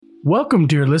Welcome,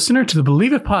 dear listener, to the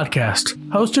Believe It podcast,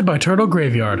 hosted by Turtle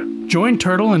Graveyard. Join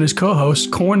Turtle and his co-hosts,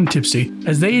 Corn and Tipsy,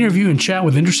 as they interview and chat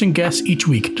with interesting guests each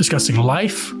week, discussing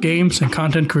life, games, and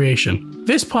content creation.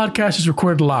 This podcast is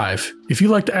recorded live. If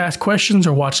you'd like to ask questions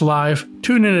or watch live,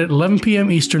 tune in at 11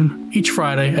 p.m. Eastern each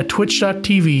Friday at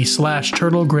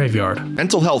twitch.tv/Turtle Graveyard.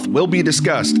 Mental health will be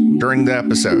discussed during the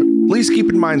episode. Please keep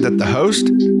in mind that the host,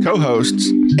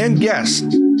 co-hosts, and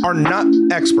guests are not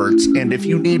experts, and if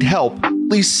you need help,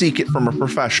 please seek it from a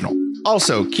professional.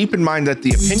 Also, keep in mind that the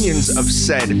opinions of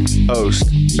said host,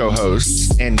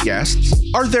 co-hosts, and guests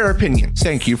are their opinions.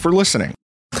 Thank you for listening.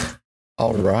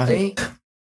 All right.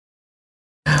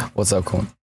 What's up, Corn?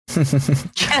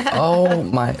 Oh,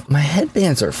 my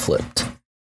headbands are flipped.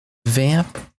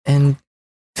 Vamp and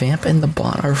the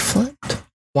bot are flipped.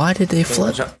 Why did they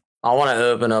flip? I want to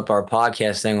open up our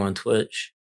podcast thing on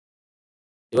Twitch.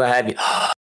 Do I have you?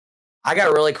 I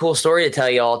got a really cool story to tell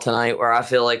you all tonight where I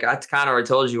feel like I kind of already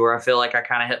told you where I feel like I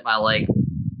kind of hit my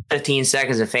 15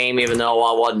 seconds of fame, even though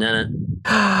I wasn't in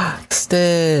it.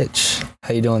 Stitch.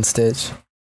 How you doing, Stitch?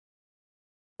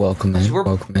 Welcome in.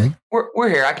 Welcome in. We're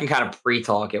here. I can kind of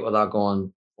pre-talk it without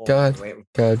going. Good. For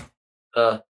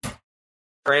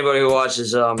anybody who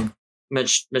watches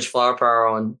Mitch Flower Power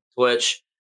on Twitch,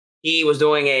 he was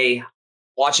doing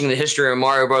watching the history of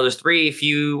Mario Brothers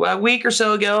 3 a week or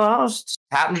so ago. I was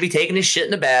happened to be taking his shit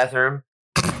in the bathroom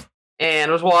and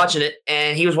I was watching it,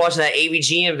 and he was watching that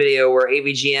AVGN video where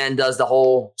AVGN does the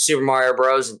whole Super Mario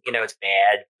Bros. And it's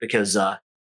bad because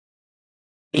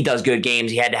he does good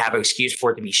games. He had to have an excuse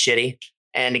for it to be shitty,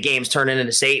 and the game's turned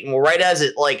into Satan. Well, right as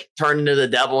it turned into the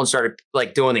devil and started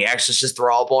doing the Exorcist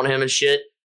throw up on him and shit,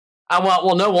 I went,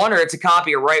 well, no wonder it's a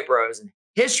copy of Right Bros. And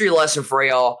history lesson for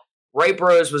y'all. Right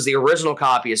Bros was the original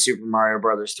copy of Super Mario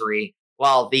Brothers 3,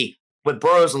 while with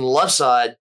Bros on the left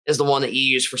side is the one that you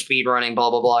use for speedrunning, blah,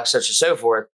 blah, blah, such and so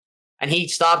forth. And he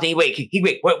stopped and he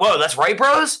wait, whoa, that's Right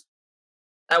Bros?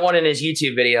 That one in his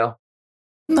YouTube video.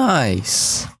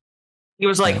 Nice. He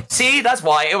was like, see, that's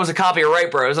why it was a copy of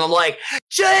Right Bros. And I'm like,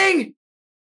 Jing!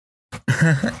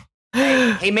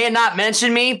 He may have not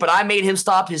mentioned me, but I made him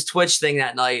stop his Twitch thing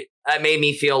that night. That made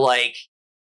me feel like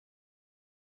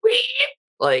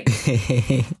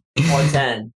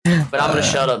 110. But I'm going to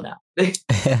shut up now.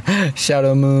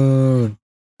 Shadow Moon.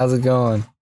 How's it going?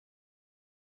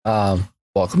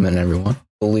 Welcome in, everyone.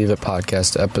 Believe It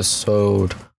podcast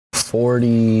episode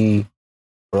 40.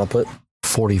 What I'll put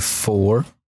 44.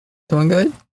 Doing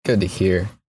good? Good to hear.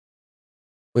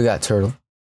 We got Turtle.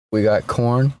 We got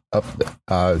Corn up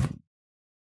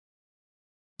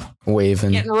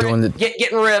waving. Getting ripped.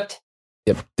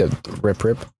 Yep,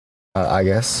 rip. I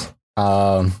guess.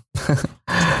 How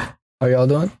y'all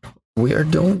doing? We are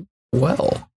doing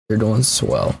well. You're doing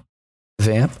swell.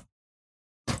 Vamp,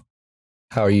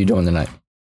 how are you doing tonight?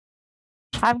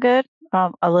 I'm good.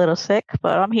 A little sick,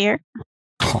 but I'm here.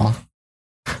 I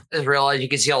just realized you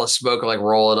can see all the smoke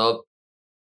roll it up.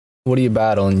 What are you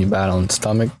battling? You battling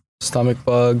stomach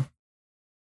bug,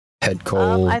 head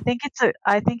cold? I think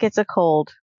it's a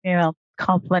cold.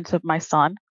 Compliments of my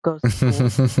son goes to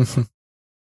school.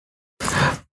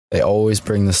 They always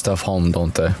bring the stuff home,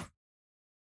 don't they?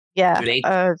 Yeah. Dude,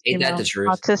 ain't that the truth?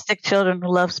 Autistic children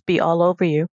love to be all over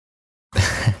you.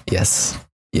 Yes,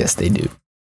 they do.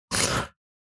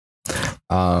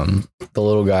 The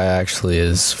little guy actually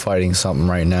is fighting something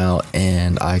right now,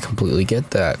 and I completely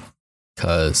get that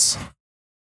because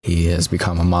he has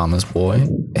become a mama's boy,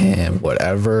 and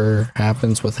whatever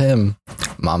happens with him,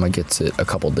 mama gets it a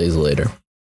couple days later.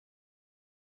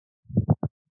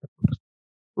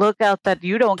 Look out that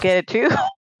you don't get it too.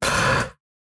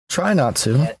 Try not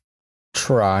to.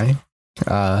 Try.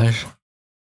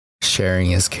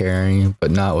 Sharing is caring,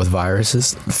 but not with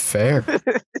viruses. Fair.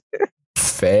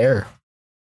 Fair.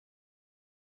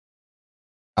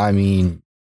 I mean,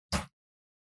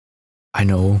 I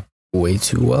know way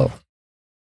too well.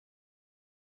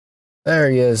 There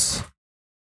he is.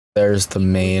 There's the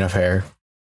main affair.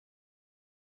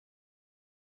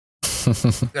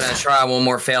 Gonna try one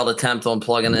more failed attempt on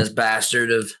plugging this bastard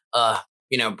of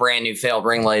brand new failed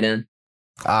ring light in.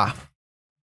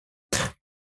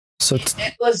 So it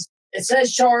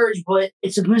says charge, but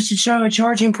it's supposed to show a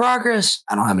charging progress.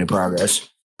 I don't have any progress.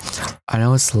 I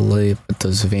know it's late, but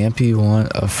does Vampy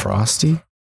want a Frosty?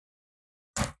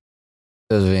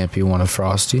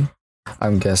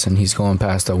 I'm guessing he's going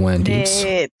past a Wendy's.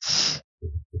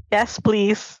 Yes,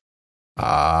 please.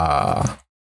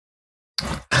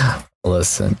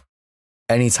 Listen,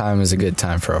 anytime is a good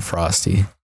time for a Frosty,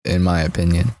 in my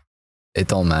opinion. It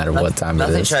don't matter what time it is.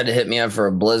 Nothing tried to hit me up for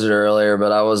a blizzard earlier,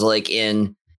 but I was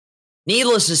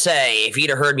needless to say, if you'd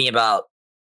have heard me about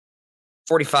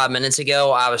 45 minutes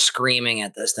ago, I was screaming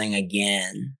at this thing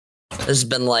again. This has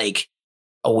been like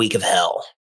a week of hell.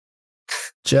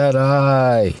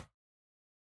 Jedi.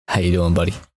 How you doing,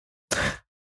 buddy?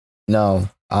 No,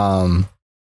 I'm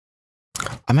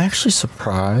actually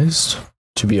surprised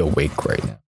to be awake right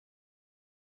now.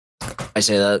 I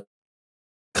say that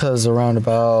Because around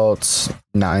about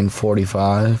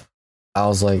 9:45, I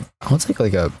was like, I'll take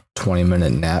like a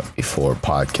 20-minute nap before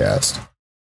podcast.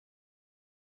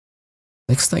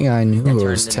 Next thing I knew, it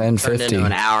was 10:50.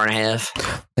 An hour and a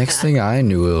half. Next thing I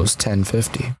knew, it was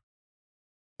 10:50.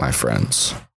 My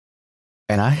friends.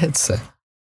 And I had said,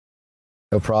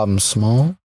 no problem,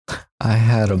 small. I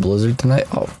had a blizzard tonight.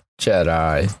 Oh,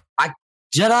 Jedi. I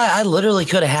literally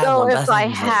could have had So one. if I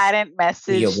hadn't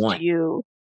messaged you,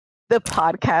 the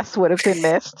podcast would have been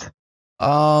missed.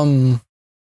 No,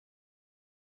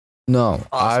 Possible.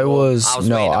 I was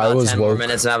waiting 10 more woke.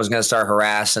 minutes and I was going to start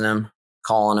harassing him,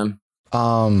 calling him.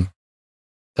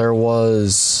 There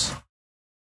was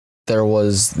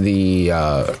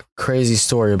the crazy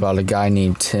story about a guy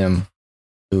named Tim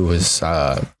who was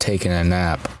taking a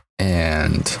nap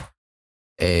and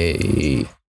it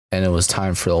was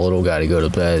time for the little guy to go to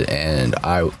bed and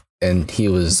he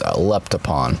was leapt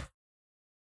upon.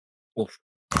 Oof.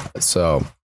 So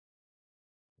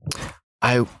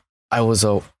I was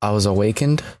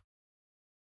awakened,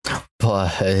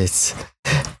 but it's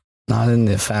not in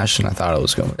the fashion I thought it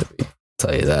was going to be. I'll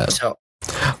tell you that. So,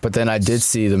 but then I did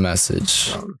see the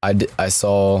message. I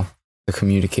saw the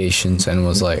communications and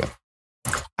was like,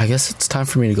 I guess it's time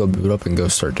for me to go boot up and go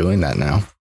start doing that now.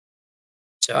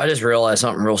 So I just realized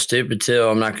something real stupid too.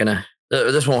 I'm not gonna.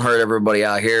 This won't hurt everybody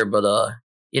out here, but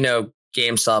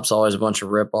GameStop's always a bunch of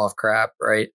rip off crap,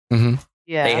 right? Mm-hmm.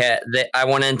 Yeah. I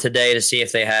went in today to see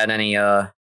if they had any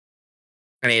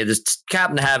just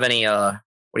happened to have any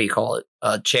what do you call it?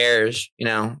 Chairs,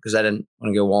 because I didn't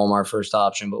want to go Walmart first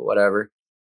option, but whatever.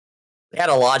 They had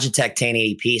a Logitech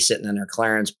 1080p sitting in their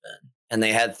clearance bin, and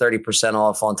they had 30%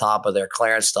 off on top of their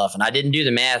clearance stuff. And I didn't do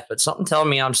the math, but something telling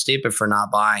me I'm stupid for not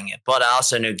buying it. But I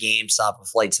also knew GameStop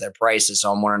inflates their prices,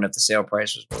 so I'm wondering if the sale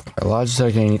price was worth it. A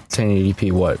Logitech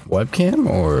 1080p what? Webcam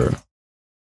or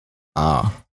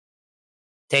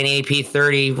 1080p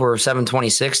 30 or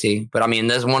 720/60. But I mean,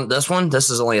 this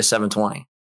is only a 720.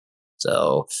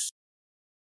 So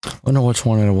I wonder which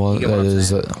one it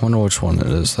was. I wonder which one it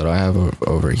is that I have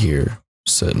over here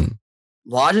sitting.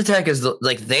 Logitech is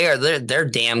they're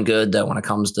damn good though when it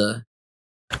comes to.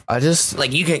 I'm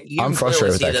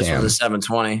frustrated with that this cam. With a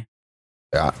 720.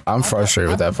 Yeah, I'm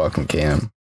frustrated with that fucking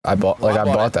cam. I bought a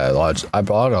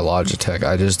Logitech.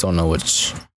 I just don't know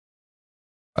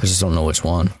which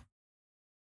one.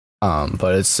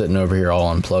 But it's sitting over here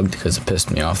all unplugged because it pissed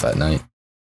me off that night.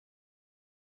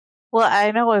 Well,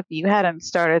 I know if you hadn't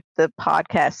started the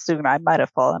podcast soon, I might have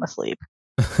fallen asleep.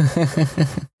 I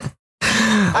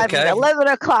mean, 11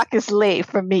 o'clock is late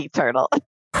for me, Turtle.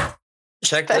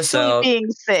 Check this out. Being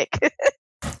sick.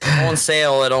 On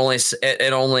sale, it only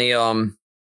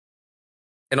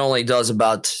does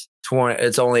about 20.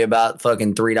 It's only about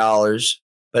fucking $3.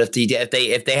 But if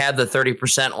they have the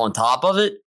 30% on top of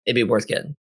it, it'd be worth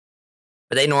getting.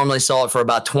 But they normally sell it for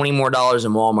about $20 more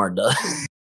than Walmart does.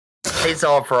 They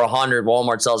sell it for $100.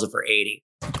 Walmart sells it for $80.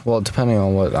 Well, depending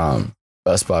on what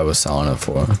Best Buy was selling it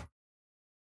for.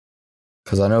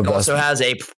 Because I know it also has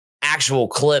a actual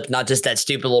clip, not just that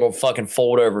stupid little fucking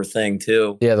fold over thing,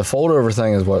 too. Yeah, the fold over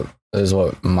thing is what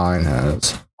mine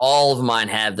has. All of mine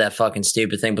have that fucking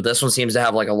stupid thing, but this one seems to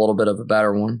have like a little bit of a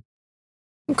better one.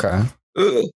 Okay.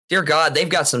 Ugh. Dear God, they've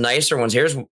got some nicer ones.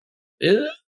 Here's. I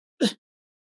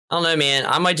don't know, man.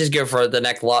 I might just go for the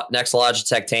next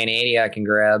Logitech 1080 I can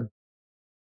grab.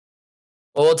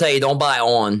 Well, we'll tell you, don't buy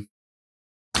on.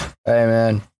 Hey,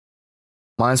 man.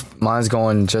 Mine's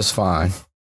going just fine.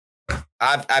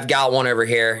 I've got one over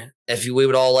here. If we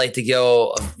would all like to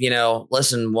go,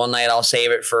 listen, one night I'll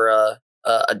save it for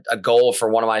a goal for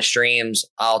one of my streams.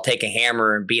 I'll take a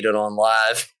hammer and beat it on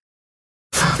live.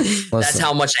 That's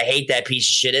how much I hate that piece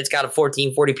of shit. It's got a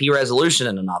 1440p resolution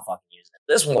and I'm not fucking using it.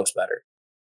 This one looks better.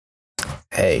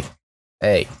 Hey,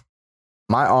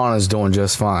 my On is doing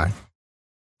just fine.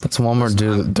 Doesn't Walmart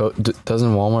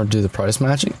do the price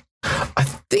matching? I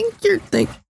think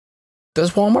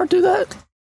does Walmart do that?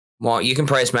 Well, you can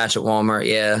price match at Walmart,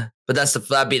 yeah, but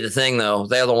that'd be the thing though.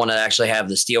 They're the one that actually have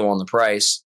the steal on the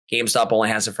price. GameStop only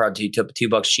has it for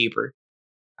 $2 cheaper.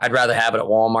 I'd rather have it at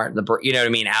Walmart. You know what I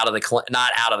mean?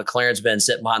 Not out of the clearance bin,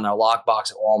 sitting behind their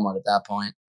lockbox at Walmart at that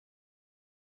point.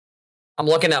 I'm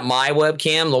looking at my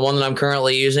webcam, the one that I'm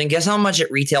currently using. Guess how much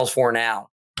it retails for now?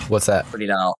 What's that?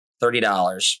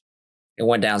 $30. It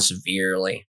went down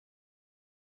severely.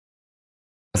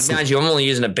 Mind you, I'm only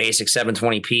using a basic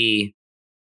 720p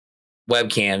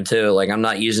webcam too. Like I'm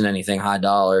not using anything high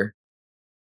dollar.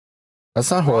 That's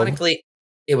not horrible. Ironically,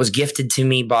 it was gifted to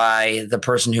me by the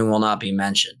person who will not be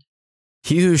mentioned.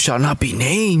 He who shall not be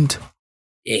named.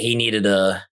 Yeah, he needed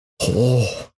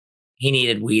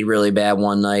weed really bad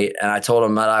one night, and I told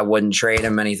him that I wouldn't trade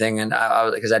him anything, and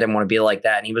because I didn't want to be like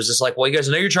that. And he was just like, "Well, you guys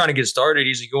know you're trying to get started.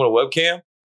 He's like, you want a webcam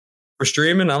for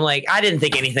streaming?" I'm like, I didn't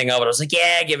think anything of it. I was like,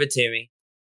 "Yeah, give it to me."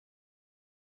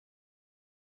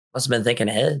 Must have been thinking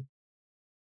ahead.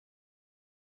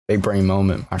 Big brain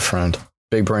moment, my friend.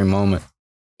 Big brain moment.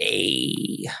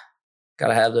 Hey,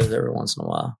 gotta have those every once in a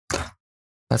while.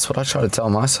 That's what I try to tell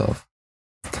myself.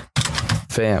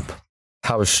 Vamp,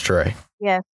 how was Stray?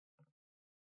 Yes.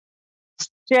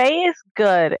 Stray is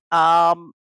good.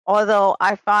 Although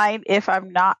I find if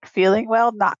I'm not feeling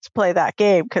well, not to play that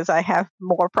game because I have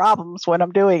more problems when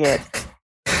I'm doing it.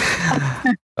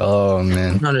 Oh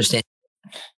man. I don't understand.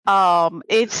 I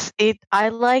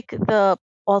like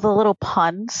all the little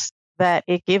puns that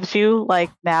it gives you. Like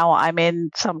now I'm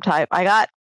in I got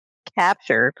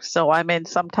captured, so I'm in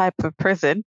some type of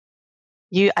prison.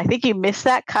 I think you missed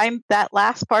that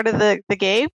last part of the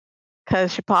game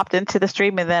because you popped into the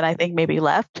stream and then I think maybe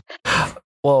left.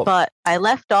 Well, but I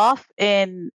left off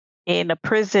in a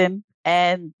prison,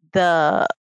 and the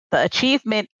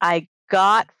achievement I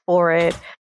got for it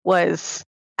was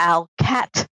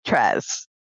Alcatraz.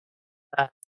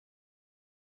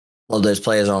 Love those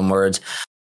plays on words.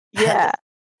 Yeah.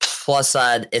 Plus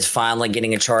side is finally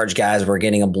getting a charge, guys. We're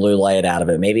getting a blue light out of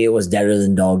it. Maybe it was deader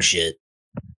than dog shit.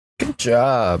 good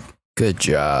job. Good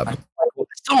job. I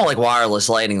still don't like wireless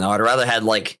lighting though. I'd rather had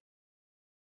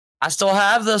I still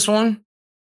have this one.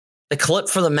 The clip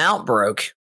for the mount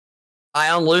broke.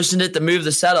 I unloosened it to move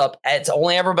the setup. It's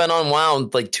only ever been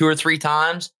unwound like 2 or 3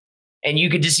 times. And you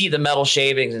could just see the metal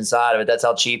shavings inside of it. That's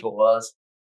how cheap it was.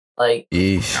 Like,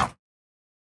 Eesh.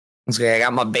 okay, I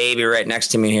got my baby right next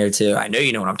to me here too. I know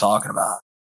you know what I'm talking about.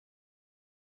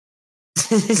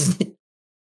 It's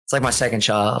like my second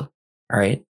child. All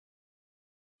right.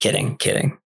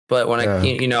 Kidding. But when I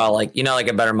like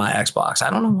it better than my Xbox. I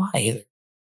don't know why either.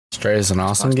 Stray is an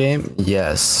awesome game.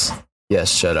 Yes,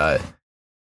 should I?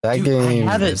 That Dude, game.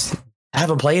 I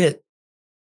haven't played it.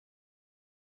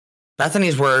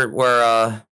 Bethany's where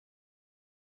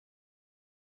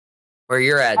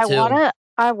you're at too.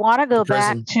 I wanna go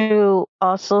back to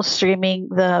also streaming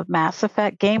the Mass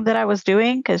Effect game that I was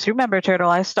doing because remember, Turtle,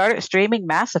 I started streaming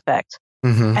Mass Effect.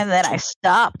 Mm-hmm. And then I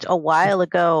stopped a while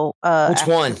ago. Which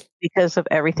one? Because of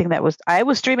everything I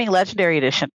was streaming Legendary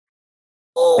Edition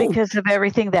because of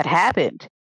everything that happened.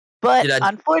 But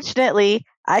unfortunately,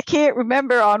 I can't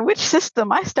remember on which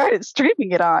system I started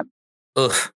streaming it on.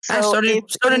 Ugh. So I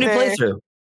started a new playthrough.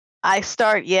 I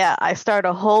start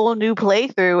a whole new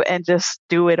playthrough and just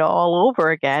do it all over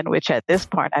again, which at this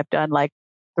point I've done like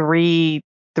three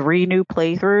new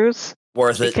playthroughs.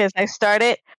 Worth it. Because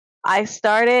I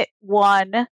started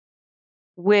one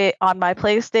on my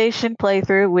PlayStation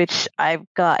playthrough, which I've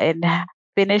gotten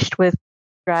finished with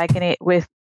Dragon Age.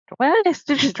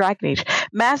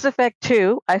 Mass Effect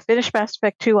 2. I finished Mass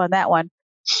Effect 2 on that one,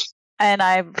 and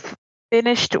I've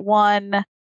finished one.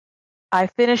 I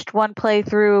finished one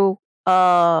playthrough,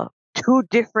 2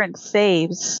 different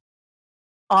saves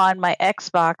on my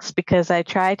Xbox because I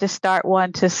tried to start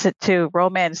one to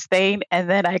Romance Thane and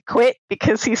then I quit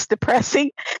because he's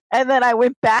depressing, and then I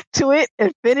went back to it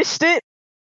and finished it.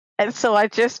 And so I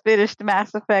just finished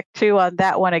Mass Effect 2 on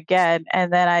that one again,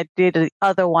 and then I did the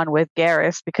other one with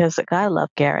Garrus because I love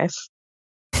Garrus.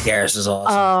 Garrus is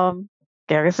awesome.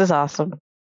 Garrus is awesome.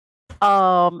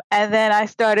 And then I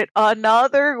started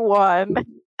another one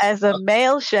as a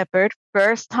male shepherd,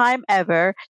 first time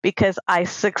ever, because I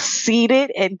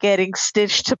succeeded in getting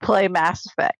Stitch to play Mass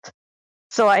Effect.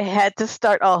 So I had to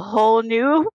start a whole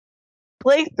new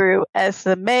playthrough as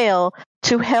the male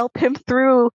to help him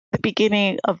through the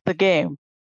beginning of the game.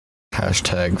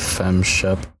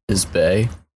 #FemShep is bae.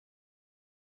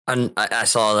 I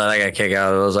saw that. I got kicked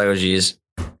out. I was like, oh, geez.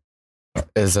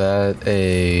 Is that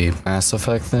a Mass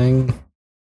Effect thing?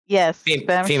 Yes,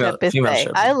 female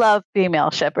shepherd. I love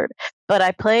female shepherd, but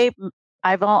I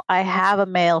have a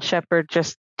male shepherd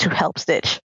just to help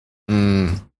Stitch.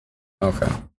 Okay.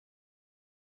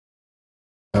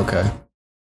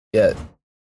 Yeah,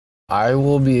 I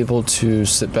will be able to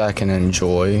sit back and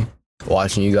enjoy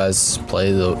watching you guys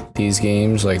play these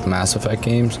games, like Mass Effect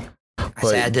games.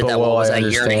 I did that. What was that, a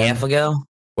year and a half ago?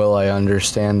 Will I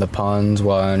understand the puns?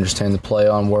 Will I understand the play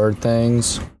on word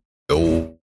things?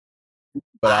 No.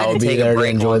 But I'll be there to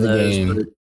enjoy the game.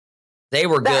 They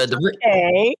were good.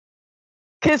 Okay.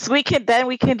 Because we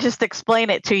can just explain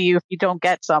it to you if you don't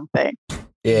get something.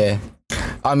 Yeah.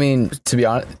 I mean, to be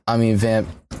honest, Vamp,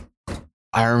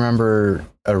 I remember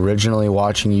originally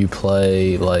watching you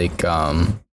play like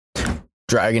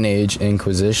Dragon Age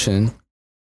Inquisition,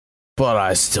 but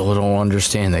I still don't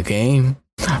understand the game.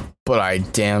 But I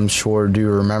damn sure do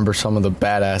remember some of the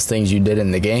badass things you did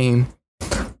in the game.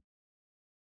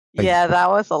 Yeah, that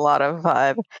was a lot of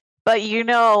fun. But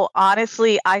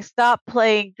honestly, I stopped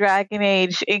playing Dragon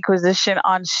Age Inquisition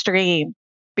on stream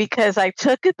because I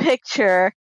took a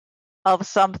picture of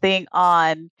something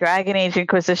on Dragon Age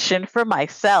Inquisition for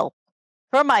myself.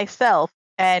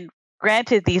 And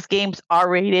granted, these games are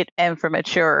rated M for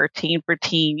mature, teen for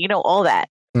teen, all that.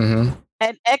 Mm-hmm.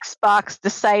 And Xbox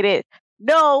decided,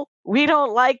 no, we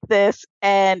don't like this,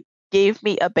 and gave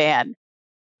me a ban.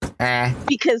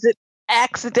 Because it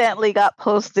accidentally got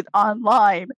posted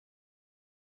online.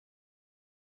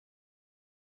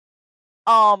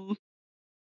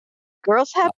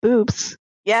 Girls have boobs.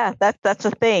 Yeah, that's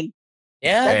a thing.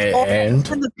 Yeah, that's all in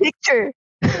the picture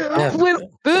with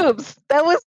boobs. That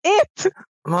was it.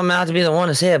 I'm not to be the one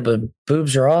to say it, but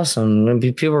boobs are awesome. And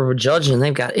people were judging;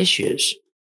 they've got issues.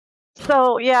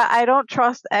 So yeah, I don't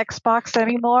trust Xbox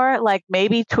anymore. Like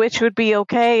maybe Twitch would be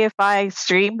okay if I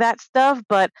stream that stuff,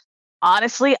 but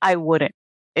honestly, I wouldn't.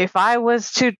 If I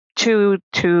was to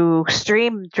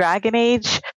stream Dragon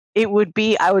Age, it would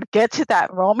be I would get to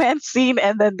that romance scene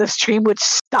and then the stream would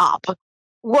stop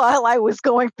while I was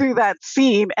going through that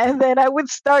scene, and then I would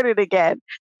start it again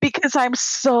because I'm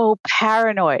so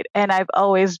paranoid, and I've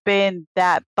always been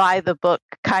that by the book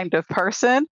kind of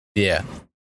person. Yeah.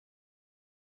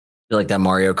 Feel like that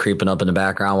Mario creeping up in the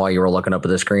background while you were looking up at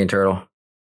the screen, Turtle.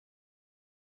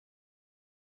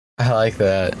 I like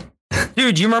that.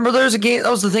 Dude, do you remember there was a game? That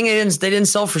was the thing they didn't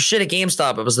sell for shit at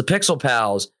GameStop. It was the Pixel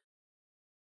Pals.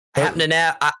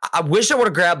 I wish I would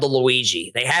have grabbed the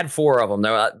Luigi. They had 4 of them,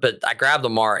 but I grabbed the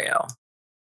Mario.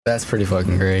 That's pretty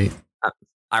fucking great.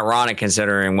 Ironic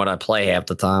considering what I play half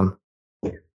the time.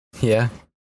 Yeah.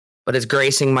 But it's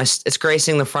gracing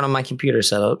the front of my computer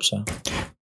setup. So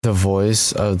the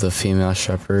voice of the female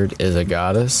shepherd is a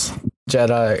goddess.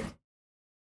 Jedi.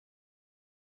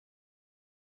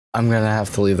 I'm gonna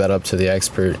have to leave that up to the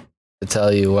expert to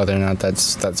tell you whether or not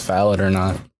that's valid or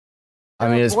not. I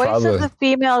mean, it's probably... The voice of the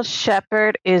female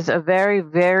shepherd is a very,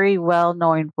 very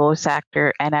well-known voice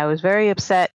actor, and I was very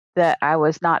upset that I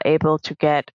was not able to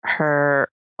get her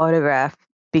autograph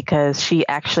because she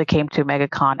actually came to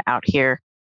MegaCon out here.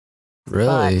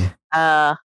 Really?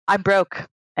 But, I'm broke,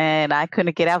 and I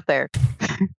couldn't get out there.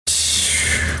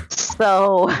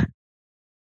 So...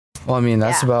 Well, I mean,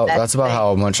 that's about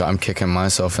how much I'm kicking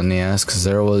myself in the ass, because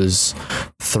there was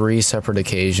 3 separate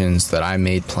occasions that I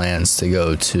made plans to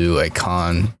go to a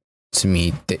con to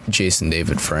meet Jason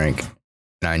David Frank,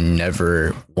 and I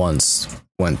never once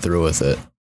went through with it.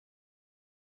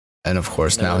 And of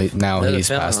course, now he's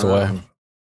passed away.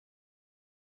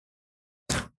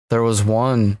 There was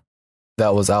one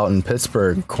that was out in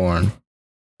Pittsburgh, Corn,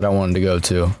 that I wanted to go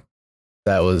to.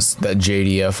 That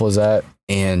JDF was at,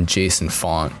 and Jason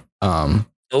Font.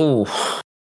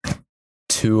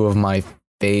 2 of my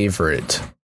favorite,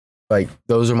 like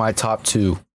those are my top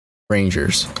 2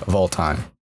 Rangers of all time.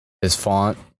 Is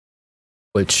Font,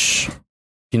 which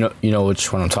you know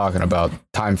which one I'm talking about,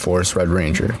 Time Force Red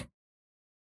Ranger.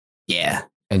 Yeah.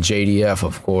 And JDF,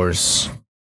 of course,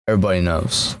 everybody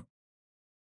knows.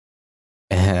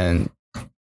 And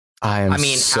how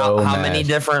many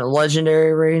different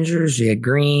legendary Rangers? You had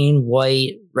green,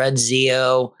 white, red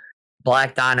Zeo,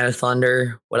 Black Dino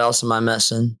Thunder. What else am I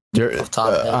missing?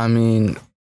 I mean,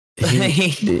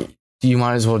 you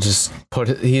might as well just put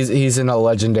it. He's in a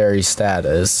legendary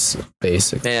status,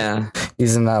 basically. Yeah,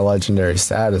 he's in that legendary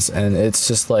status, and it's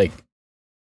just like,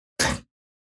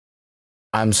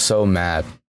 I'm so mad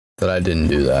that I didn't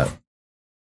do that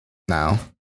now,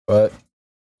 but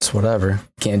it's whatever.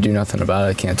 Can't do nothing about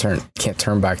it. Can't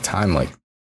turn back time like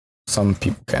some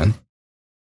people can.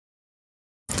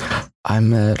 I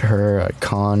met her at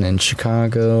con in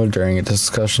Chicago during a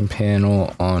discussion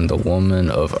panel on the woman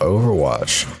of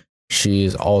Overwatch. She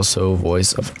is also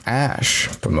voice of Ashe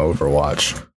from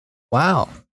Overwatch. Wow.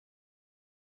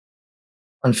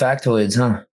 Fun factoids,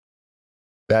 huh?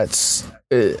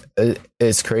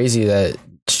 It's crazy that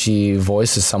she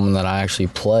voices someone that I actually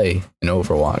play in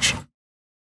Overwatch.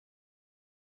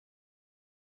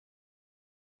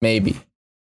 Maybe.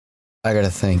 I gotta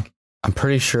think. I'm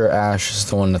pretty sure Ashe is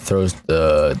the one that throws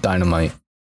the dynamite.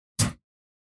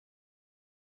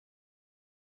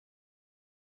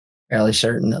 Fairly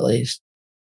certain, at least.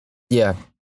 Yeah,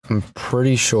 I'm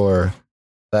pretty sure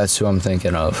that's who I'm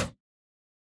thinking of.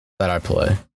 that I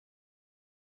play.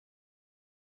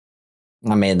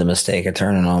 I made the mistake of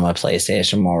turning on my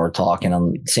PlayStation while we're talking.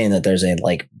 I'm seeing that there's a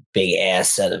like big ass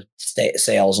set of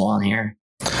sales on here.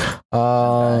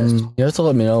 You have to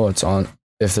let me know what's on,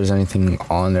 if there's anything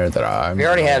on there that We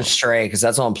already have Stray because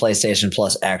that's on PlayStation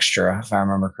Plus Extra, if I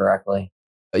remember correctly.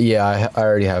 Yeah, I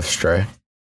already have Stray.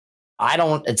 I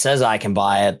don't. It says I can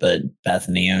buy it, but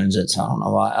Bethany owns it, so I don't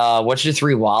know why. What's your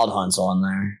 3 Wild Hunts on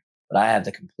there? But I have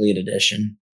the complete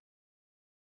edition.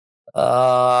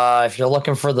 If you're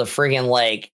looking for the friggin'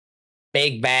 like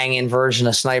big banging version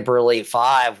of Sniper Elite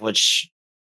 5, which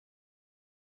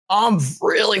I'm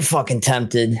really fucking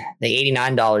tempted. The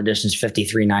 $89 edition is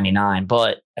 $53.99,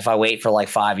 but if I wait for like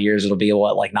 5 years, it'll be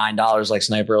what, like $9 like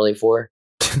Sniper Elite 4?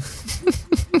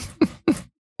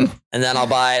 And then I'll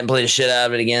buy it and play the shit out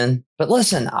of it again. But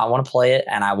listen, I want to play it,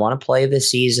 and I want to play the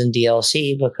season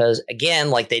DLC because, again,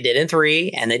 like they did in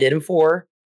 3 and they did in 4,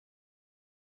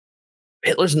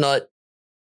 Hitler's nut.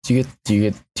 Do you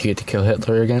get to kill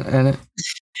Hitler again in it?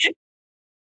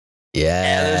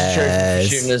 Yeah, there's a church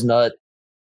shooting his nut.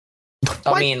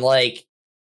 I mean, like,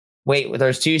 wait,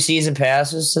 there's 2 season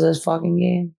passes to this fucking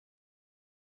game.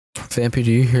 Vampy,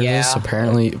 do you hear this?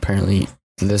 Apparently,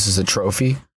 this is a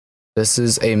trophy. This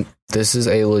is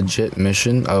a legit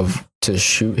mission to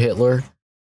shoot Hitler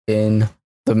in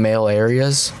the male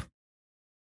areas.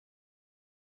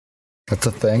 That's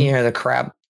a thing. You hear the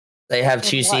crap. They have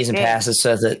 2 season passes,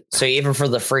 so even for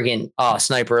the friggin'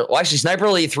 Sniper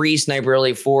Elite 3, Sniper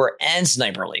Elite 4, and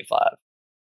Sniper Elite 5.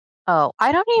 Oh,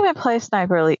 I don't even play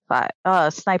Sniper Elite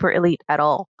 5, Sniper Elite at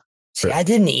all. See, I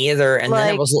didn't either, and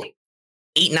then it was like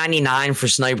 $8.99 for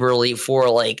Sniper Elite 4.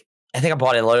 Like, I think I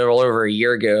bought it a little over a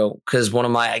year ago because one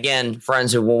of my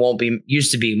friends who won't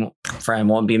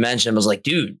be mentioned was like,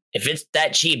 dude, if it's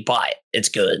that cheap, buy it. It's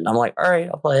good. And I'm like, all right,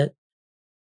 I'll play it.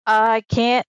 I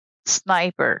can't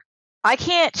sniper. I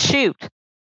can't shoot.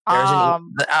 I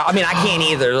can't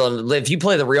either. If you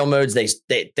play the real modes,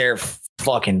 they're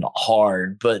fucking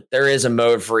hard. But there is a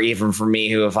mode for me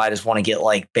who, if I just want to get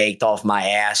like baked off my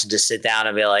ass and just sit down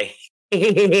and be like,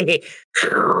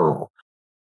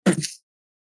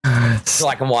 so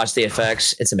I can watch the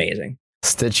effects. It's amazing.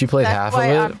 Stitch, you played half of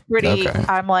it?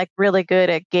 I'm like really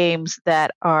good at games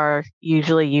that are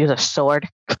usually use a sword.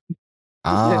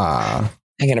 I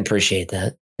can appreciate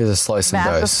that. Here's a slice and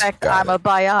dice. Mass Effect, I'm a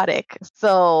biotic.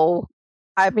 So,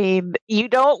 I mean, you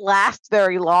don't last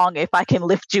very long if I can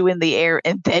lift you in the air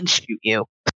and then shoot you.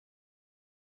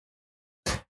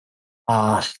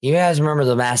 You guys remember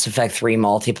the Mass Effect 3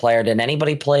 multiplayer? Did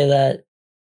anybody play that?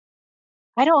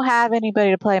 I don't have anybody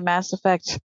to play Mass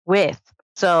Effect with.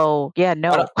 So, yeah,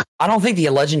 no. I don't think the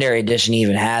Legendary Edition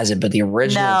even has it, but the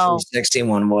original 360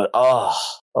 one would.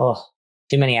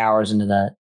 Too many hours into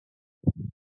that.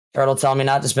 Turtle tell me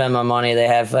not to spend my money. They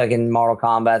have fucking Mortal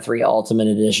Kombat 3 Ultimate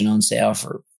Edition on sale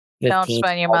for $15. Don't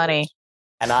spend your money.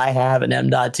 And I have an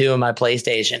M.2 in my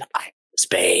PlayStation.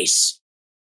 Space.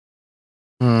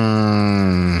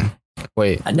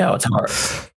 Wait. I know it's hard.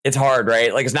 It's hard,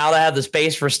 right? Like, 'cause now that I have the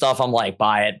space for stuff, I'm like,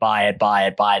 buy it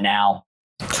now.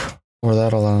 Or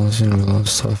that allows you to load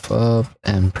stuff up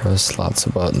and press lots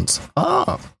of buttons.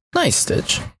 Oh, nice,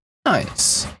 Stitch.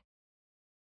 Nice.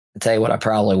 I'll tell you what, I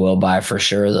probably will buy for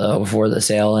sure though before the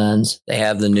sale ends. They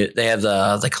have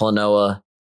the Klonoa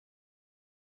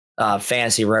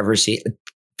Fantasy Reverie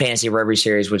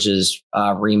series, which is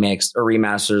remixed or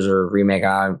remasters or remake.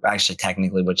 Actually,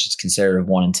 technically, which is considered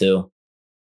 1 and 2.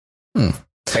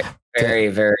 Very,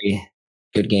 very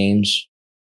good games.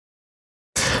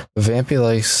 Vampy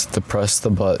likes to press the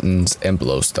buttons and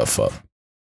blow stuff up.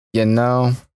 You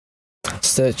know,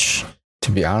 Stitch,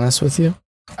 to be honest with you,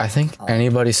 I think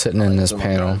anybody sitting in this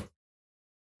panel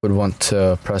would want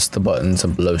to press the buttons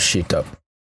and blow shit up.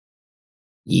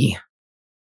 Yeah.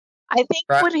 I think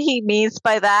what he means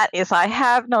by that is I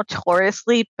have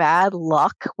notoriously bad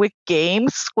luck with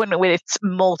games when it's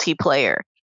multiplayer,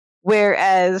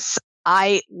 whereas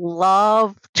I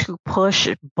love to push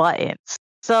buttons.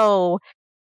 So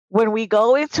when we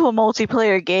go into a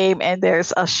multiplayer game and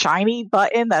there's a shiny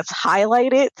button that's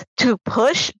highlighted to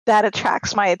push, that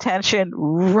attracts my attention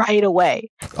right away.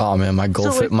 Oh man, my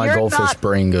goldfish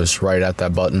brain goes right at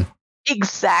that button.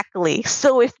 Exactly.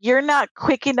 So if you're not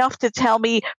quick enough to tell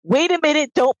me, wait a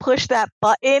minute, don't push that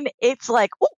button, it's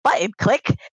like, oh, button,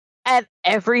 click, and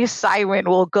every siren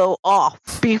will go off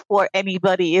before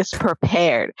anybody is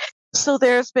prepared. So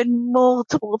there's been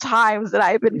multiple times that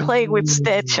I've been playing with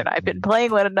Stitch and I've been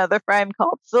playing with another friend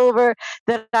called Silver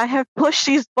that I have pushed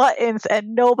these buttons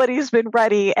and nobody's been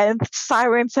ready and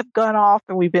sirens have gone off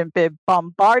and we've been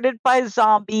bombarded by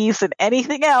zombies and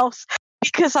anything else.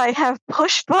 because I have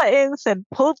pushed buttons and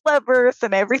pulled levers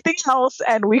and everything else,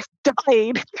 and we've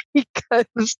died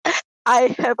because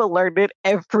I have alerted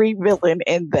every villain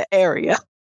in the area.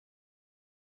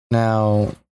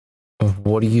 Now,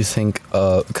 what do you think?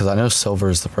 Because I know Silver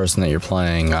is the person that you're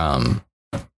playing.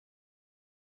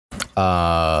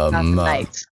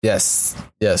 Knights. Yes,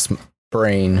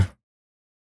 Brain.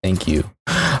 Thank you.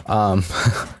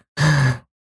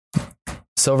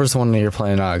 Silver's the one that you're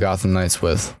playing Gotham Knights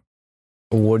with.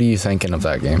 What are you thinking of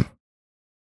that game?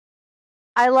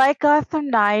 I like Gotham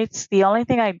Knights. The only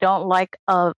thing I don't like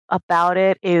about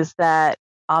it is that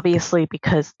obviously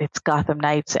because it's Gotham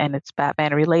Knights and it's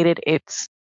Batman related, it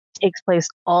takes place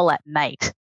all at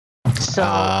night. So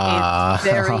it's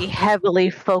very heavily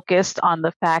focused on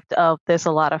the fact of there's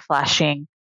a lot of flashing.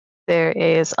 There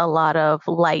is a lot of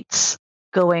lights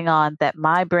going on that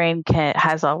my brain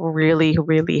has a really,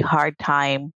 really hard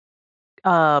time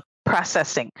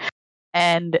processing.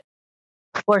 And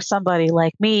for somebody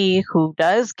like me who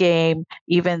does game,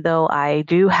 even though I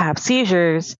do have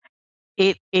seizures,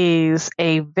 it is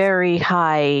a very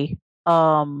high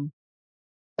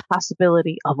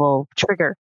possibility of a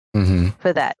trigger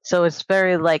for that. So it's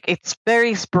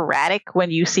very sporadic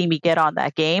when you see me get on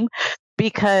that game,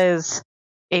 because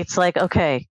it's like,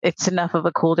 okay, it's enough of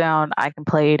a cooldown. I can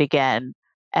play it again.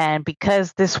 And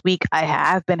because this week I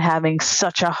have been having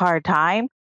such a hard time,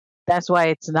 that's why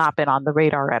it's not been on the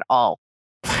radar at all.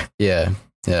 Yeah,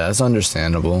 that's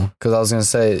understandable. Because I was going to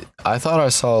say, I thought I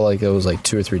saw like it was like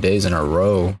 2 or 3 days in a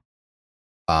row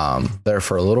there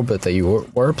for a little bit that you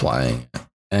were playing.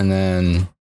 And then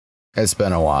it's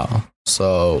been a while.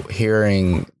 So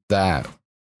hearing that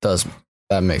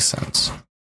makes sense.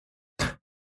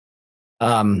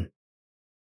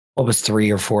 What was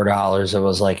 $3 or $4? It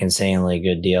was like insanely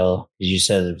good deal. You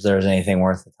said if there's anything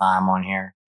worth the time on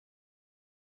here.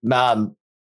 Are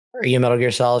you a Metal Gear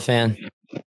Solid fan?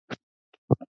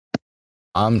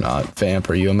 I'm not. Vamp,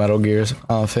 are you a Metal Gear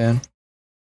fan?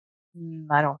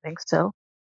 I don't think so.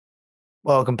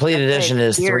 Well, complete edition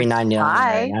is $3.99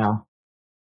 right now.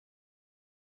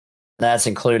 That's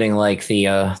including like the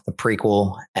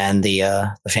prequel and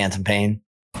the Phantom Pain.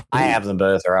 Ooh. I have them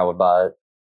both, or I would buy it.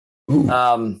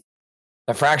 Ooh.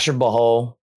 The Fractured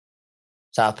Behold,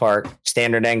 South Park,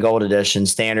 standard and gold edition.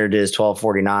 Standard is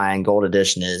 $12.49. Gold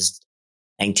edition is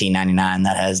 $19.99.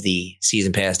 That has the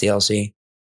season pass DLC.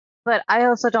 But I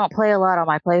also don't play a lot on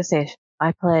my PlayStation.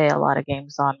 I play a lot of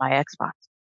games on my Xbox.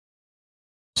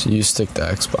 So you stick to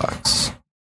Xbox?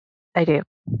 I do.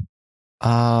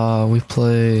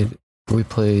 We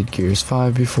played Gears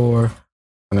 5 before.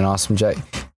 I'm an Awesome Jack.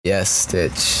 Yes,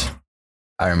 Stitch.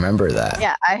 I remember that.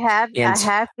 Yeah, I have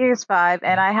Gears 5,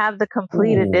 and I have the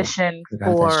complete edition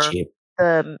for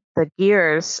the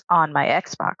Gears on my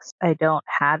Xbox. I don't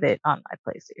have it on my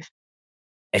PlayStation.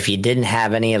 If you didn't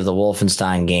have any of the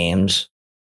Wolfenstein games,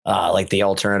 like the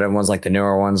alternative ones, like the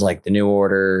newer ones, like the New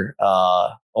Order,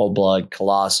 Old Blood,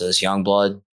 Colossus, Young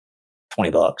Blood,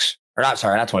 $20. Or not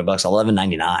 $20,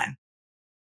 $11.99.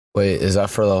 Wait, is that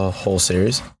for the whole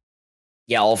series?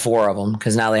 Yeah, all 4 of them,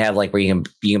 because now they have like where you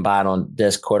can buy it on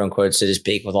disc, quote unquote, so to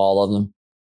speak, with all of them.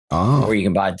 Oh. Or you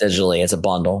can buy it digitally. It's a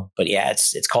bundle. But yeah,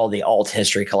 it's called the Alt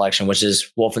History Collection, which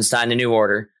is Wolfenstein: The New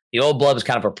Order. The Old Blood is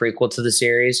kind of a prequel to the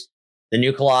series. The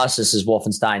new Colossus is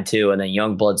Wolfenstein 2, and then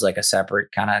Young Blood's like a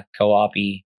separate kind of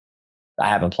co-op-y. I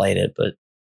haven't played it, but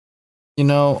you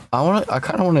know, I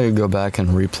kind of want to go back and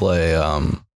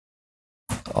replay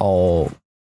all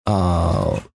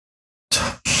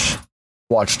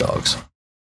Watch Dogs.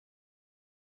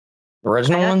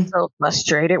 Original one? I'm so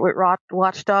frustrated with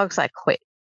Watch Dogs, I quit.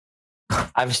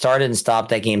 I've started and stopped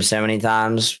that game so many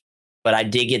times, but I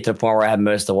did get to the point where I had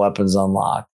most of the weapons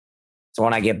unlocked. So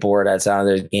when I get bored, that's one of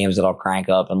those games that I'll crank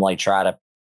up and like try to,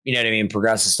 you know what I mean,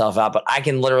 progress the stuff out. But I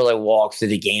can literally walk through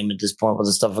the game at this point with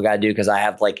the stuff I got to do, because I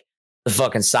have like the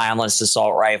fucking silenced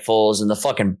assault rifles and the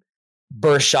fucking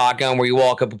burst shotgun where you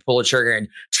walk up and pull a trigger and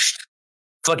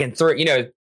fucking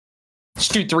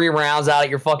shoot 3 rounds out at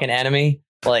your fucking enemy.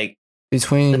 Like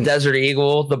between the Desert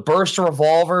Eagle, the burst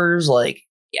revolvers, like,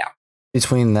 yeah.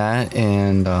 Between that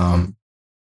and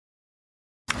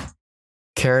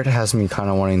Carrot has me kind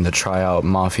of wanting to try out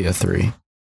Mafia 3.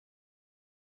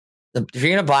 If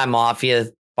you're going to buy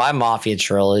Mafia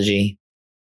Trilogy.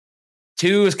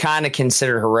 2 is kind of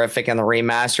considered horrific in the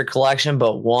remastered collection,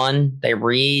 but 1, they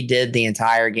redid the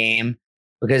entire game.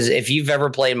 Because if you've ever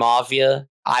played Mafia,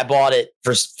 I bought it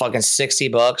for fucking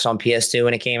 $60 on PS2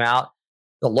 when it came out.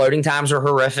 The loading times were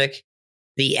horrific.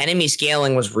 The enemy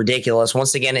scaling was ridiculous.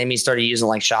 Once again, enemies started using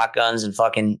like shotguns and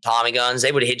fucking Tommy guns.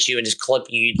 They would hit you and just clip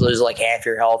you. You'd lose like half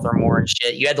your health or more and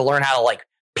shit. You had to learn how to like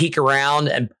peek around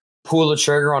and pull the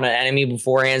trigger on an enemy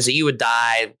beforehand, so you would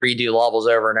die, redo levels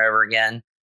over and over again.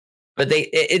 But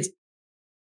the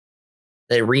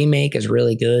remake is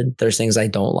really good. There's things I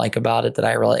don't like about it that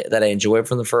I enjoyed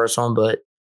from the first one, but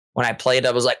when I played it,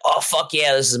 I was like, oh fuck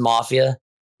yeah, this is Mafia.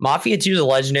 Mafia 2 is a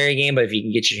legendary game, but if you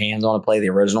can get your hands on it, play the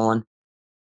original one.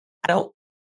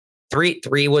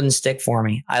 Three wouldn't stick for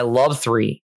me. I love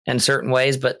 3 in certain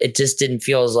ways, but it just didn't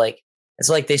feel as like, it's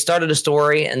like they started a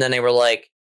story and then they were like,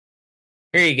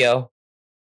 here you go.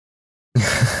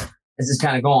 It's just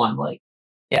kind of going like,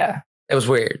 yeah, it was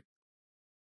weird.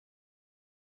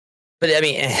 But I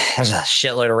mean, there's a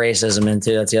shitload of racism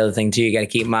into that's the other thing too. You got to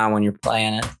keep in mind when you're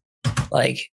playing it.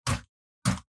 Like,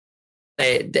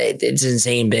 it's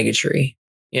insane bigotry.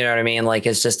 You know what I mean? Like,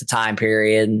 it's just a time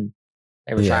period, and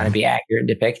they were trying to be accurate and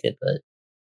depict it. But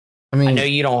I mean, I know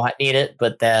you don't need it,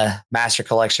 but the Master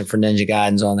Collection for Ninja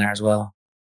Gaiden's on there as well.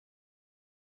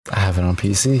 I have it on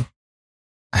PC.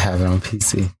 I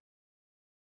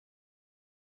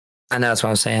know, that's what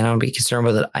I'm saying. I don't be concerned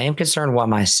with it. I am concerned why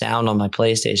my sound on my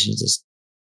PlayStation is just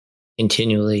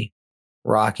continually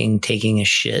rocking, taking a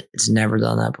shit. It's never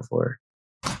done that before.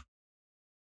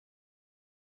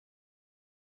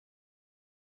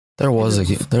 There was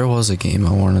a game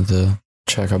I wanted to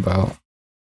check about.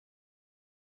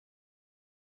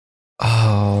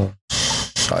 Oh,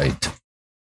 shite.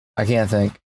 I can't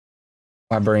think.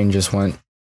 My brain just went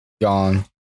gone.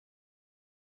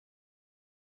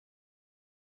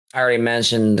 I already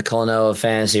mentioned the Klonoa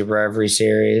Fantasy Reverie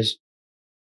series.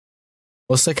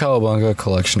 What's the Cowabunga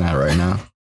collection at right now?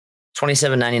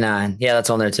 $27.99. Yeah, that's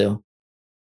on there too.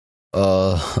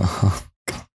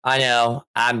 I know.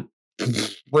 I'm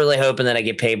really hoping that I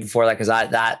get paid before that, because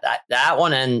that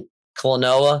one and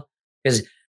Klonoa, because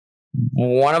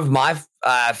one of my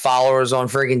followers on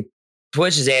freaking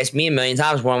Twitch has asked me a million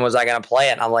times when was I going to play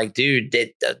it. And I'm like, dude,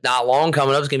 not long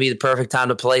coming up is going to be the perfect time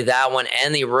to play that one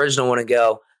and the original one and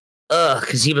go,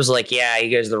 because he was like, yeah, he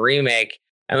goes the remake.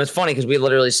 And it's funny because we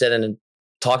literally sit in and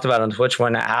talked about on Twitch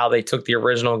how they took the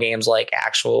original games like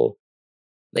actual,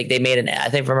 like they made I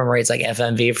think if I remember right, it's like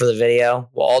FMV for the video.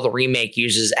 Well, all the remake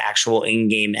uses actual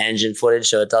in-game engine footage,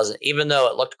 so it doesn't, even though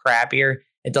it looked crappier,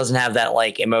 it doesn't have that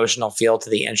like emotional feel to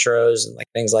the intros and like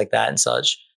things like that and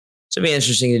such. So it'd be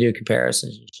interesting to do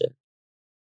comparisons and shit.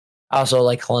 I also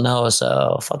like Klonoa,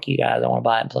 so fuck you guys. I want to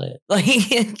buy it and play it. Like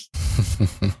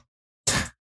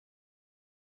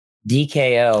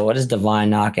DKO, what is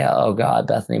Divine Knockout? Oh god,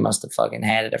 Bethany must have fucking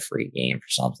had it a free game for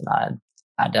something. I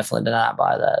definitely did not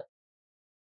buy that.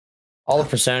 All the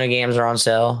Persona games are on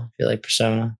sale. If you like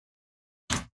Persona.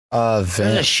 There's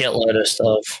a shitload of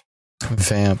stuff.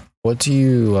 Vamp, what do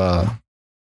you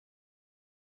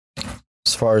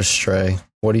as far as Stray,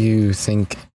 what do you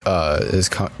think is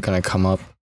gonna come up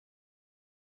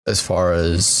as far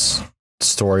as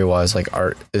story wise? Like,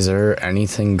 is there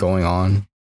anything going on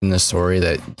in the story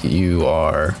that you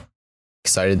are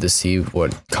excited to see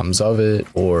what comes of it,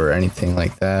 or anything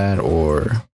like that?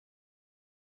 Or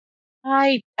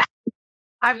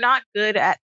I'm not good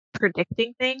at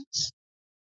predicting things.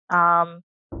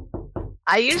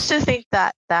 I used to think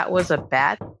that was a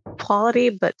bad quality,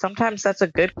 but sometimes that's a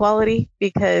good quality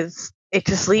because it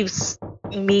just leaves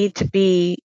me to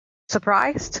be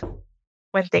surprised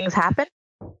when things happen.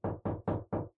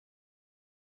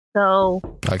 So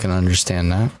I can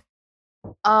understand that.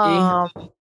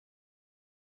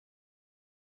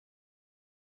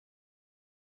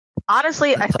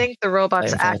 Honestly, I think the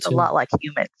robots act a lot like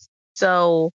humans.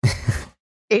 So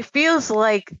it feels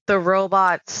like the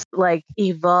robots like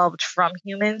evolved from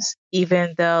humans,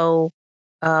 even though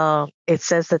it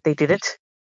says that they didn't.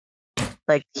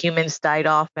 Like humans died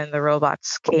off and the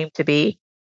robots came to be.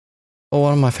 Well,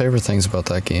 one of my favorite things about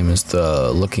that game is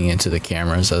the looking into the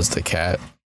cameras as the cat.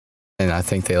 And I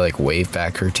think they like wave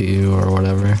back her to you or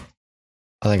whatever.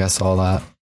 I think I saw that.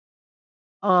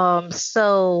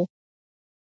 So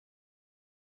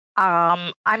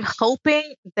I'm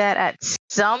hoping that at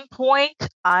some point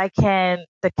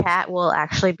the cat will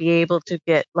actually be able to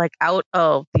get like out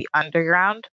of the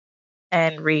underground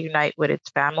and reunite with its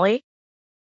family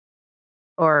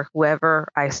or whoever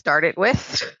I started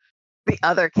with, the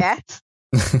other cats,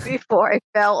 before I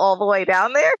fell all the way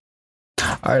down there.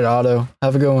 All right, Otto,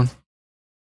 have a good one.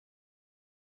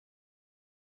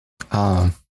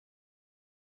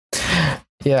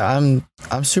 Yeah,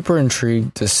 I'm super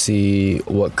intrigued to see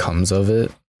what comes of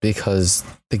it, because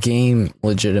the game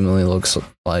legitimately looks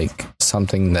like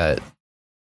something that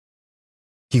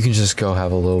you can just go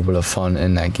have a little bit of fun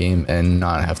in that game and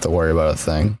not have to worry about a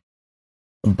thing.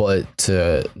 But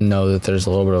to know that there's a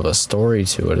little bit of a story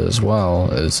to it as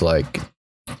well is like,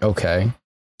 okay,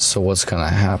 so what's gonna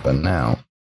happen now?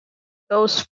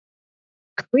 those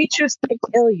creatures can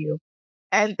kill you,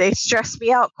 and they stress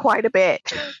me out quite a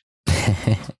bit.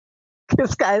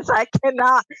 Because, guys, I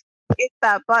cannot hit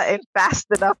that button fast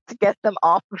enough to get them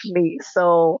off of me,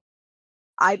 so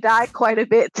I die quite a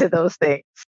bit to those things.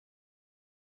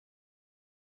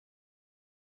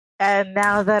 And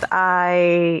now that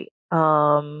my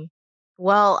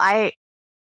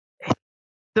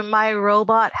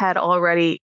robot had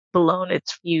already blown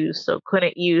its fuse, so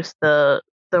couldn't use the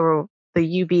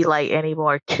UV light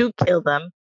anymore to kill them.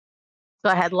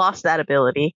 So I had lost that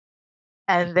ability.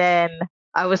 And then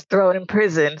I was thrown in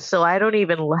prison, so I don't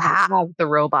even have the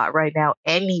robot right now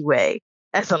anyway,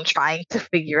 as I'm trying to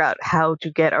figure out how to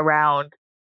get around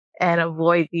and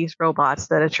avoid these robots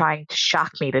that are trying to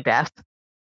shock me to death.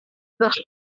 So,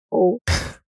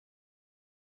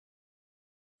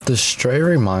 Does Stray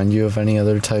remind you of any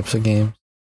other types of games?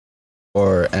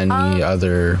 Or any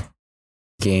other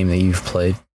game that you've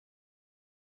played?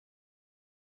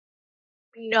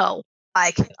 no,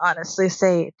 I can honestly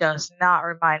say it does not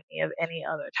remind me of any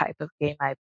other type of game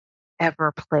I've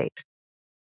ever played.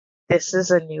 This is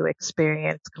a new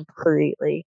experience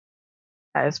completely,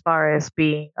 as far as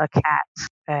being a cat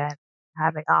and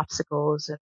having obstacles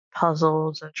and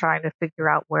puzzles and trying to figure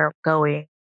out where I'm going.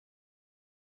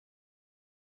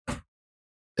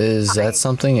 Is that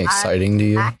something exciting to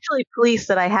you? I'm actually pleased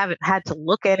that I haven't had to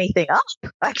look anything up.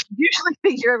 I can usually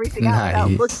figure everything out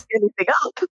without looking anything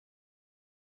up.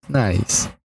 Nice.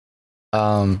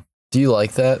 Do you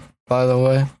like that, by the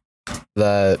way?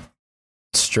 That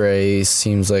Stray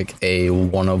seems like a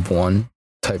one-of-one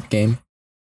type game?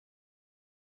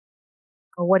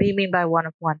 What do you mean by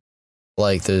one-of-one?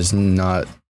 Like there's not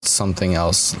something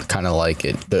else kind of like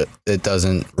it. It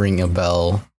doesn't ring a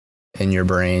bell in your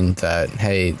brain that,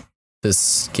 hey,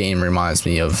 this game reminds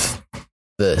me of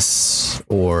this,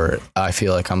 or I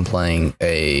feel like I'm playing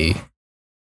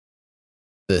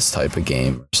this type of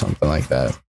game or something like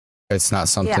that. It's not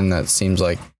something that seems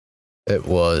like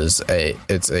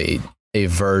it's a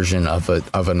version of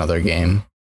another game,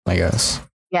 I guess.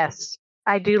 Yes,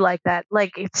 I do like that.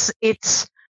 Like it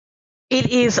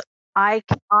is. I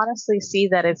can honestly see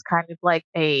that it's kind of like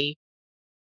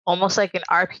almost like an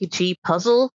RPG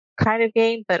puzzle kind of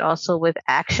game, but also with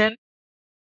action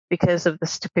because of the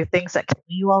stupid things that kill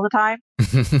you all the time.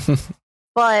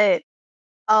 But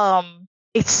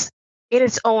it's in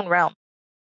its own realm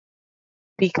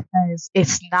because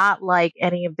it's not like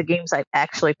any of the games I've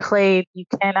actually played. You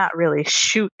cannot really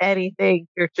shoot anything.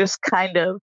 You're just kind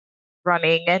of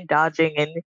running and dodging, and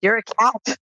you're a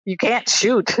cat. You can't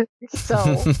shoot.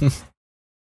 So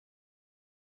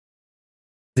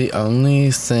the only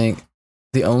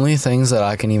things that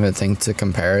I can even think to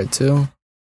compare it to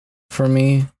for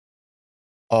me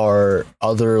are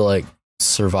other like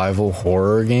survival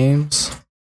horror games.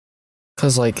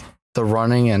 Cause like the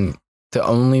running and the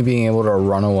only being able to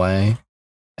run away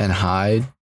and hide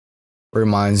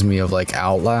reminds me of like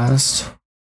Outlast.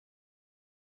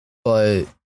 But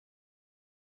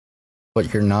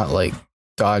you're not like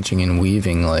dodging and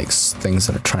weaving like things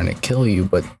that are trying to kill you,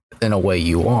 but in a way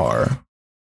you are.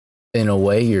 In a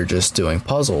way you're just doing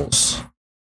puzzles,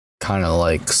 kind of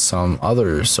like some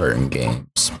other certain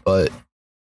games, but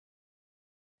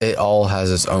it all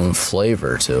has its own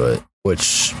flavor to it,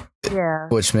 which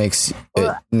makes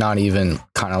it not even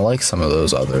kind of like some of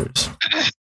those others.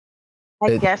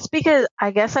 I guess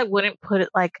I wouldn't put it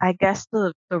like, I guess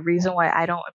the reason why I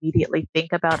don't immediately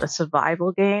think about a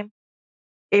survival game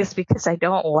is because I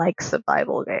don't like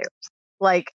survival games.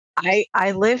 Like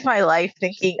I live my life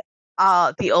thinking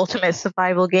the ultimate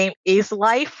survival game is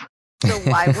life. So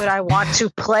why would I want to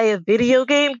play a video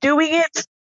game doing it?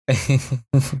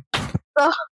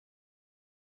 So,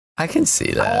 I can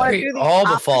see that. All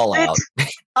the Fallout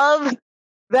of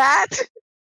that.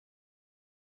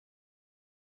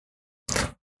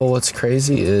 Well, what's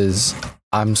crazy is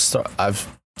I've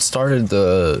started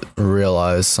to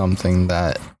realize something,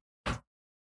 that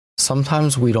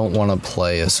sometimes we don't want to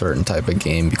play a certain type of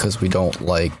game because we don't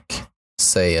like,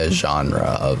 say, a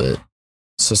genre of it.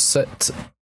 So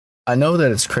I know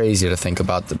that it's crazy to think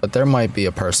about that, but there might be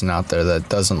a person out there that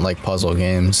doesn't like puzzle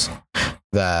games,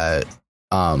 that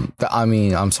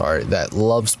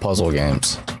loves puzzle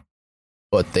games,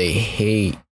 but they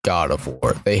hate God of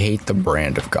War. They hate the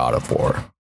brand of God of War.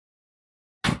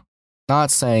 Not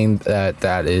saying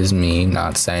that is me,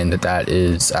 not saying that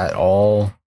is at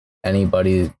all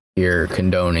anybody here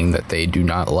condoning that they do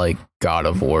not like God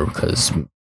of War, because,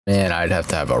 man, I'd have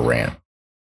to have a rant.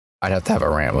 I'd have to have a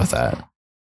rant with that.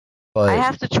 But I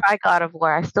have to try God of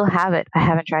War. I still have it. I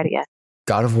haven't tried it yet.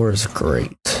 God of War is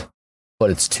great, but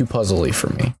it's too puzzly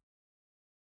for me.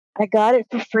 I got it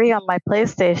for free on my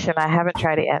PlayStation. I haven't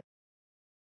tried it yet.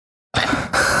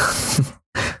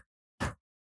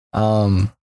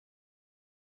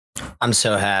 I'm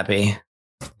so happy.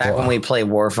 Back when we played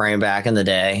Warframe back in the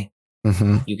day,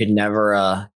 you could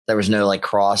never, there was no like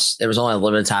cross, there was only a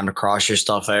limited time to cross your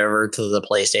stuff over to the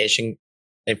PlayStation.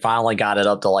 They finally got it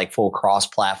up to like full cross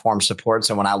platform support.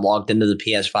 So when I logged into the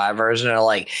PS5 version, they're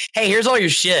like, hey, here's all your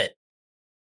shit.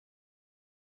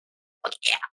 Like,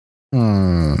 yeah.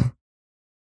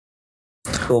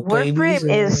 Warframe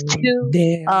is too,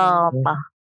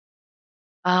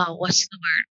 what's the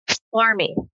word?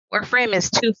 Farmy. Warframe is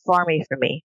too farmy for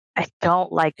me. I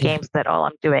don't like games that all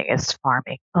I'm doing is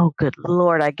farming. Oh, good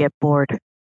Lord, I get bored.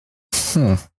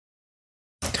 I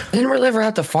didn't really ever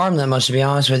have to farm that much, to be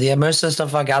honest with you. Most of the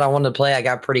stuff I wanted to play, I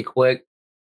got pretty quick.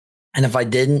 And if I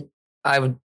didn't, I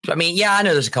know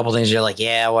there's a couple things you're like,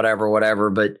 yeah, whatever.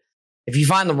 But if you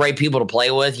find the right people to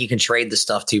play with, you can trade the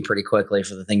stuff too pretty quickly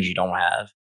for the things you don't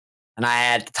have. And I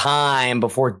had time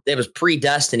before it was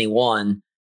pre-Destiny 1.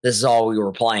 This is all we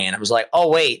were playing. I was like, oh,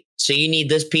 wait, so you need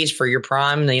this piece for your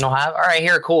Prime that you don't have? All right,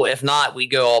 here, cool. If not, we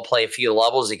go all play a few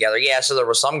levels together. Yeah, so there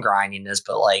was some grindiness,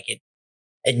 but like it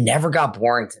never got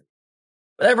boring to me.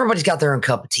 But everybody's got their own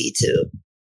cup of tea, too.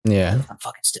 Yeah. I'm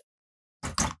fucking still.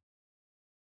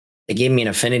 They gave me an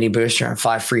affinity booster and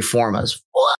 5 free formas.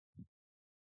 What?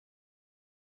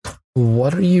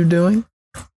 What are you doing?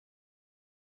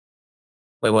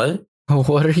 Wait, what?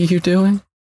 What are you doing?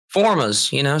 Formas,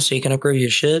 so you can upgrade your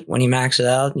shit when you max it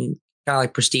out. And you kind of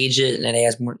like prestige it, and then it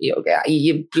has more. You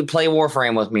play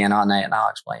Warframe with me, and I'll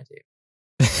explain to you.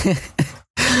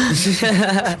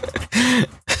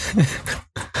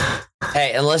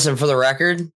 Hey, and listen, for the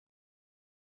record,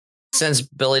 since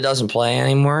Billy doesn't play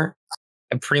anymore,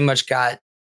 I pretty much got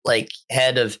like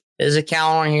head of his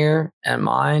account on here and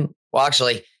mine. Well,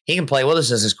 actually, he can play with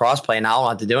us as his crossplay, and I don't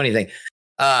have to do anything.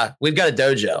 We've got a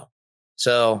dojo,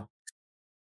 so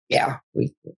yeah.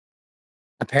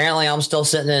 Apparently, I'm still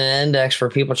sitting in an index for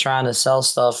people trying to sell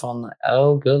stuff on.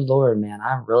 Oh, good Lord, man!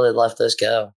 I really let this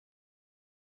go.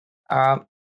 Not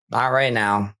right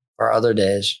now. For other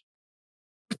days.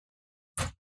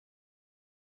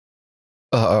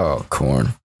 Oh,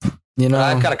 corn.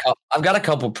 I've got a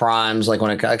couple primes like when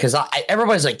it because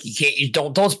everybody's like you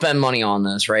don't spend money on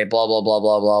this, right? Blah blah blah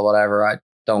blah blah whatever. I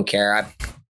don't care.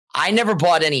 I never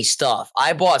bought any stuff.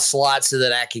 I bought slots so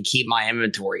that I could keep my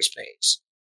inventory space.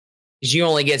 Because you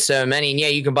only get so many, and yeah,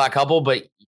 you can buy a couple, but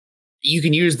you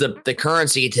can use the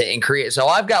currency to increase. So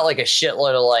I've got like a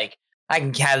shitload of like I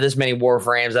can have this many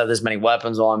warframes, have this many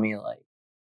weapons on me. Like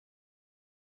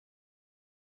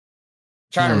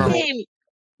trying to remember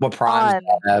what primes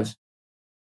I have.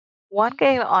 One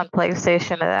game on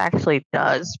PlayStation that actually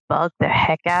does bug the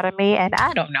heck out of me, and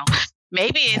I don't know.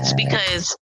 Maybe it's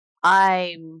because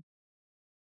I'm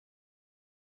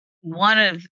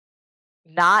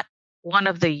not one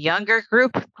of the younger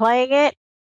group playing it,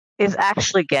 is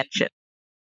actually Genshin.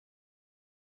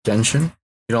 Genshin?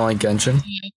 You don't like Genshin?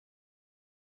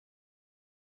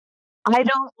 I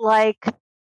don't like...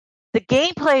 The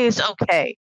gameplay is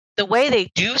okay. The way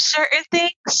they do certain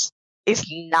things is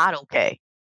not okay,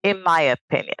 in my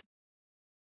opinion.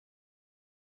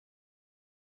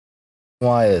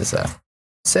 Why is that?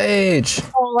 Sage!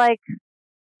 So, like,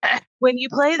 when you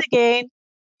play the game,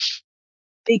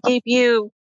 they give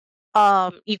you...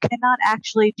 you cannot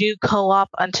actually do co-op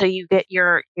until you get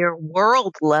your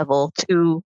world level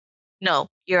to... No,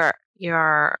 your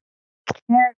character...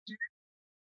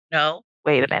 No,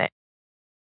 wait a minute.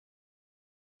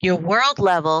 Your world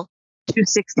level to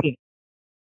 16.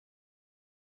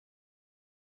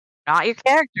 Not your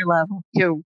character level,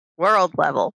 your world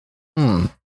level.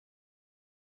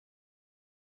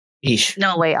 Eesh.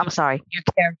 No, wait, I'm sorry. Your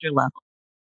character level.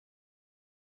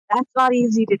 That's not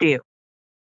easy to do.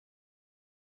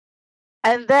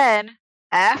 And then,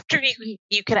 after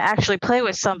you can actually play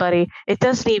with somebody, it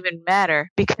doesn't even matter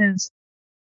because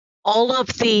all of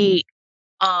the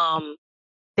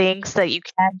things that you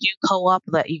can do co-op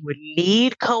that you would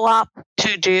need co-op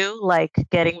to do, like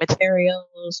getting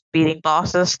materials, beating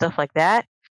bosses, stuff like that,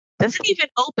 doesn't even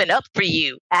open up for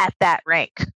you at that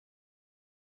rank.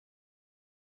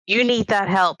 You need that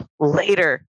help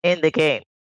later in the game.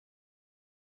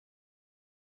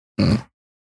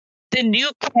 The new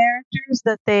characters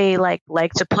that they like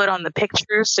to put on the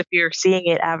pictures, if you're seeing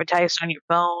it advertised on your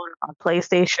phone, on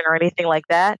PlayStation, or anything like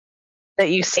that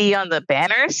you see on the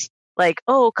banners, like,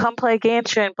 oh, come play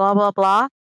Genshin, blah, blah, blah.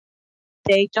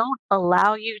 They don't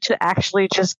allow you to actually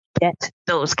just get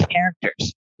those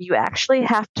characters. You actually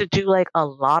have to do like a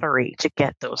lottery to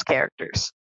get those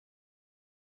characters.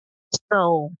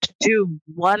 So to do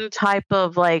one type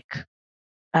of like,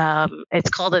 it's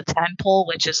called a 10 pull,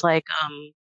 which is like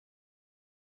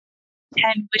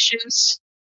 10 wishes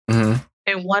Mm-hmm.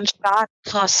 in one shot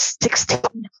plus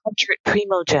 1,600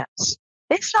 primo gems.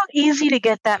 It's not easy to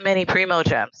get that many primo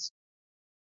gems.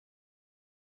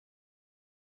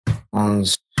 And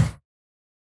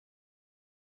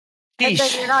then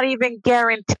you're not even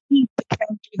guaranteed the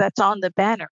character that's on the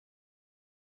banner.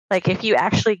 Like if you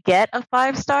actually get a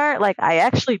 5-star, like I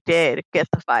actually did get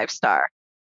the 5-star,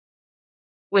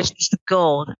 which is the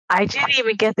gold. I didn't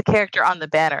even get the character on the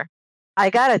banner. I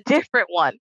got a different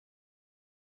one.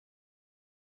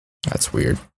 That's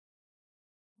weird.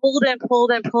 Pulled and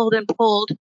pulled and pulled and pulled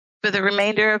for the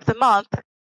remainder of the month.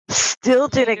 Still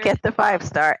didn't get the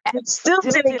 5-star, and still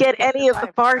didn't get any of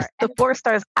the 4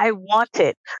 stars I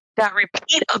wanted. Got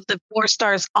repeat of the 4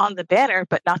 stars on the banner,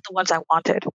 but not the ones I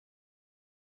wanted.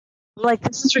 I'm like,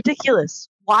 this is ridiculous.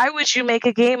 Why would you make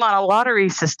a game on a lottery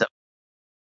system?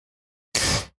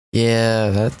 Yeah,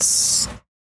 that's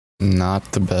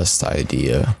not the best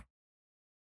idea.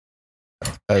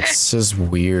 That's just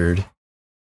weird.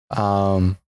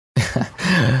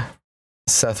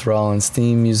 Seth Rollins'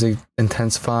 theme music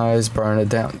intensifies, burn it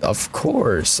down. Of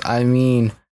course. I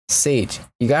mean, Sage,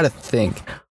 you gotta think.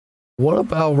 What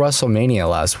about WrestleMania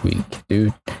last week,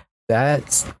 dude?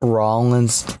 That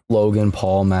Rollins Logan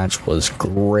Paul match was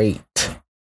great. It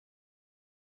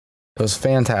was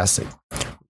fantastic.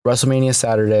 WrestleMania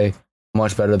Saturday,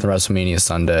 much better than WrestleMania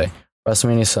Sunday.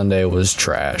 WrestleMania Sunday was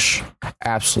trash.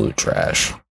 Absolute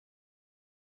trash.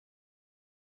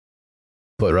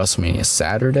 But WrestleMania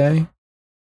Saturday,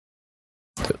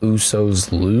 the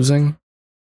Usos losing,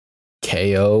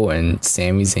 KO and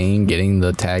Sami Zayn getting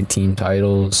the tag team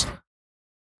titles,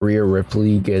 Rhea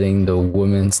Ripley getting the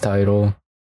women's title,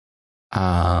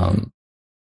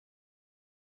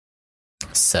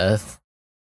 Seth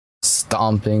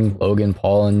stomping Logan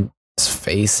Paul and his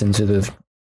face into the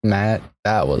mat.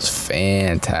 That was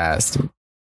fantastic.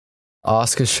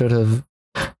 Asuka should have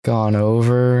gone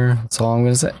over. That's all I'm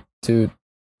gonna say. Dude,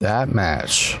 that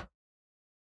match.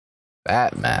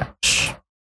 That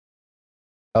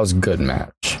was a good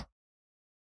match.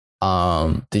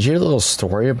 Did you hear the little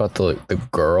story about the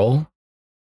girl?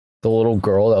 The little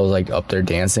girl that was like up there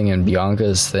dancing in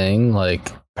Bianca's thing?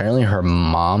 Like, apparently her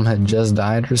mom had just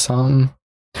died or something.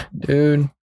 Dude.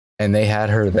 And they had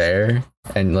her there,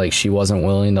 and like she wasn't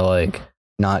willing to like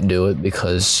not do it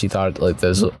because she thought like it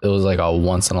was like a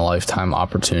once in a lifetime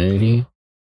opportunity.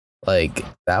 Like,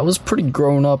 that was pretty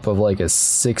grown up of like a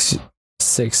 6,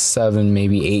 7,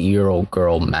 maybe 8-year-old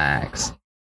girl max.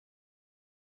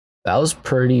 That was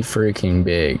pretty freaking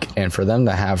big. And for them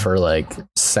to have her like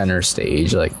center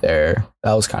stage like there,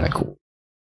 that was kind of cool.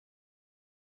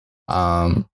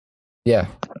 Yeah,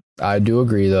 I do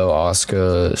agree though.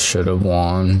 Asuka should have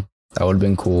won. That would have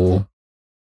been cool.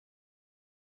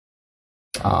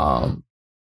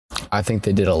 I think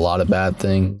they did a lot of bad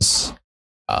things.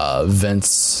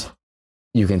 Vince,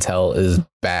 you can tell, is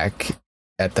back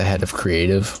at the head of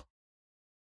creative.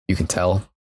 You can tell.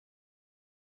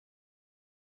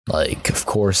 Like, of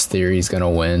course, Theory's gonna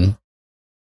win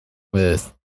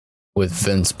with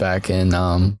Vince back in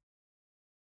the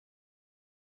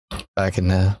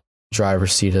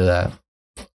driver's seat of that.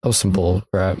 That was some bull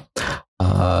crap.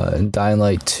 In Dying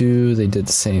Light 2, they did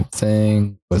the same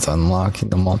thing with unlocking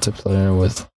the multiplayer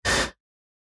with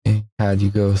had you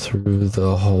go through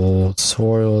the whole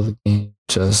tutorial of the game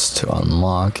just to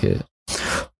unlock it.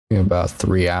 In about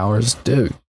 3 hours.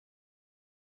 Dude.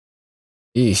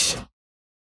 Eesh.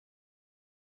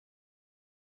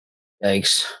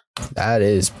 Thanks. That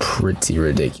is pretty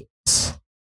ridiculous.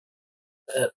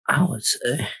 I would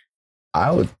say.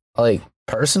 I would, like,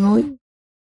 personally,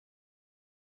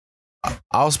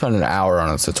 I'll spend an hour on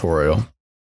a tutorial.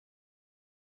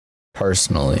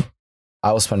 Personally,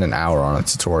 I will spend an hour on a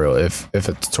tutorial. If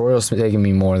a tutorial is taking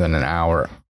me more than an hour,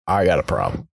 I got a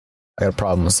problem. I got a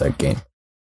problem with that game.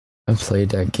 I've played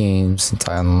that game since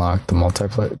I unlocked the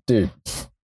multiplayer. Dude,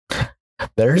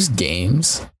 there's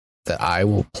games that I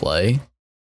will play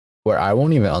where I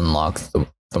won't even unlock the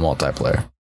multiplayer.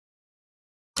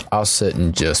 I'll sit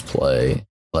and just play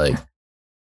like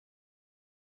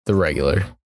the regular.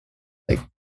 Like,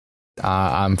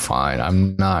 I'm fine.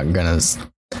 I'm not gonna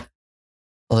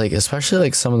like, especially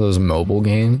like some of those mobile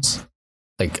games.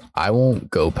 Like, I won't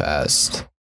go past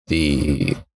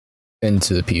into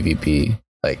the PvP,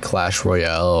 like Clash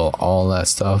Royale, all that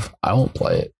stuff. I won't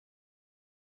play it.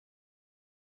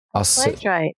 I'll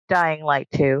try Dying Light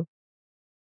 2.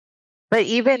 But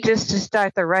even just to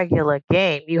start the regular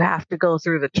game, you have to go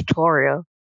through the tutorial.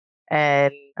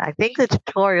 And I think the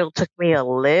tutorial took me a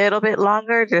little bit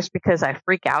longer just because I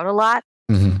freak out a lot.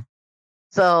 Mm-hmm.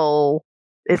 So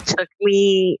it took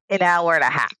me an hour and a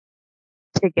half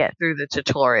to get through the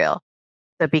tutorial,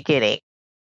 the beginning.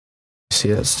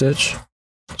 See that, Stitch?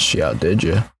 She outdid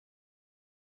you.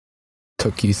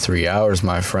 Took you 3 hours,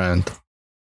 my friend.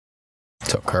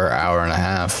 Took her an hour and a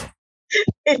half.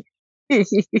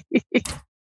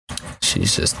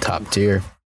 She's just top tier.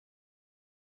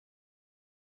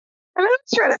 And I'm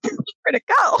trying to tell her where to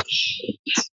go.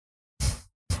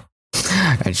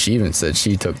 And she even said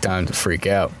she took time to freak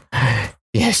out.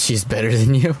 Yeah, she's better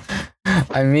than you.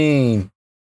 I mean,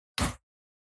 at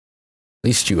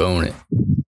least you own it.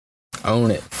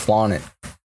 Own it. Flaunt it.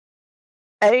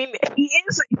 I mean, he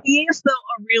is though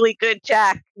a really good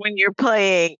Jack when you're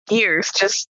playing Gears.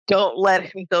 Just don't let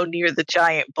him go near the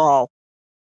giant ball.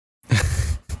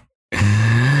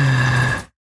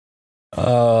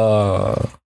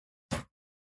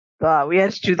 God, we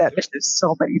had to do that mission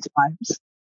so many times.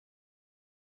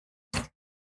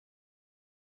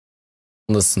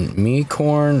 Listen, me,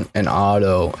 Corn, and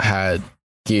Otto had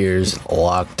Gears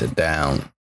locked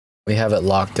down. We have it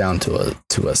locked down to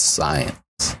a science.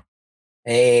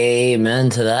 Amen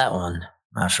to that one,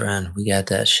 my friend. We got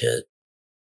that shit.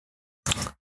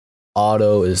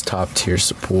 Otto is top tier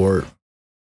support.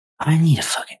 I need a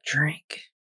fucking drink.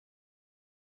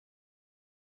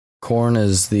 Corn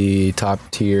is the top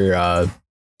tier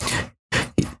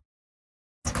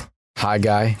high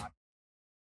guy.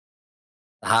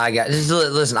 Hi guys, just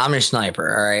listen. I'm your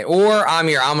sniper, all right, or I'm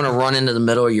gonna run into the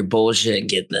middle of your bullshit and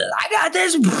get the. I got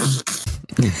this.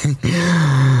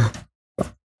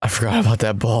 I forgot about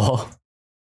that ball.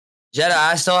 Jedi,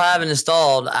 I still haven't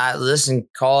installed. Listen,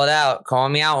 call it out. Call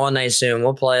me out one night soon.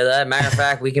 We'll play that. Matter of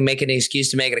fact, we can make an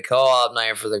excuse to make it a co-op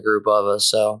night for the group of us.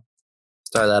 So,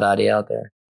 start that idea out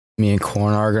there. Me and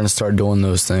Corn are gonna start doing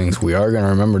those things. We are gonna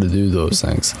remember to do those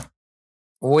things.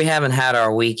 We haven't had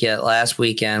our week yet. Last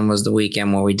weekend was the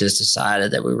weekend where we just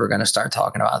decided that we were going to start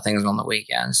talking about things on the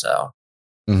weekend. So,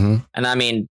 and I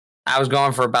mean, I was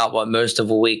going for about most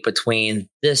of a week between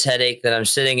this headache that I'm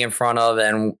sitting in front of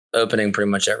and opening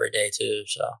pretty much every day too.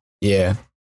 So, yeah,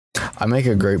 I make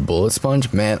a great bullet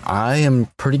sponge, man. I am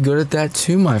pretty good at that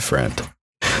too, my friend.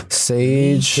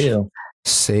 Sage, me too.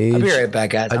 Sage. I'll be right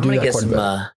back, guys. I'm going to get some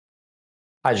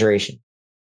hydration.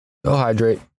 Go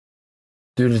hydrate.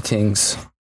 Do the things.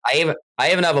 I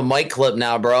even have a mic clip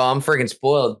now, bro. I'm freaking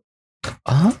spoiled.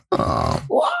 Oh.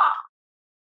 Wow.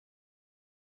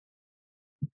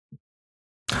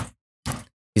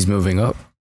 He's moving up.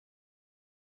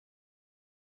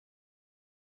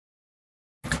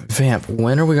 Vamp,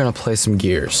 when are we going to play some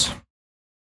Gears?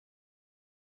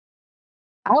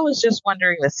 I was just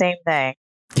wondering the same thing.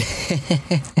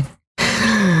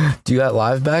 Do you got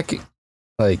live back?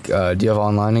 Like, do you have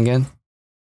online again?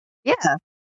 Yeah.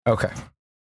 Okay.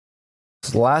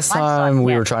 So last time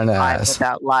we were trying to ask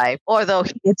about live, although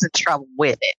he gets in trouble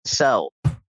with it. So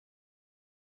I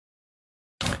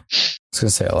was gonna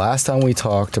say last time we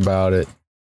talked about it,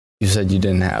 you said you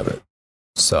didn't have it.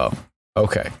 So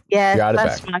okay. Yeah, got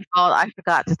that's my fault. I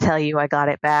forgot to tell you I got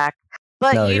it back.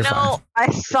 But no, you know, fine. my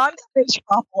son's in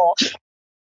trouble.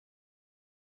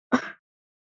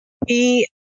 He's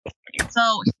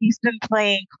been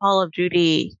playing Call of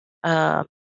Duty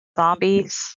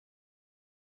Zombies.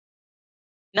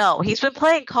 No, he's been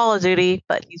playing Call of Duty,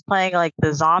 but he's playing like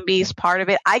the zombies part of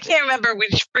it. I can't remember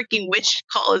which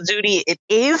Call of Duty it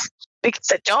is because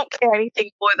I don't care anything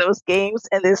for those games,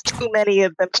 and there's too many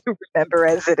of them to remember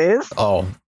as it is. Oh,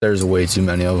 there's way too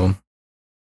many of them.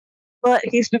 But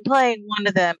he's been playing one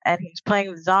of them, and he's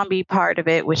playing the zombie part of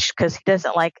it, which because he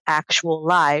doesn't like actual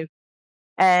live.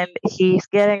 And he's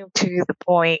getting to the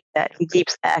point that he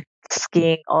keeps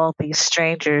asking all these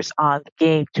strangers on the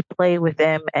game to play with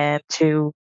him and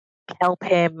to help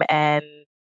him and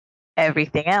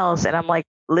everything else. And I'm like,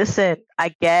 listen,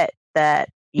 I get that,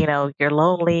 you know, you're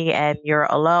lonely and you're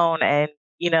alone and,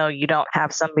 you know, you don't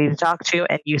have somebody to talk to,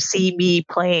 and you see me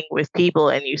playing with people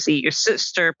and you see your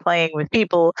sister playing with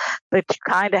people, but you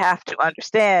kind of have to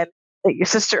understand that your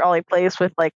sister only plays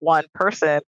with like one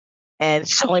person and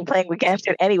she's only playing against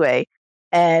it anyway.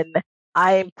 And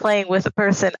I'm playing with a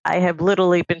person I have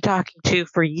literally been talking to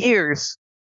for years.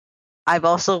 I've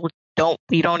also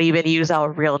we don't even use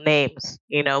our real names.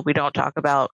 You know, we don't talk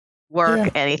about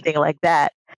work, anything like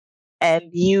that. And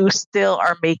you still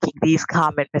are making these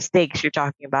common mistakes. You're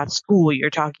talking about school.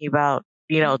 You're talking about,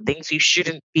 you know, things you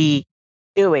shouldn't be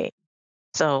doing.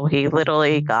 So he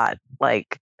literally got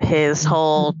like his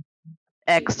whole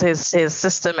his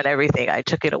system and everything. I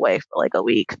took it away for like a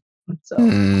week. So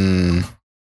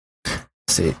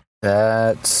See,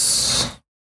 That's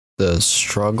the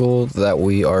struggle that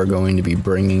we are going to be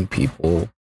bringing people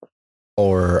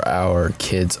or our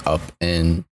kids up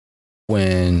in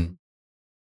when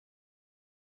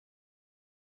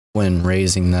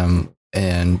raising them,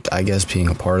 and I guess being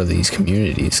a part of these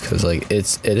communities, because like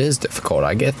it is difficult.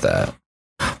 I get that.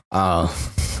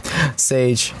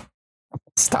 Sage,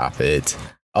 stop it.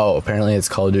 Oh, apparently it's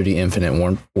Call of Duty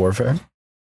Infinite Warfare.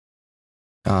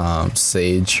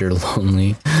 Sage, you're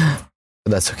lonely, but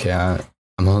that's okay.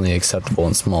 I'm only acceptable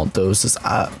in small doses.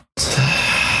 I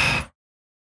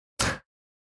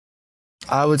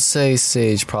would say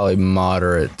Sage probably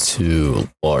moderate to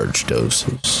large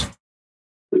doses.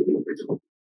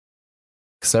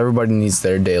 Because everybody needs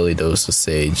their daily dose of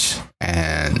Sage,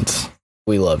 and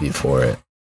we love you for it.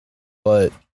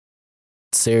 But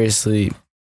seriously,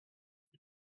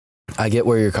 I get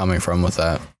where you're coming from with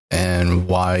that and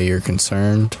why you're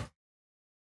concerned.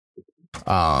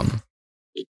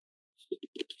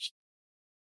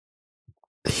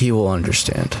 He will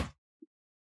understand.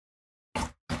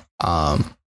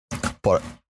 But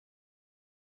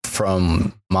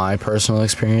from my personal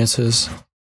experiences,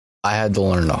 I had to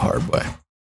learn the hard way.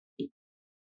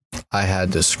 I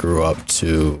had to screw up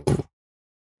to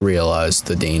realize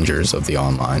the dangers of the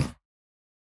online.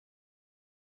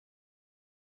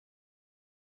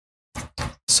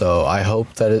 So I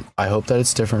hope that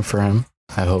it's different for him.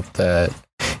 I hope that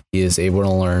he is able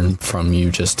to learn from you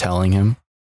just telling him.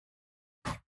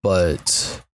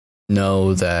 But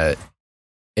know that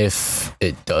if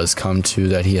it does come to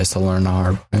that he has to learn the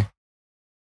hard way,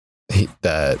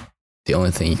 that the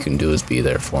only thing you can do is be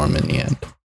there for him in the end.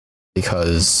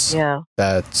 Because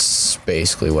that's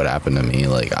basically what happened to me.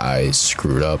 Like, I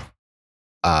screwed up.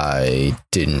 I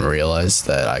didn't realize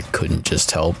that I couldn't just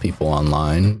tell people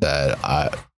online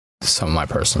that some of my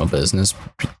personal business,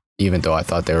 even though I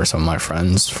thought they were some of my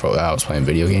friends that I was playing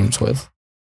video games with.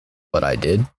 But I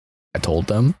did. I told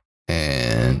them,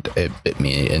 and it bit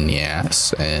me in the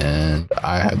ass, and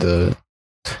I had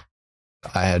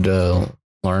to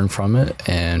learn from it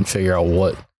and figure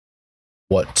out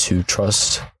what to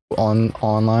trust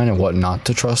online and what not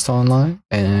to trust online.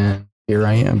 And here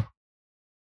I am,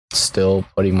 still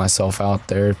putting myself out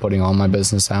there, putting all my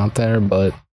business out there,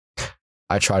 but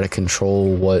I try to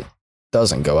control what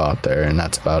doesn't go out there, and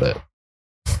that's about it.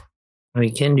 What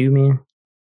you can do, man.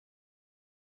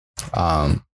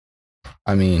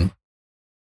 I mean,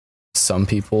 some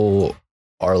people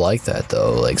are like that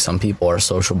though. Like, some people are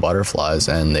social butterflies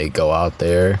and they go out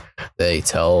there, they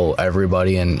tell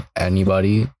everybody and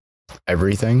anybody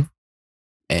everything,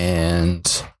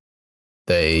 and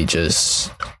they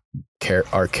just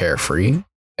are carefree,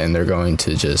 and they're going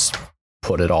to just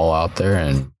put it all out there,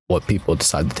 and what people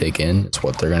decide to take in is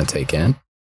what they're going to take in.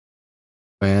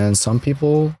 And some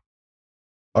people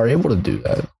are able to do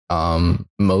that.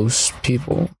 Most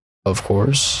people, of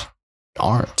course,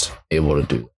 aren't able to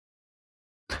do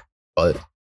that. But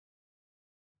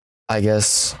I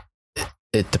guess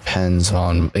it depends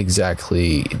on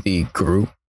exactly the group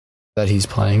that he's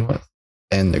playing with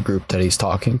and the group that he's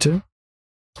talking to.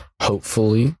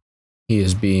 Hopefully, he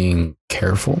is being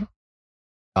careful.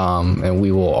 And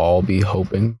we will all be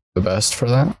hoping the best for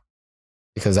that,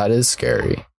 because that is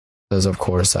scary. Because, of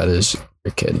course, that is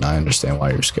your kid, and I understand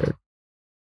why you're scared.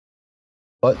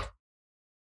 But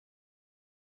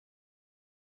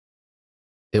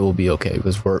it will be okay,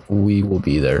 because we will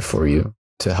be there for you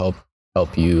to help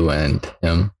you and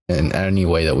him in any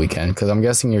way that we can. Because I'm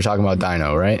guessing you're talking about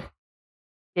Dino, right?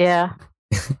 Yeah.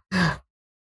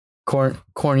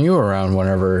 Corn, you were around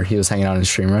whenever he was hanging out in the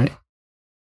stream, right?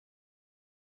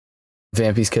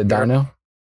 Vampy's kid, Dino?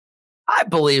 I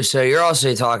believe so. You're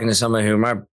also talking to someone who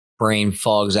my brain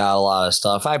fogs out a lot of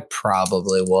stuff. I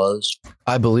probably was.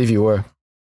 I believe you were.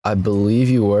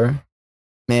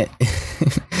 Man.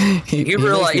 You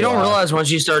don't realize once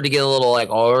you start to get a little like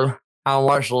older, how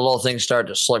much the little things start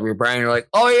to slip your brain. You're like,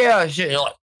 oh yeah, shit. You're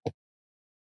like,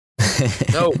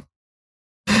 no.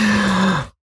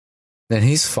 Man,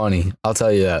 he's funny. I'll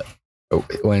tell you that.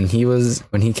 When he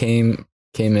came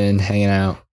in hanging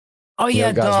out. Oh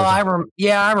yeah, I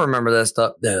remember that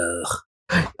stuff.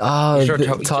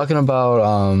 Talking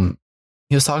about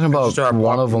he was talking about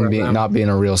one of them not being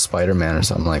a real Spider-Man or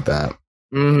something like that.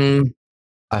 Mm-hmm.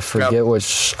 I forget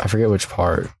which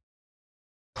part.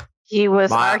 He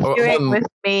was arguing with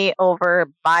me over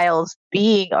Miles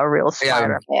being a real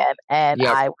Spider-Man, and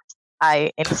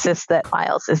I insist that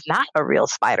Miles is not a real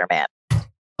Spider-Man.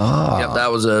 Oh. Yep,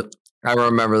 that was it. I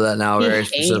remember that now very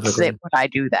specifically. It when I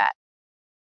do that.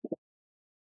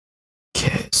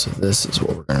 Okay, so this is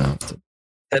what we're gonna have to.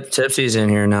 Tipsy's in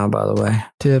here now, by the way.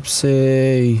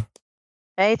 Tipsy.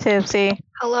 Hey, Tipsy.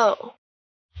 Hello.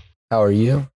 How are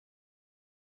you?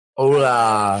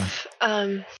 Hola.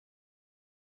 I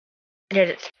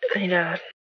did I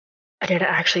didn't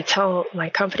actually tell my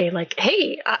company, like,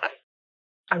 hey,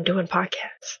 I'm doing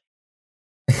podcasts.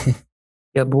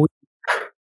 Yeah, boy.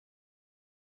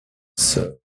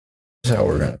 So, here's how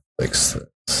we're gonna fix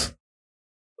this.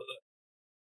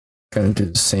 Gonna do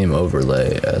the same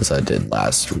overlay as I did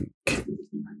last week.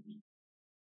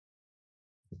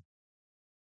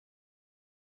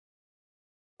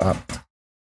 Up.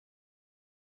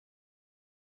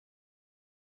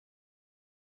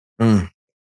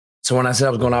 So when I said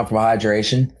I was going out for my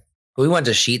hydration, we went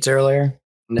to Sheets earlier,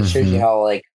 and it shows you how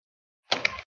like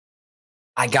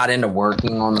I got into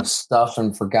working on the stuff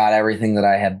and forgot everything that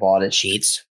I had bought at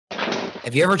Sheets.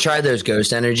 Have you ever tried those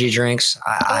Ghost Energy drinks?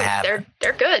 I have.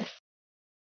 They're good.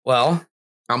 Well,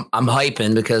 I'm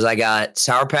hyping because I got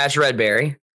Sour Patch Red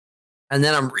Berry, and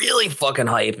then I'm really fucking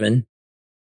hyping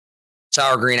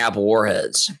Sour Green Apple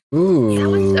Warheads. Ooh. That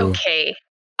one's okay.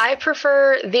 I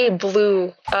prefer the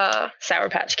blue Sour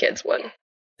Patch Kids one.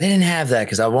 They didn't have that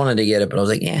because I wanted to get it, but I was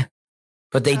like, yeah.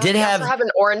 But they did also have an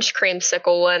orange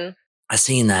creamsicle one. I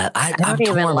seen that. I'm don't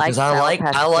even torn like because Sour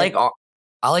Patch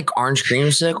I like orange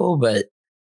creamsicle, but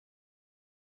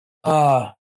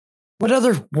what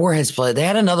other Warheads flavor? They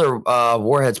had another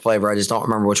Warheads flavor. I just don't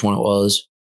remember which one it was.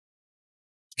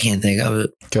 Can't think of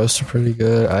it. Ghosts are pretty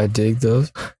good. I dig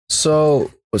those. So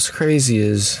what's crazy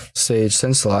is, Sage,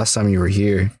 since the last time you were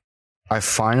here, I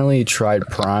finally tried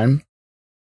Prime.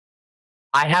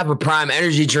 I have a Prime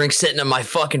energy drink sitting in my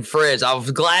fucking fridge. I was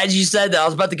glad you said that. I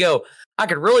was about to go. I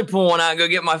could really pull one out and go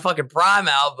get my fucking Prime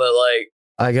out, but like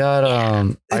I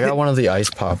got one of the ice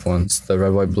pop ones, the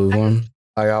red, white, blue one.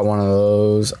 I got one of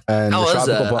those, and how the is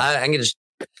that? tropical I can just.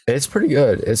 It's pretty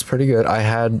good. It's pretty good. I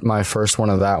had my first one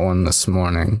of that one this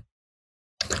morning.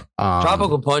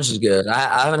 Tropical Punch is good.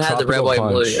 I haven't had the red, white,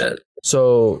 blue yet.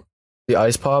 So the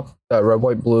ice pop, that red,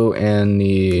 white, blue, and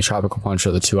the tropical punch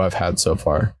are the two I've had so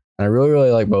far, and I really,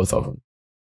 really like both of them.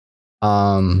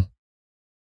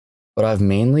 But I've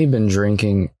mainly been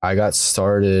drinking. I got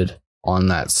started on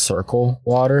that Circle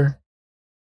water.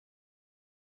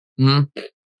 I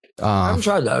haven't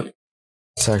tried that.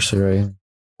 It's actually right.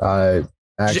 I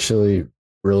actually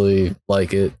really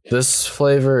like it. This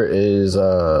flavor is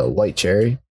white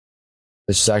cherry,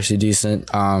 which is actually decent.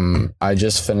 I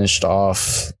just finished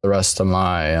off the rest of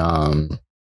my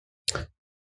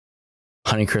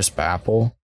Honeycrisp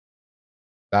apple.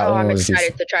 I'm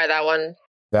excited to try that one.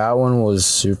 That one was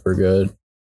super good.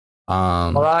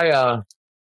 Well, I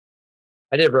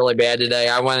did really bad today.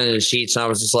 I went into Sheets and I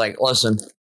was just like, listen,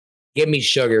 give me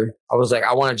sugar. I was like,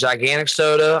 I want a gigantic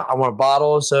soda. I want a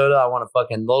bottle of soda. I want a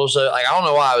fucking little soda. Like, I don't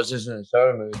know why I was just in a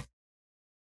soda mood.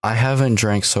 I haven't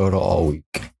drank soda all week.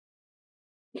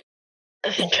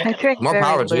 I drink More very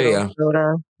power to you. little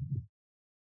soda.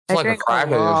 It's I like a drink crack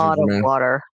a lot of man.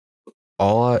 water.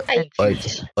 All I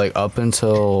like up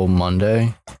until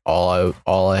Monday, all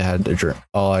I had to drink,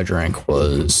 all I drank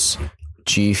was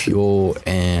G Fuel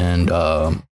and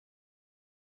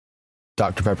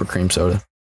Dr. Pepper cream soda.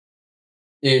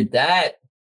 Dude, that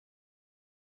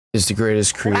is the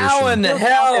greatest creation. How in the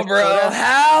hell, bro?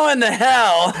 How in the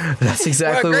hell? That's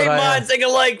exactly what I great minds think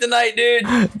alike tonight,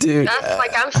 dude. Dude, that's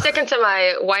like I'm sticking to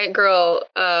my white girl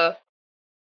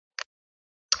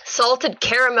salted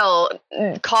caramel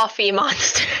coffee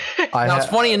monster. Now, it's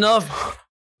funny enough.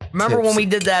 Remember when we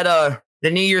did that the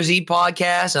New Year's Eve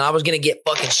podcast and I was gonna get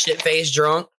fucking shit faced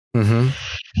drunk? Mm-hmm.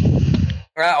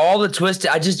 All the twisted.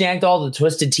 I just yanked all the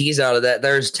twisted teas out of that.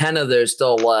 There's 10 of those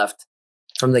still left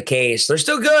from the case. They're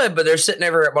still good, but they're sitting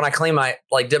everywhere. When I clean my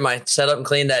did my setup and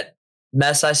clean that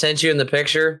mess I sent you in the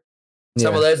picture,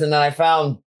 some of those, and then I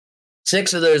found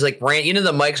 6 of those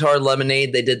the Mike's Hard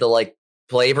Lemonade. They did the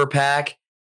flavor pack.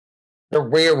 The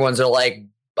weird ones are like,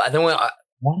 I think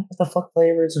what the fuck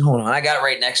flavor is it? Hold on, I got it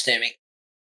right next to me.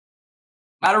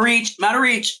 Out of reach.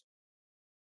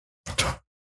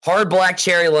 Hard black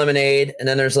cherry lemonade, and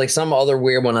then there's some other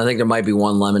weird one. I think there might be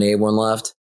one lemonade one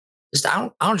left. Just I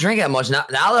don't drink that much now.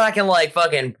 Now that I can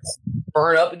fucking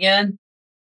burn up again.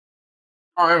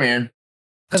 All right, man.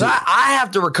 Because I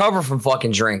have to recover from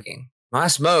fucking drinking. When I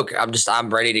smoke, I'm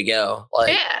ready to go.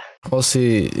 Yeah. Well,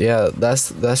 see,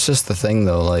 that's just the thing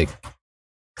though.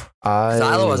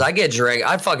 Otherwise,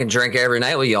 I fucking drink every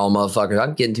night with y'all motherfuckers.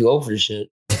 I'm getting too old for this shit.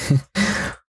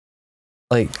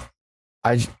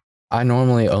 I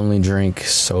normally only drink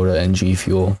soda and G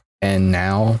Fuel, and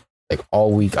now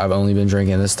all week I've only been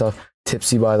drinking this stuff.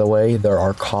 Tipsy, by the way, there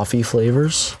are coffee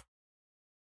flavors.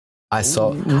 I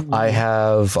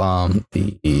have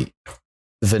the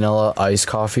vanilla iced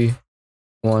coffee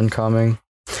one coming.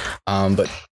 But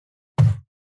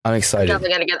I'm excited.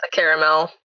 Definitely gonna get the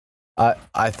caramel. I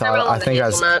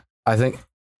think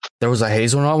there was a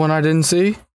hazelnut one I didn't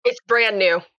see. It's brand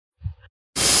new.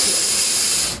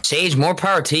 Sage, more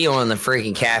power to you on the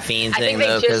freaking caffeine I thing, think they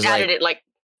though. just added it like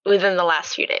within the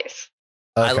last few days.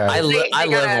 Okay. I They live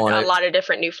got on a it. lot of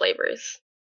different new flavors.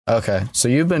 Okay. So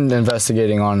you've been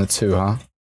investigating on it too, huh?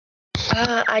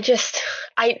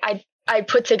 I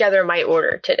put together my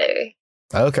order today.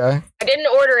 Okay. I didn't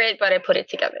order it, but I put it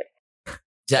together.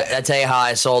 Did I tell you how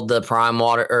I sold the Prime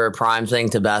water or Prime thing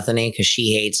to Bethany because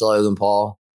she hates Logan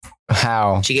Paul?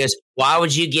 How? She goes, "Why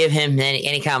would you give him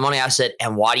any kind of money?" I said,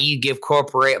 "And why do you give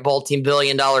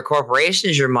multi-billion-dollar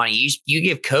corporations your money? You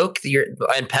give Coke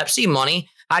and Pepsi money.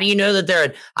 How do you know that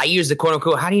they're?" I use the quote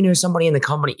unquote. How do you know somebody in the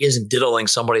company isn't diddling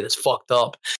somebody that's fucked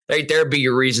up? There'd be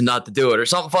your reason not to do it, or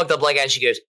something fucked up like that. She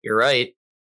goes, "You're right."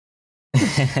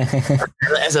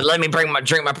 I said, "Let me drink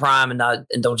my Prime and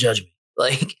don't judge me."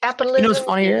 Like, Capitalism what's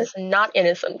funny is not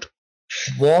innocent.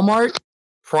 Walmart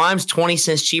Prime's 20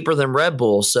 cents cheaper than Red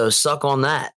Bull, so suck on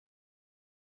that.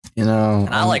 You know, And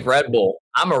I like Red Bull.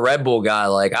 I'm a Red Bull guy.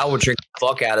 Like, I would drink the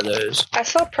fuck out of those. I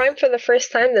saw Prime for the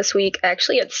first time this week,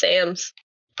 actually at Sam's.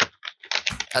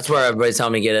 That's where everybody's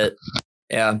telling me to get it.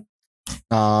 Yeah.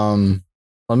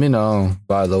 Let me know,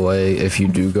 by the way, if you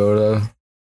do go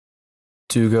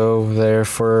there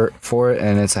for it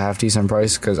and it's a half decent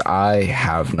price, because I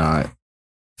have not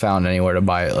found anywhere to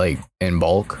buy it like in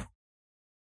bulk.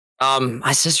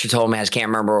 My sister told me, I just can't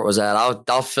remember what it was at.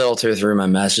 I'll filter through my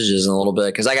messages in a little bit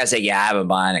because like I said, yeah, I haven't been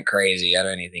buying it crazy. I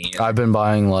don't anything either. I've been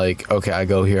buying like, okay, I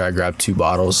go here, I grab 2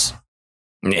 bottles.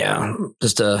 Yeah,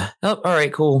 just all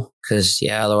right, cool. Because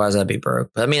yeah, otherwise I'd be broke.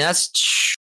 But I mean,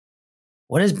 that's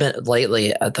what has been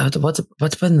lately.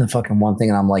 What's been the fucking one thing?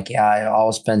 And I'm like, yeah, I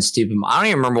always spend stupid. I don't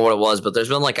even remember what it was, but there's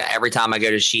been like every time I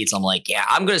go to Sheets, I'm like, yeah,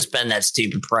 I'm gonna spend that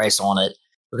stupid price on it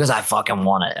because I fucking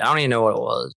want it. I don't even know what it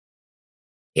was.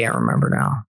 Can't remember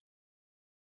now.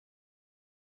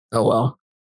 Oh well.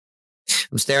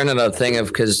 I'm staring at a thing of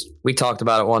because we talked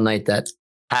about it one night that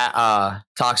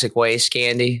toxic waste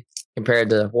candy compared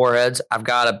to Warheads. I've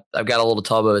got a little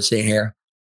tub of it sitting here,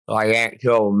 so I can't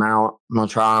kill them out. I'm gonna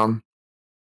try them,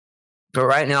 but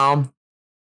right now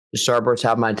the Starbursts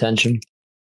have my attention.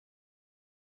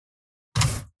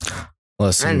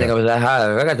 Listen, I didn't think I was that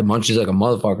high. I got the munchies like a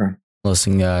motherfucker.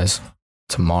 Listen, guys,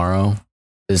 tomorrow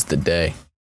is the day.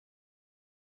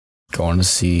 Going to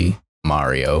see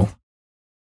Mario.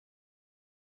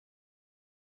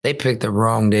 They picked the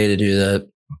wrong day to do that.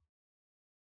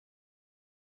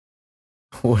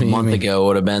 What do A you month mean? ago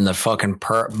would have been the fucking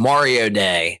Mario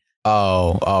Day.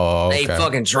 Oh, okay. They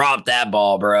fucking dropped that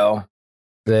ball, bro.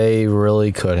 They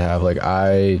really could have. Like,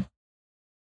 I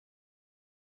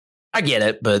get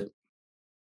it, but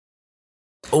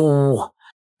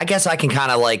I guess I can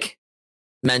kind of like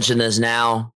mention this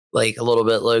now, like a little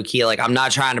bit low key. Like, I'm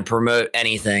not trying to promote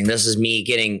anything. This is me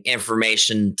getting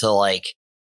information to like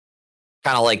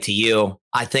kind of like to you.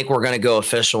 I think we're gonna go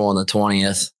official on the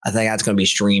 20th. I think that's gonna be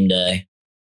stream day.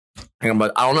 I don't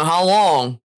know how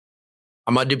long.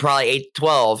 I'm gonna do probably 8 to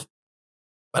 12,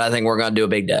 but I think we're gonna do a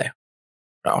big day.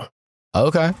 So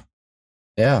okay.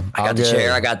 Yeah, I got the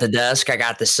chair, I got the desk, I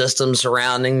got the system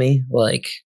surrounding me. Like,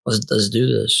 let's do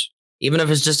this. Even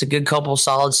if it's just a good couple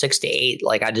solid 6 to 8,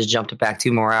 like I just jumped it back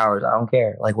 2 more hours. I don't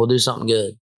care. Like, we'll do something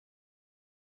good.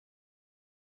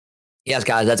 Yes,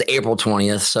 guys, that's April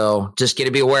 20th. So just get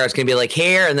to be aware it's going to be like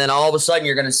here, and then all of a sudden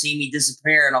you're going to see me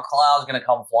disappear, and a cloud's going to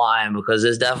come flying because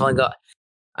it's definitely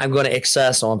I'm going to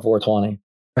excess on 420.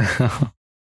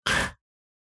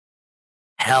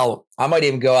 Hell, I might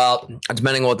even go out,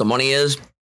 depending on what the money is,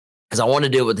 because I want to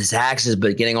do it with the taxes,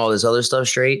 but getting all this other stuff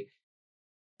straight.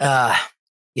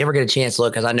 You ever get a chance to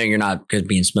look? Because I know you're not good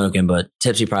being smoking, but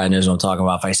Tipsy probably knows what I'm talking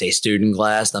about. If I say student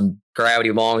glass, them gravity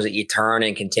bongs that you turn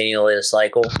and continually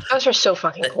cycle. Those are so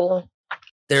fucking cool.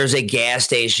 There's a gas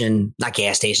station, not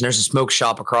gas station. There's a smoke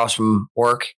shop across from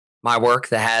my work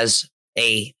that has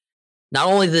a. Not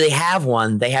only do they have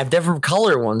one, they have different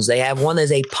color ones. They have one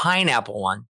that's a pineapple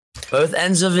one. Both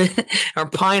ends of it are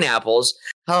pineapples.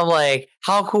 I'm like,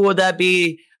 how cool would that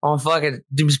be on fucking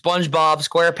SpongeBob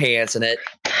SquarePants in it?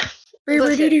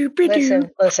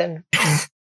 Listen.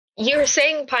 You're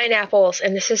saying pineapples,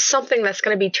 and this is something that's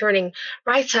going to be turning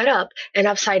right side up and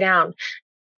upside down.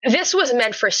 This was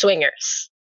meant for swingers.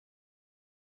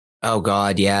 Oh,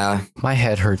 God, yeah. My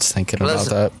head hurts thinking about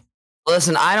that.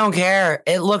 Listen, I don't care.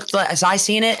 It looked like, as I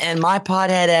seen it, and my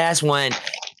pothead ass went,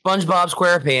 SpongeBob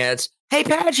SquarePants, hey,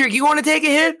 Patrick, you want to take a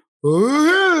hit?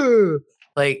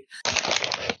 Like,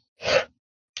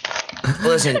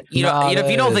 listen, if you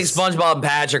don't think SpongeBob and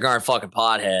Patrick aren't fucking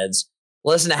potheads,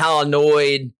 Listen to how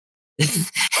annoyed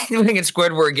fucking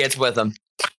Squidward gets with him.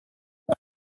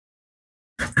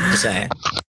 Just saying.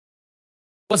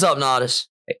 What's up, Nodus?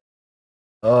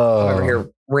 Oh, I'm over here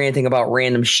ranting about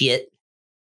random shit.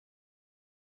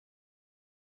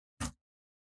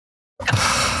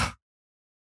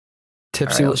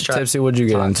 Tipsy, All right, Tipsy, what'd you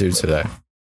get into today?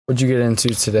 What'd you get into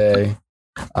today?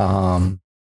 I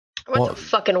went to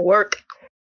fucking work.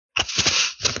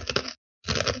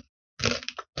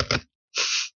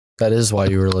 That is why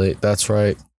you were late. That's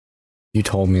right. You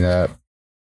told me that.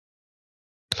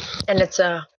 And it's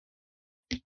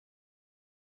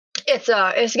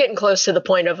getting close to the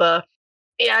point of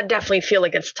yeah, I definitely feel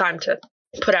like it's time to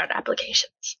put out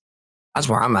applications. That's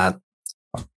where I'm at.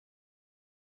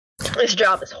 This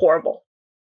job is horrible.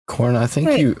 Corn, I think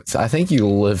you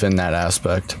live in that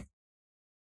aspect.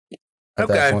 At that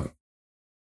Okay. point.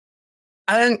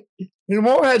 And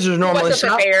Warheads is normally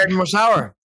Wasn't prepared. more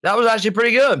sour. That was actually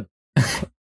pretty good.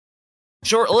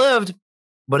 Short-lived,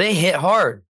 but it hit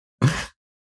hard.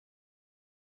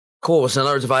 Cool. So in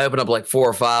other words, if I open up like 4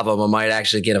 or 5 of them, I might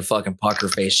actually get a fucking pucker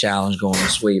face challenge going to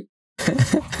sweep.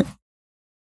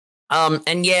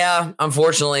 And yeah,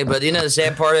 unfortunately, but the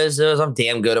sad part is I'm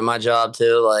damn good at my job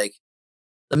too. Like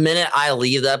the minute I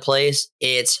leave that place,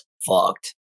 it's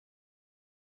fucked.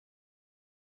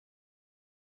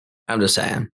 I'm just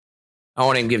saying. I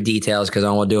won't even give details because I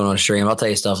don't want to do it on a stream. I'll tell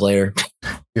you stuff later.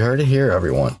 You heard it here,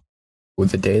 everyone.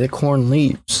 With the day that Corn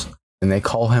leaves and they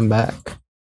call him back,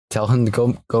 tell him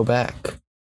to go back.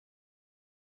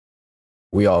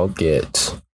 We all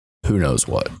get who knows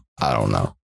what. I don't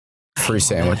know. Free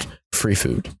sandwich, free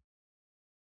food.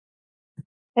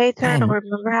 Hey, Turtle,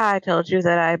 remember how I told you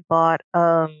that I bought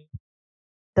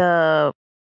the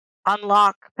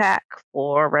unlock pack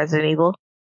for Resident Evil?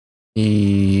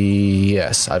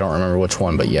 Yes, I don't remember which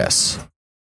one, but yes.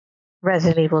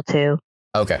 Resident Evil 2.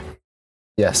 Okay.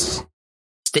 Yes.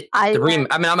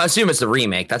 I'm assuming it's the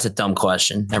remake. That's a dumb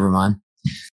question. Never mind.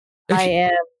 I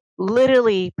am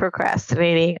literally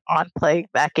procrastinating on playing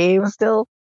that game still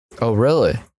Oh,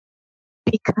 really?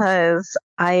 because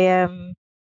I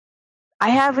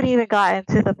haven't even gotten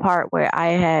to the part where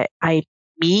I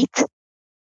meet.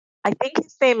 I think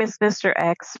his name is Mr.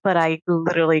 X, but I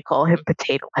literally call him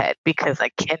Potato Head because I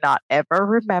cannot ever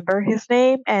remember his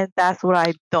name, and that's what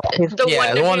I don't.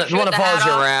 The one that follows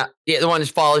you around. Yeah, the one that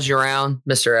follows you around,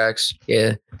 Mr. X.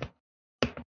 Yeah.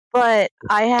 But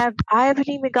I haven't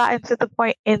even gotten to the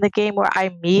point in the game where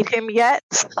I meet him yet.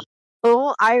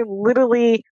 So I'm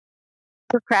literally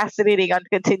procrastinating on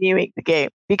continuing the game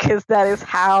because that is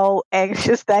how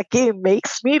anxious that game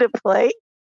makes me to play.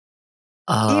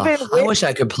 I wish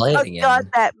I could play it again. Gun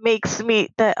that makes me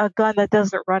a gun that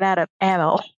doesn't run out of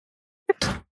ammo.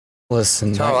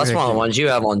 Listen, Oh, that's one of the ones you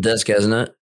have on disc, isn't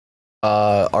it?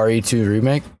 RE2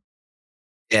 remake?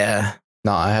 Yeah.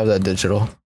 No, I have that digital.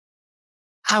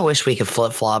 I wish we could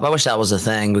flip flop. I wish that was a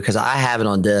thing because I have it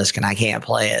on disc and I can't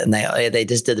play it. And they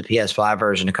just did the PS5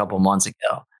 version a couple months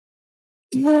ago.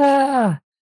 Yeah.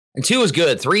 And 2 is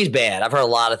good. 3 is bad. I've heard a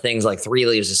lot of things like 3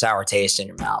 leaves a sour taste in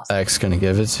your mouth. X gonna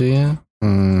give it to you?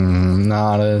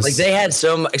 Not as like they had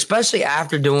so much, especially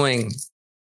after doing.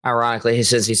 Ironically, he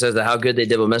says that how good they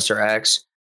did with Mr. X.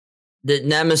 The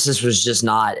Nemesis was just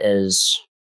not as,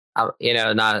 not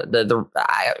the.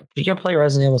 You can play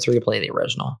Resident Evil 3, play the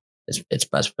original.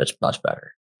 It's much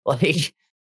better. Like,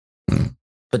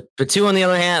 but 2 on the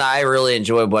other hand, I really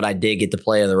enjoyed what I did get to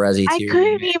play of the Resi 2. I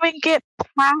couldn't even get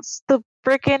past the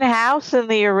freaking house in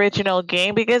the original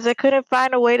game because I couldn't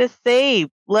find a way to save,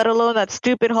 let alone that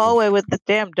stupid hallway with the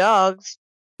damn dogs.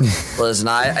 Listen,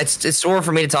 it's sore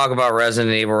for me to talk about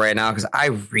Resident Evil right now because I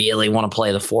really want to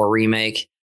play the 4 remake.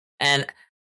 And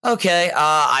okay,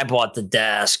 I bought the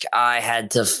disc. I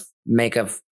had to make a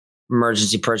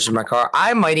emergency purchase in my car.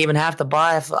 I might even have to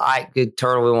buy.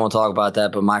 Turtle, we won't talk about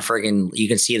that. But my freaking, you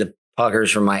can see the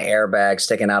puckers from my airbag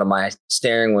sticking out of my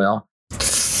steering wheel.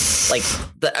 Like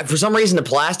for some reason, the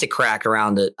plastic cracked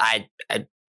around it.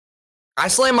 I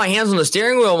slammed my hands on the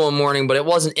steering wheel one morning, but it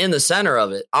wasn't in the center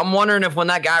of it. I'm wondering if when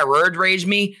that guy road raged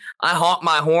me, I honked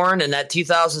my horn and that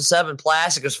 2007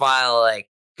 plastic was finally like,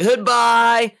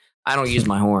 goodbye. I don't use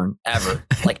my horn ever,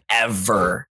 like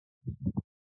ever.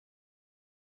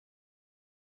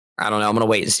 I don't know. I'm going to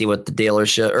wait and see what the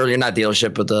dealership, or not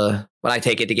dealership, but when I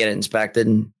take it to get it inspected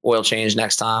and oil change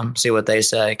next time, see what they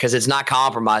say. Because it's not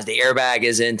compromised. The airbag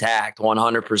is intact,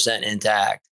 100%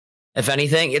 intact. If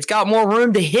anything, it's got more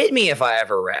room to hit me if I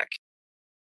ever wreck.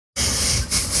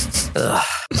 Ugh.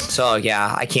 So,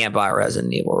 yeah, I can't buy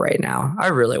Resident Evil right now. I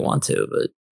really want to, but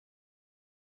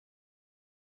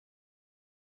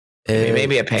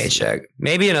maybe a paycheck.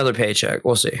 Maybe another paycheck.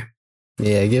 We'll see.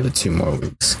 Yeah, give it 2 more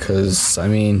weeks because I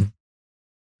mean,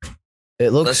 it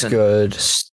looks good.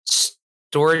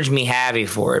 Storage me happy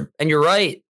for it, and you're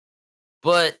right.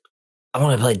 But I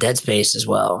want to play Dead Space as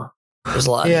well. There's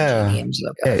a lot of games.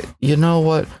 Hey, you know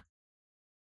what?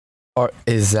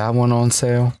 Is that one on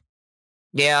sale?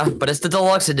 Yeah, but it's the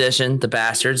deluxe edition. The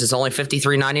bastards. It's only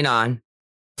 $53.99.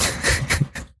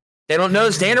 They don't know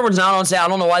the standard one's not on sale. I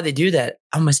don't know why they do that.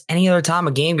 Almost any other time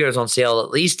a game goes on sale, at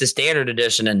least the standard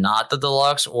edition and not the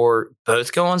deluxe, or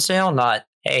both go on sale. Not,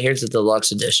 hey, here's the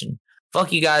deluxe edition.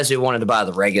 Fuck you guys who wanted to buy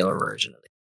the regular version of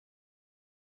it.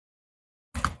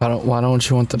 Why don't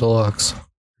you want the deluxe?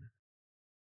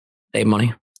 Save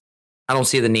money. I don't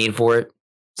see the need for it.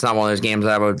 It's not one of those games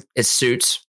that I would. It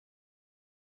suits.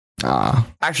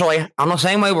 Actually, I'm the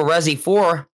same way with Resi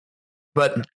 4,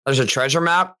 but there's a treasure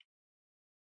map.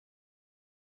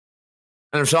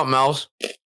 And there's something else.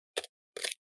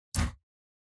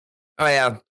 Oh,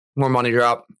 yeah. More money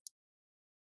drop.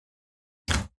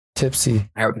 Tipsy.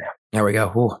 There we go.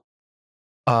 Ooh.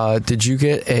 Did you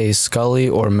get a Scully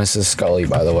or Mrs. Scully,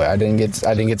 by the way? I didn't get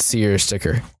to see your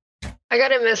sticker. I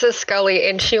got a Mrs. Scully,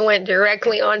 and she went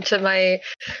directly onto my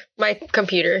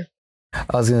computer. I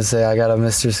was going to say, I got a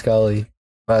Mr. Scully,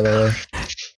 by the way.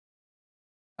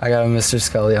 I got a Mr.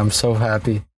 Scully. I'm so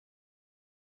happy.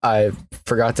 I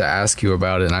forgot to ask you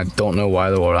about it, and I don't know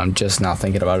why though. I'm just now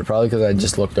thinking about it. Probably because I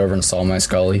just looked over and saw my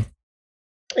Scully.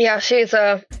 Yeah, she's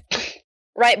right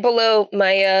below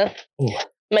my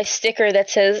my sticker that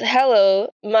says,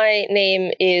 "Hello, my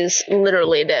name is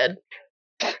literally dead."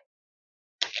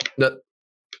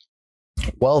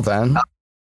 Well then,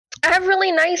 I have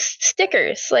really nice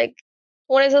stickers. Like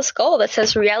one is a skull that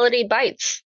says "Reality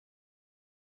Bites."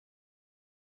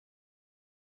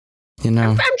 You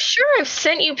know, I'm sure I've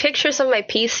sent you pictures of my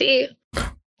PC.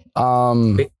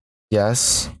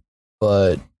 Yes,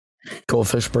 but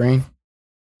Goldfish Brain.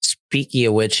 Speaking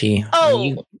of witchy,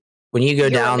 when you go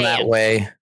down that way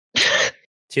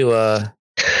to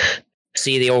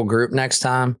see the old group next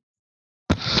time,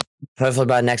 hopefully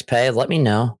by next pay, let me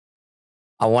know.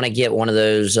 I want to get one of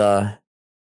those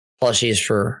plushies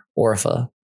for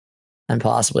Orpha and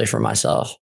possibly for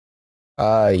myself.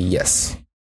 Yes.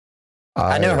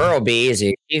 I know her will be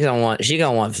easy. She's gonna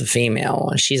want the female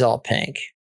one. She's all pink.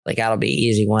 Like that'll be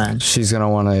easy win. She's gonna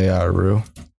want a Rue.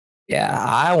 Yeah,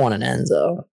 I want an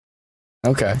Enzo.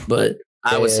 Okay, but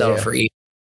I would settle for E.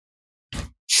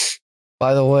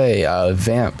 By the way,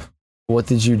 Vamp, what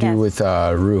did you do with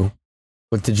Rue?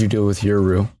 What did you do with your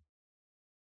Rue?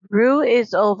 Rue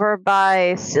is over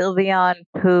by Sylveon,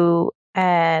 Pooh,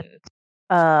 and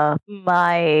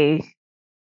my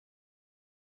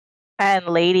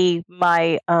Lady,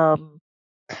 my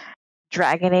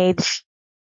Dragon Age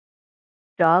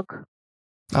dog.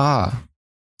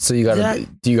 So you got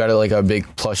like a big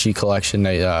plushie collection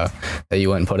that you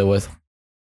went and put it with?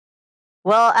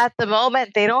 Well, at the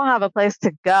moment they don't have a place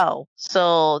to go,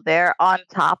 so they're on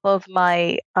top of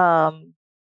my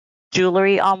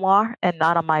jewelry armoire and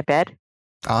not on my bed.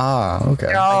 Okay.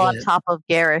 They're all on top of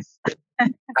Gareth.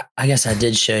 I guess I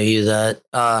did show you that.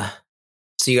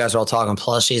 So you guys are all talking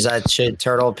plushies. I showed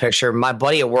Turtle a picture. My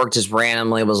buddy at work just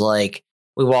randomly was like,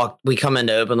 we come in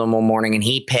to open them one morning and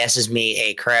he passes me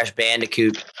a Crash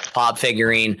Bandicoot pop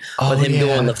figurine with him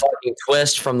doing the fucking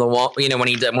twist from the one, when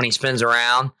he spins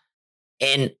around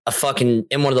in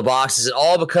one of the boxes,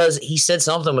 all because he said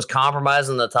something was compromised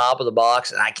on the top of the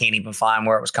box and I can't even find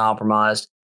where it was compromised.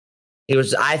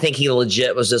 I think he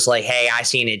legit was just like, hey, I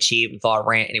seen it cheap and thought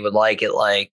Randy would like it.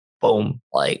 Like, boom.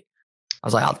 Like, I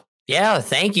was like, yeah,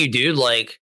 thank you, dude.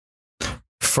 Like,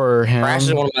 for him, Crash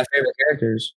is one of my favorite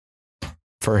characters.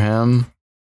 For him,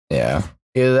 yeah.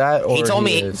 Either that or he told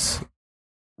me if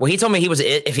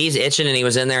he's itching and he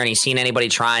was in there and he's seen anybody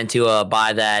trying to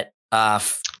buy that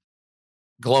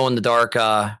glow in the dark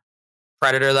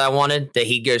Predator that I wanted, that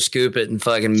he'd go scoop it and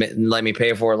fucking let me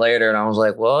pay for it later. And I was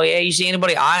like, well, yeah, you see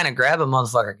anybody eyeing it, grab a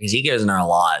motherfucker, because he goes in there a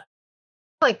lot.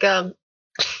 Like, I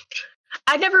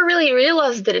never really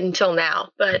realized it until now,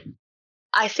 but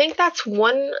I think that's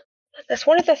one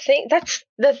of the things, that's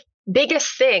the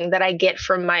biggest thing that I get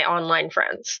from my online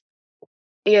friends,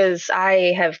 because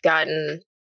I have gotten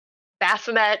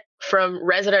Baphomet from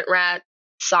Resident Rat,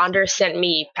 Saunders sent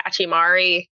me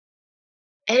Pachimari,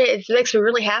 and it makes me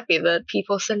really happy that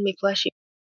people send me plushies.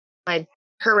 My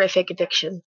horrific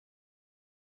addiction.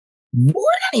 We're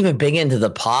not even big into the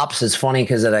pops. It's funny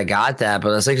because I got that,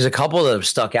 but it's like there's a couple that have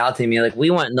stuck out to me. Like we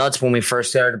went nuts when we first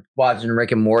started watching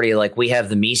Rick and Morty. Like we have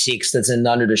the Meeseeks that's in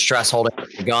Under Distress holding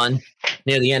the gun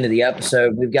near the end of the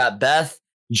episode. We've got Beth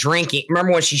drinking.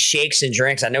 Remember when she shakes and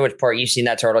drinks? I know which part you've seen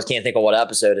that, Turtle. I can't think of what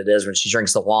episode it is when she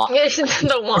drinks the wine.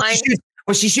 The wine.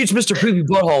 When she shoots Mr. Poopy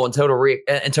Butthole in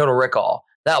Total Recall.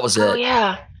 That was it. Oh,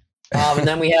 yeah. And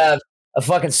then we have a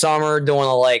fucking Summer doing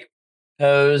a like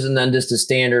pose, and then just a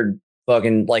standard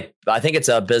fucking like I think it's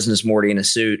a business Morty in a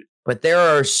suit. But there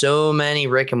are so many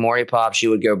Rick and Morty pops you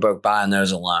would go broke buying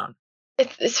those alone.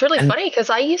 It's really funny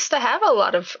because I used to have a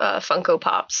lot of Funko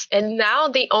Pops, and now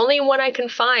the only one I can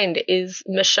find is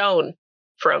Michonne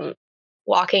from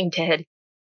Walking Dead.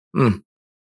 I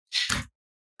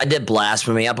did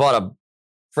blasphemy. I bought a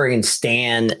friggin'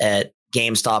 stand at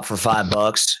GameStop for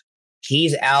 $5.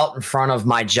 He's out in front of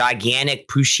my gigantic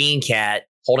Pusheen cat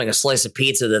holding a slice of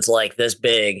pizza that's like this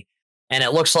big. And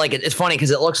it looks like it's funny because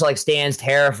it looks like Stan's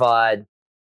terrified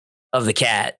of the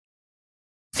cat.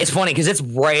 It's funny because it's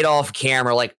right off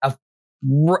camera. Like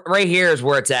right here is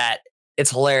where it's at.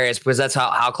 It's hilarious because that's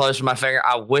how close to my finger.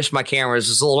 I wish my camera was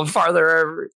just a little farther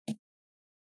over.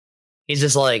 He's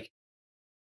just like,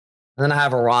 and then I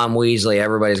have a Ron Weasley.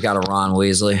 Everybody's got a Ron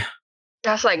Weasley.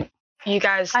 That's like, you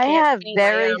guys. I can't have see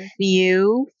very my,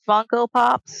 few Funko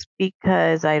Pops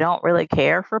because I don't really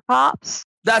care for Pops.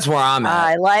 That's where I'm at.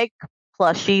 I like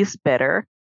plushies better.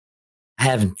 I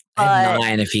have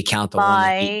 9 if you count the one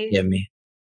that you give me.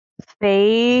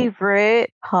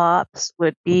 Favorite Pops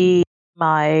would be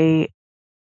my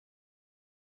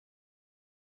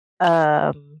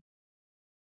Garrus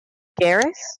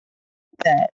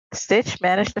that Stitch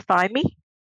managed to find me.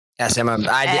 Yes, I mean,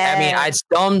 it's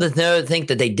dumb to think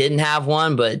that they didn't have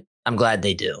one, but I'm glad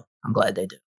they do. What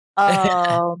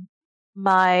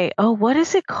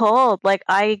is it called? Like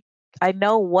I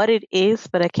know what it is,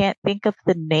 but I can't think of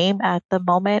the name at the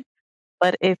moment.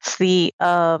 But it's the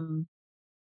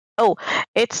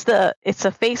it's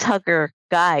a face hugger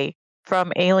guy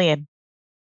from Alien.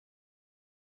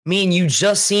 Me and you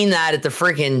just seen that at the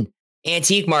freaking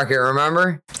antique market,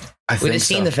 remember? We just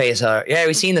seen the face hugger. Yeah,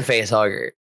 we seen the face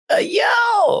hugger.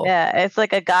 Yo! Yeah, it's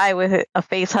like a guy with a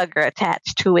face hugger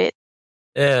attached to it.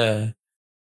 Yeah.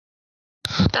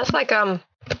 That's like I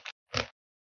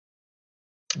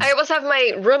always have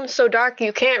my room so dark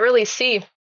you can't really see,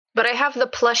 but I have the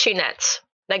plushie nets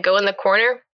that go in the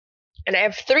corner, and I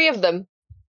have 3 of them.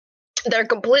 They're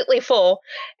completely full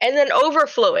and then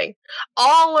overflowing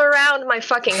all around my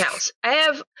fucking house.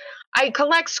 I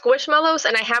collect Squishmallows,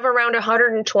 and I have around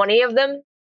 120 of them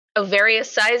of various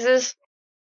sizes.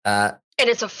 And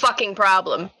it's a fucking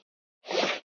problem.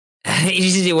 You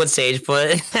should see what Sage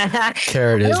put.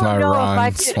 Carrot is my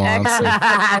Ron Swanson.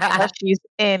 Plushies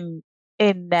in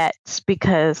nets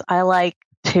because I like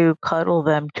to cuddle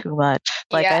them too much.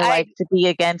 Like I like to be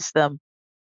against them.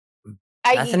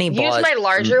 I use my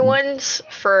larger ones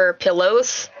for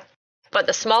pillows, but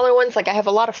the smaller ones, like I have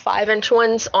a lot of 5-inch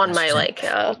ones on my like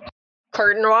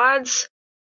curtain rods,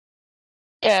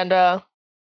 and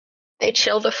they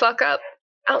chill the fuck up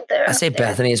out there. I say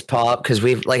Bethany's pop because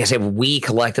we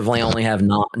collectively only have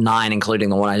 9, including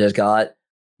the one I just got.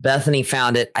 Bethany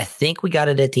found it. I think we got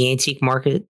it at the antique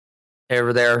market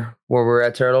over there where we're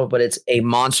at, Turtle, but it's a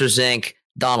Monsters Inc.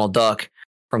 Donald Duck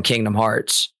from Kingdom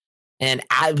Hearts. And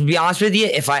to be honest with you,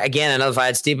 if I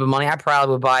had stupid money, I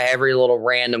probably would buy every little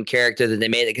random character that they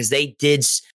made it because they did.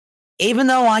 Even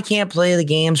though I can't play the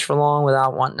games for long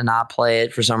without wanting to not play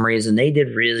it for some reason, they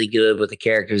did really good with the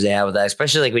characters they have with that,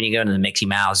 especially like when you go into the Mickey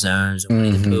Mouse zones.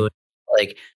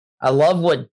 Like, I love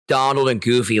what Donald and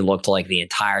Goofy looked like the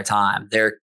entire time.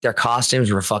 Their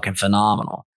costumes were fucking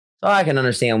phenomenal. So I can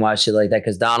understand why shit like that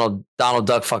because Donald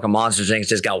Duck fucking Monsters Inc.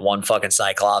 just got one fucking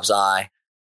Cyclops eye.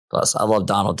 Plus, I love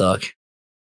Donald Duck.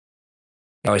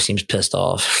 He always seems pissed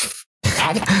off.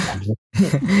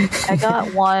 I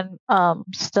got one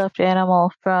stuffed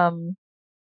animal from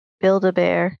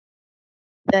Build-A-Bear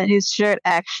that his shirt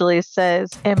actually says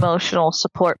emotional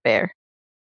support bear.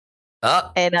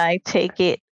 And I take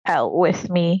it out with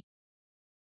me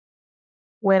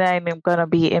when I'm going to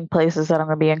be in places that I'm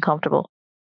going to be uncomfortable.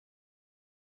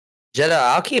 Jetta,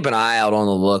 I'll keep an eye out on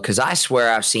the look because I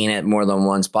swear I've seen it in more than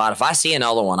one spot. If I see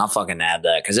another one, I'll fucking nab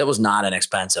that because it was not an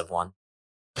expensive one.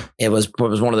 It was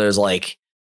one of those like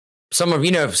some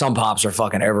pops are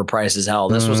fucking overpriced as hell.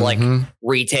 This was like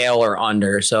retail or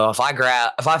under. So if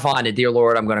I find it, dear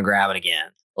Lord, I'm gonna grab it again.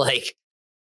 Like,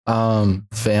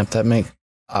 Vamp,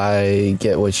 I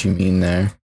get what you mean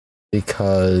there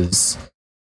because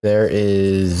there are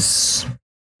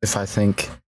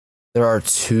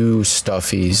 2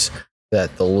 stuffies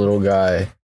that the little guy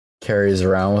carries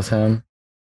around with him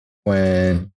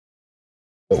when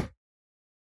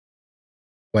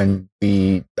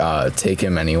we take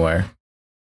him anywhere.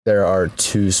 There are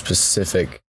 2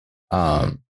 specific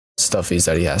stuffies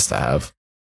that he has to have.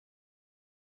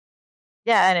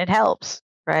 Yeah, and it helps,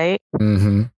 right?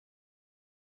 Mm-hmm.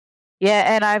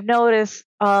 Yeah, and I've noticed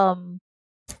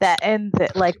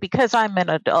that like because I'm an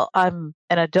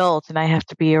adult and I have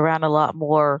to be around a lot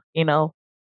more,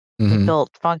 Mm-hmm. adult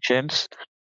functions.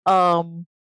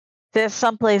 There's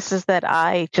some places that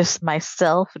I just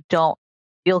myself don't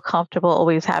feel comfortable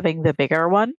always having the bigger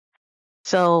one.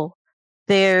 So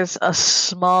there's a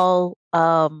small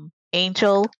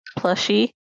angel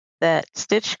plushie that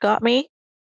Stitch got me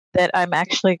that I'm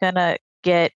actually gonna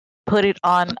put it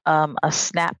on a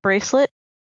snap bracelet,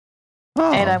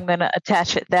 and Oh, I'm gonna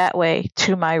attach it that way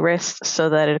to my wrist so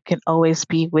that it can always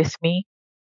be with me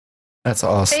that's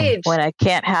awesome. Sage, when I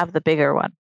can't have the bigger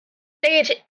one.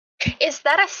 Sage, is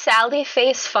that a Sally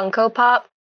face Funko Pop?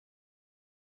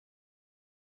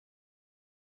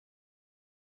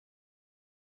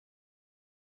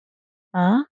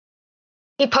 Huh?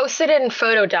 He posted it in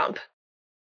photo dump,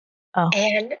 Oh,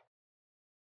 and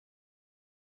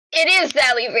it is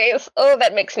Sally face. Oh,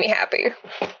 that makes me happy.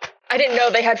 I didn't know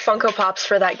they had Funko Pops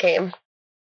for that game.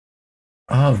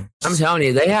 Oh, I'm telling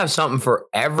you, they have something for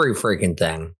every freaking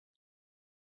thing.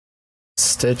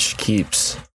 Stitch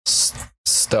keeps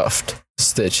stuffed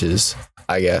stitches,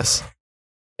 I guess,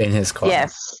 in his car.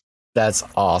 yes. That's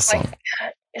awesome.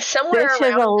 Somewhere Stitch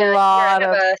has around a here, lot I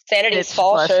have of a Sanity's Stitch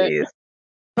Fall shirt. plushies.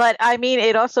 But I mean,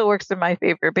 it also works in my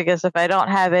favor because if I don't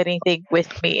have anything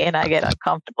with me and I get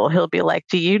uncomfortable, he'll be like,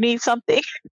 "Do you need something?"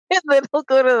 And then he'll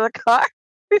go to the car.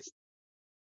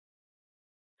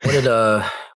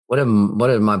 What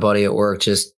did my buddy at work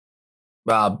just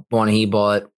one he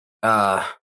bought?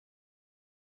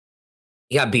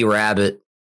 He got B Rabbit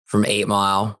from 8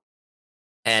 Mile,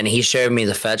 and he showed me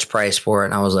the fetch price for it,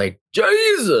 and I was like,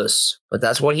 Jesus! But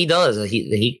that's what he does.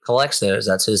 He collects those.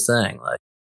 That's his thing. Like,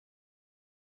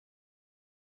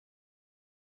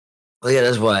 look at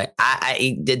this way.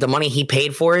 I the money he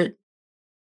paid for it.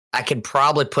 I could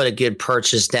probably put a good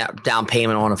purchase down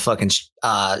payment on a fucking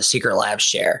Secret Labs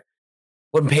share.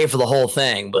 Wouldn't pay for the whole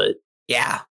thing, but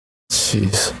yeah.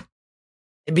 Jeez.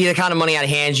 It'd be the kind of money I'd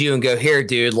hand you and go, here,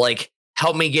 dude, like,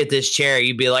 help me get this chair.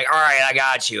 You'd be like, all right, I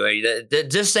got you.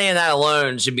 Just saying that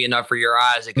alone should be enough for your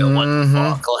eyes to go, what the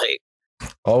fuck?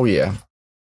 Like, oh, yeah.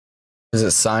 Is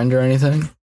it signed or anything?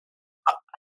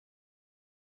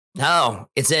 no,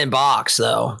 it's in box,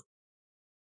 though.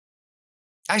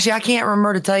 Actually, I can't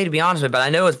remember to tell you, to be honest with you, but I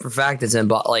know it's for a fact it's in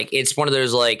box. Like, it's one of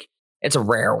those, like, it's a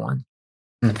rare one.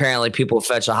 Apparently, people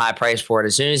fetch a high price for it.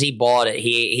 As soon as he bought it,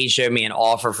 he showed me an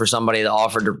offer for somebody that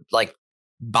offered to like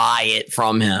buy it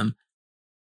from him.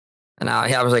 And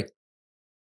I was like,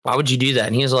 "Why would you do that?"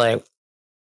 And he was like,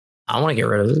 "I want to get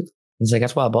rid of it." He's like,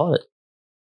 "That's why I bought it."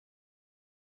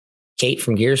 Kate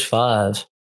from Gears 5,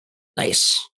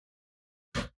 nice.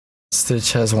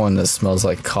 Stitch has one that smells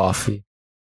like coffee.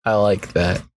 I like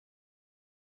that.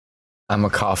 I'm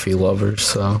a coffee lover,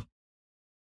 so.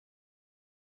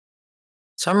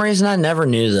 Some reason I never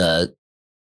knew that.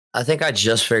 I think I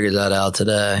just figured that out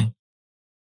today.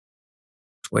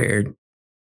 It's weird.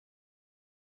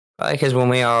 Probably because when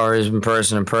we are always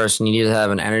in person, you need to have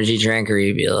an energy drink, or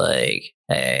you'd be like,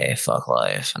 "Hey, fuck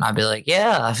life," and I'd be like,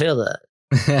 "Yeah, I feel that."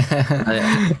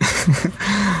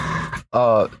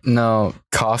 No,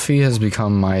 coffee has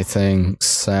become my thing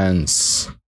since.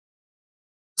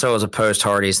 So it was a post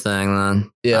Hardy's thing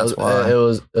then. Yeah, that's why. it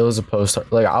was a post.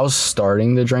 Like, I was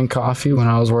starting to drink coffee when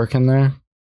I was working there,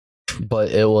 but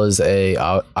it was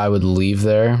I would leave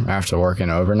there after working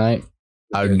overnight.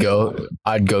 I'd go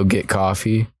get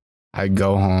coffee. I'd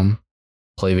go home,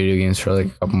 play video games for like a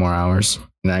couple more hours,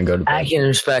 and then I'd go to bed. I can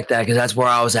respect that because that's where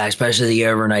I was at, especially the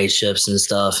overnight shifts and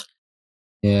stuff.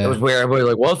 Yeah, it was where everybody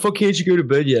like, "Well, the fuck can't you go to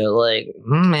bed yet?" Like,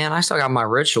 man, I still got my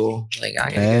ritual. Like,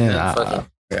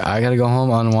 I gotta go home,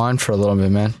 unwind for a little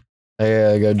bit, man. I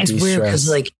gotta go It's de-stress. weird because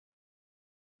like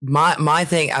my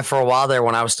thing for a while there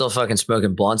when I was still fucking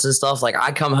smoking blunts and stuff, like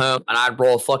I'd come home and I'd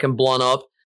roll a fucking blunt up.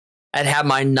 I'd have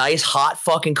my nice hot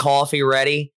fucking coffee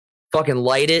ready, fucking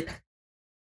light it.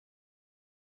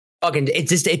 Fucking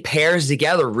it pairs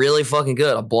together really fucking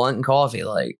good. A blunt and coffee,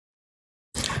 like.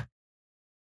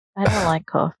 I don't like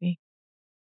coffee.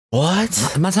 What?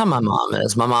 That's how my mom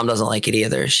is. My mom doesn't like it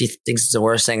either. She thinks it's the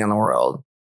worst thing in the world.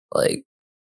 Like,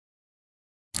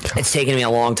 it's taken me a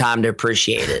long time to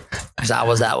appreciate it because I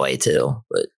was that way too.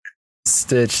 But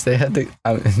Stitch, they had to.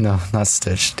 No, not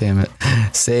Stitch. Damn it,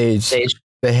 Sage.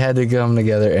 They had to come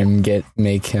together and get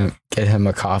him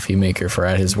a coffee maker for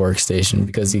at his workstation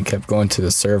because he kept going to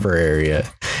the server area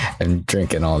and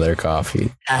drinking all their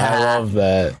coffee. I love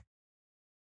that,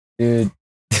 dude.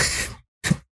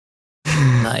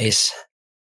 Nice.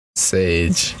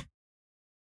 Sage.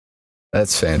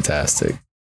 That's fantastic.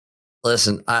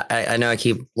 Listen, I know I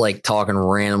keep like talking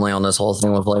randomly on this whole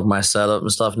thing with like my setup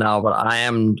and stuff now, but I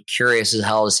am curious as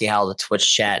hell to see how the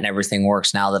Twitch chat and everything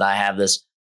works now that I have this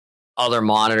other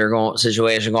monitor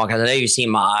situation going. Because I know you see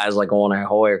my eyes like going a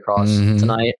whole way across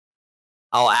tonight.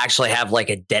 I'll actually have like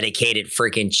a dedicated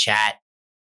freaking chat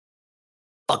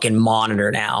fucking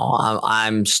monitor now.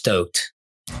 I'm stoked.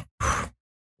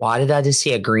 Why did I just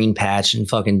see a green patch in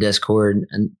fucking Discord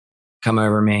and come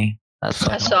over me? I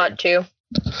saw it too.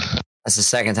 That's the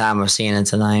second time I've seen it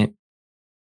tonight.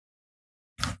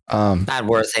 Not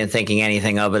worth thinking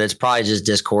anything of it. It's probably just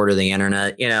Discord or the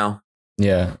internet, you know?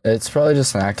 Yeah, it's probably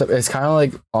just an active. It's kind of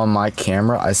like on my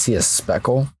camera, I see a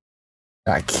speckle.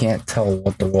 I can't tell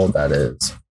what the world that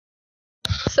is.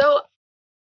 So,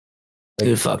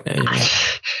 dude, fuck no.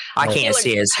 I can't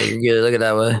see it, so you're good. Look at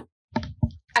that way.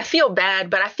 I feel bad,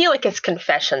 but I feel like it's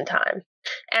confession time.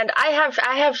 And I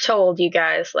have told you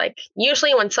guys, like,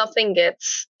 usually when something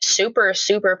gets super,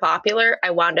 super popular, I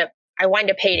wind up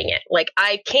hating it. Like,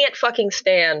 I can't fucking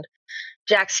stand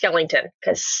Jack Skellington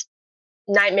because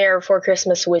Nightmare Before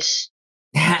Christmas was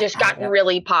just gotten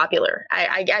really popular.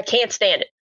 I can't stand it.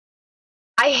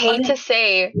 I hate to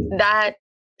say that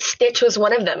Stitch was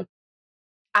one of them.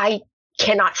 I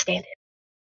cannot stand it.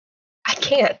 I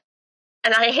can't.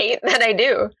 And I hate that I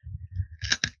do.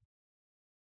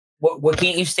 What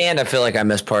can't you stand? I feel like I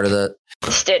missed part of that.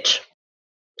 Stitch.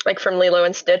 Like from Lilo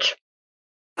and Stitch.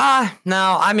 No.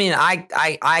 I mean,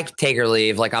 I take or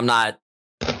leave. Like, I'm not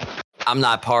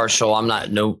partial. I'm not,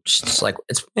 just like,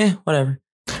 it's, whatever.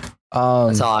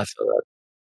 That's how I feel about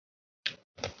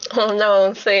it. Oh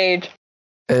no, Sage.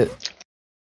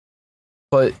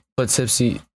 But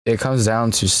Tipsy, it comes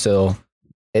down to still,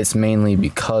 it's mainly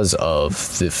because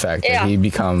of the fact that he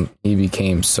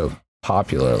became so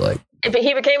popular. Like, but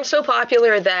he became so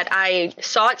popular that I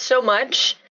saw it so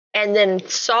much and then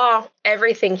saw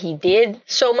everything he did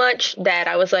so much that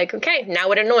I was like, okay,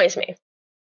 now it annoys me.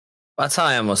 That's how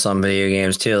I am with some video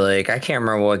games too. Like, I can't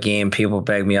remember what game people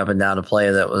begged me up and down to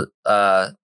play that was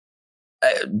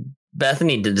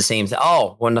Bethany did the same thing.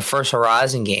 Oh, when the first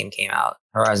Horizon game came out,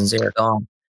 Horizon Zero Dawn.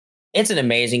 It's an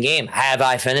amazing game. Have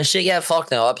I finished it yet? Fuck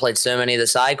no. I played so many of the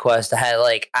side quests.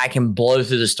 I can blow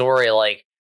through the story, like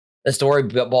the story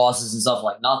bosses and stuff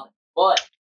like nothing. But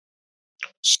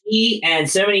she and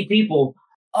so many people,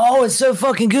 oh, it's so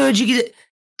fucking good. You get it.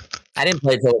 I didn't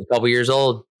play until I was a couple years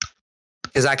old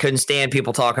because I couldn't stand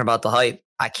people talking about the hype.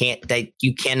 I can't.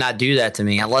 You cannot do that to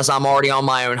me unless I'm already on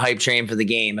my own hype train for the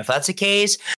game. If that's the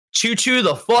case, choo-choo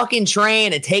the fucking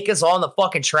train and take us on the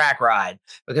fucking track ride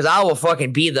because I will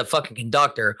fucking be the fucking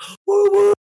conductor.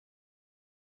 Woo-woo.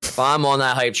 If I'm on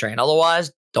that hype train.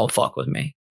 Otherwise, don't fuck with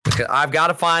me because I've got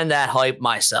to find that hype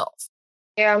myself.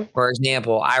 Yeah. For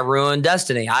example, I ruined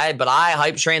Destiny. But I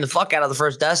hype trained the fuck out of the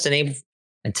first Destiny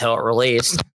until it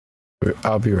released.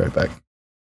 I'll be right back.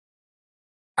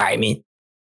 I mean,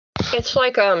 it's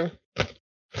like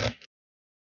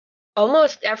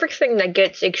almost everything that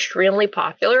gets extremely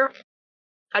popular,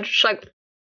 I just like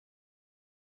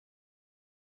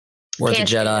Worth a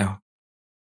Jedi.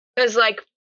 Because like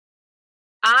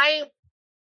I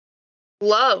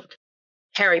loved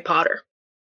Harry Potter.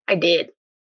 I did.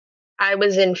 I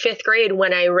was in 5th grade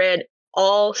when I read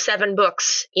all 7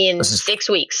 books in 6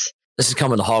 weeks. This is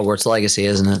coming to Hogwarts Legacy,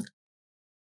 isn't it?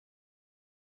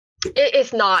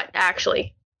 It's not,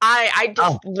 actually. I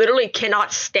just literally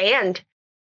cannot stand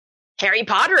Harry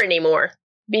Potter anymore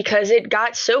because it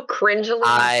got so cringily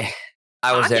I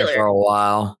was there for a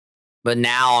while, but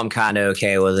now I'm kind of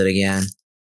okay with it again.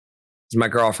 My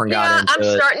girlfriend got into it. I'm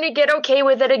starting to get okay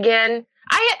with it again.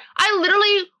 I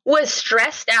literally was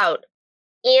stressed out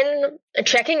in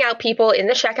checking out people in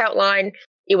the checkout line.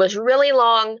 It was really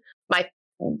long. My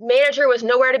manager was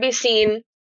nowhere to be seen.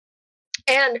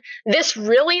 And this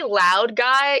really loud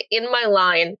guy in my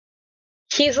line,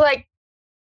 he's like,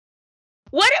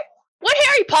 What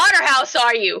Harry Potter house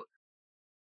are you?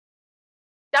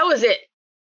 That was it.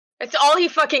 That's all he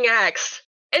fucking asked.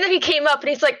 And then he came up and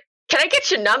he's like, can I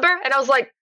get your number? And I was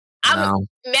like, I'm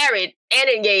married and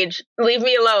engaged. Leave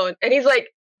me alone. And he's like,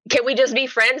 can we just be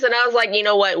friends? And I was like, you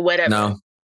know what? Whatever. No.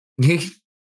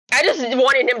 I just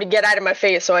wanted him to get out of my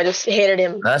face, so I just hated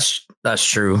him. That's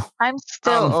true. I'm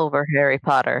still over Harry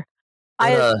Potter.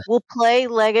 I will play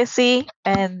Legacy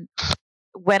and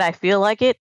when I feel like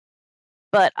it,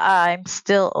 but I'm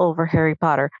still over Harry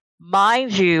Potter.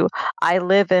 Mind you, I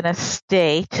live in a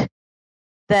state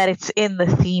that it's in the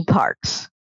theme parks.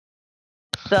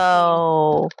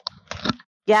 So,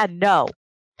 yeah, no.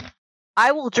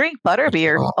 I will drink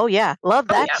butterbeer. Oh, yeah. Love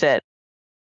that shit.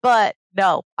 But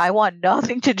no, I want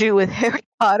nothing to do with Harry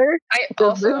Potter,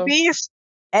 the movies,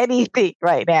 anything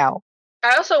right now.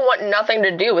 I also want nothing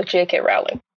to do with J.K.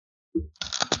 Rowling.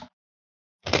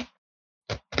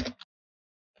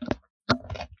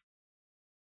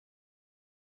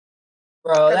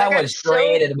 Bro, that went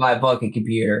straight into my fucking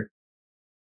computer.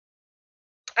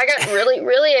 I got really,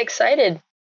 really excited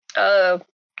a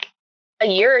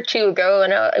year or two ago,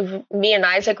 and me and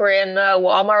Isaac were in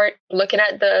Walmart looking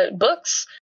at the books,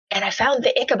 and I found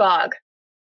the Ichabod.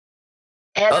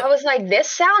 And I was like, this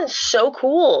sounds so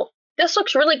cool. This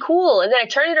looks really cool. And then I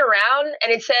turned it around,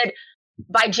 and it said,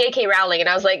 by J.K. Rowling, and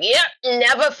I was like, yep,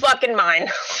 never fucking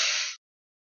mind.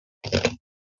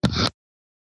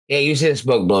 Yeah, you see the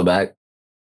smoke blow back.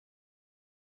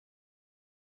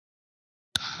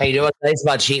 Hey, you know what's nice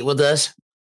about cheating with this?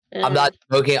 I'm not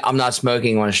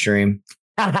smoking on stream.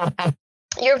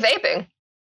 You're vaping.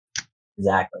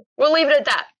 Exactly. We'll leave it at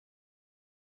that.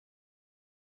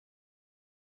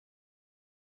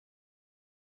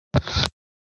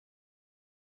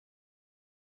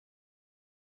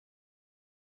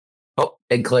 Oh,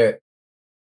 and clear it.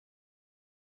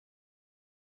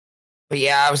 But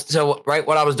yeah, right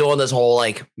when I was doing this whole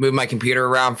like move my computer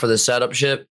around for the setup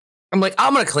shit, I'm like,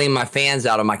 I'm gonna clean my fans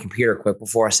out of my computer quick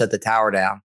before I set the tower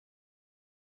down.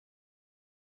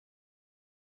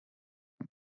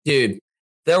 Dude,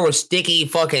 there were sticky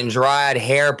fucking dried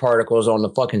hair particles on the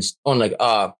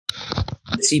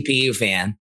CPU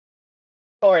fan.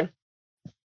 Corn.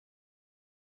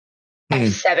 I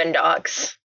have 7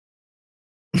 dogs.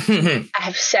 I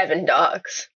have 7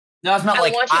 dogs. No, it's not I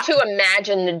want you to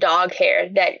imagine the dog hair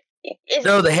that is.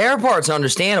 No, the hair part's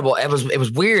understandable. It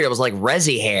was weird. It was like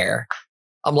resi hair.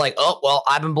 I'm like, oh well,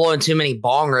 I've been blowing too many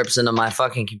bong rips into my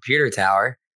fucking computer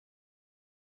tower.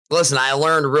 Listen, I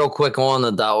learned real quick on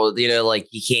that, you know, like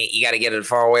you got to get it as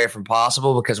far away from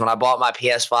possible, because when I bought my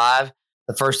PS5,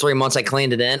 the first 3 months I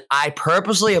cleaned it in, I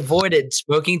purposely avoided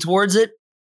smoking towards it,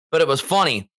 but it was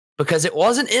funny because it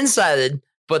wasn't inside,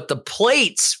 but the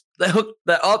plates that hooked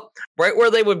that up right where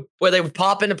they would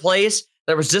pop into place,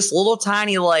 there was this little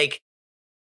tiny, like,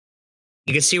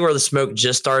 you could see where the smoke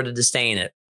just started to stain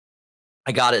it.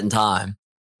 I got it in time.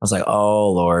 I was like, oh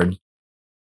Lord.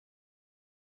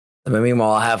 But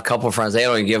meanwhile, I have a couple of friends. They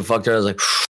don't even give a fuck. I was like,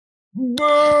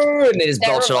 and they just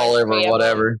belch it all over or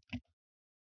whatever.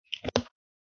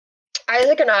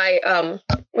 Isaac and I,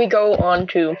 we go on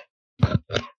to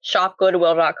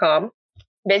shopgoodwill.com.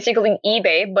 Basically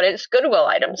eBay, but it's Goodwill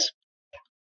items.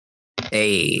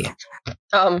 Hey.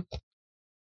 And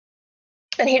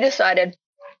he decided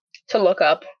to look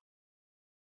up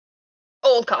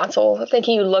old console. I think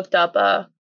he looked up, I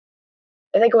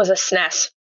think it was a SNES.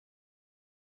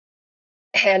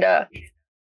 And I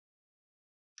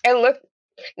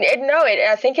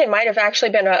think it might have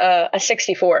actually been a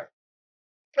 64.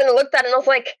 And I looked at it and I was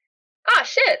like, ah,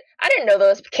 shit, I didn't know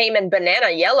those came in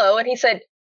banana yellow. And he said,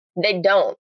 they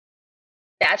don't.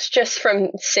 That's just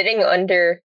from sitting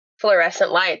under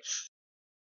fluorescent lights.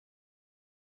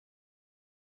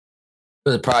 It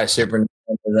was probably Super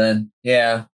Nintendo then.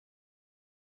 Yeah.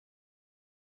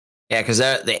 Yeah, because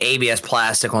the ABS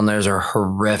plastic on those are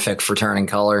horrific for turning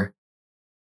color.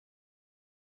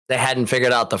 They hadn't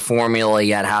figured out the formula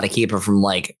yet, how to keep it from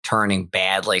like turning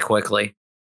badly quickly.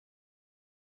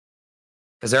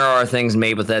 Because there are things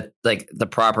made with that, like the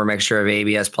proper mixture of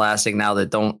ABS plastic now that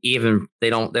don't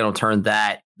turn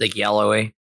that like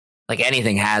yellowy. Like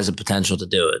anything has the potential to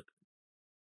do it.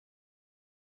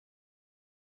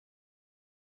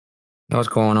 I know what's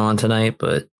going on tonight,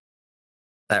 but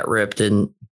that rip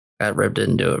didn't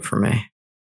do it for me.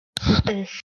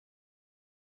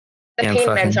 The pain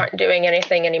meds aren't doing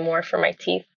anything anymore for my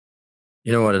teeth.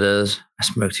 You know what it is? I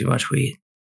smoke too much weed.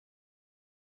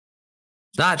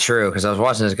 It's not true, because I was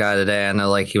watching this guy today, and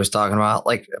like he was talking about,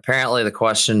 like, apparently the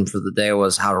question for the day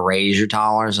was how to raise your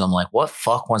tolerance. And I'm like, what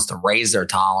fuck wants to raise their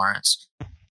tolerance?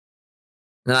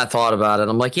 Then I thought about it.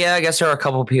 I'm like, yeah, I guess there are a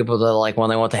couple of people that, like, when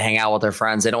they want to hang out with their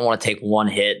friends, they don't want to take one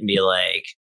hit and be like,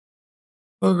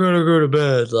 I'm gonna go to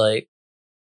bed. Like,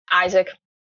 Isaac.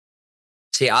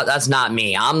 See, that's not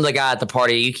me. I'm the guy at the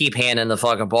party. You keep handing the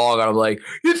fucking ball, and I'm like,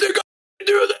 you think I can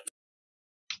do this?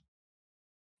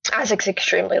 Isaac's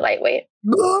extremely lightweight.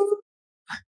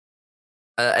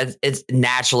 It's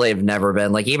naturally I've never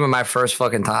been. Like, even my first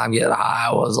fucking time getting high,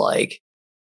 I was like,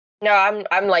 no,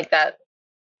 I'm like that.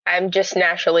 I'm just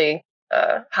naturally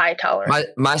high tolerant.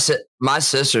 My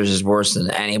sister's is worse than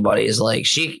anybody's. Like,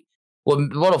 she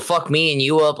what'll fuck me and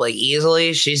you up like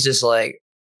easily. She's just like,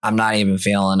 I'm not even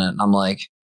feeling it. And I'm like,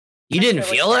 you didn't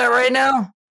feel that right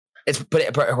now?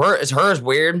 Hers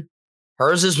weird.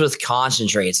 Hers is with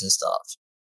concentrates and stuff.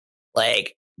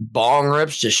 Like, bong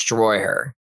rips destroy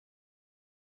her.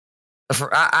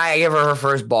 I give her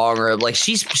first bong rip. Like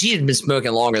she had been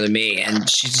smoking longer than me, and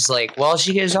she's just like, well,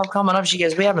 she goes, I'm coming up. She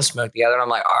goes, we haven't smoked together. And I'm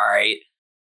like, all right.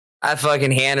 I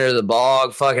fucking handed her the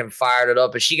bong, fucking fired it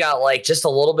up, and she got like just a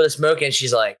little bit of smoke, and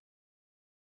she's like,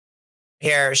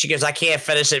 here. She goes, I can't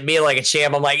finish it. Me like a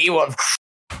champ. I'm like, you want?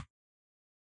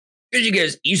 She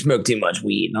goes, you smoke too much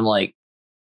weed, and I'm like,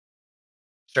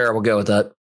 sure, we'll go with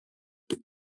that.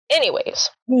 Anyways.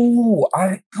 Oh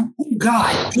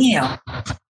god damn.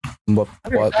 What?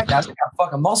 I got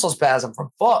fucking muscle spasm from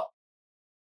fuck.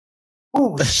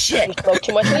 Oh shit. You smoke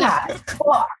too much weed. God,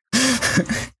 fuck.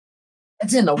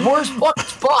 It's in the worst fucking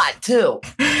spot too.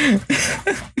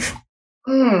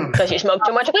 Because you smoke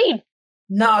too much weed.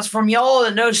 No, it's from y'all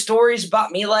that know stories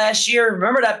about me last year.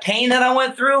 Remember that pain that I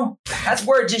went through? That's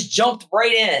where it just jumped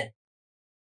right in.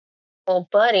 Oh,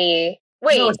 buddy.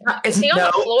 Wait, No, is he on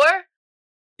the floor?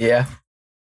 Yeah.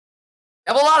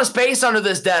 I have a lot of space under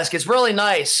this desk. It's really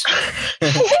nice.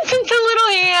 The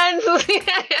little hands.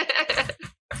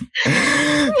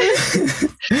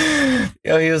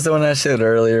 Yo, he was doing that shit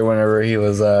earlier whenever he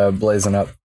was blazing up.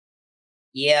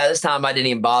 Yeah, this time I didn't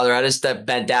even bother. I just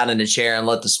bent down in the chair and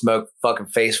let the smoke fucking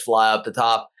face fly up the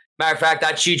top. Matter of fact,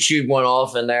 I chewed one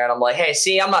off in there, and I'm like, hey,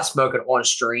 see, I'm not smoking on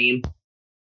stream.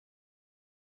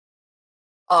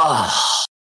 Oh.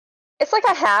 It's like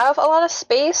I have a lot of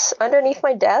space underneath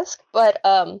my desk, but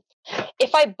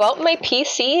if I bump my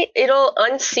PC, it'll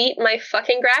unseat my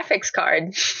fucking graphics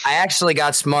card. I actually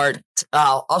got smart.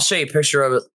 I'll show you a picture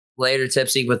of it later,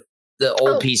 Tipsy, with the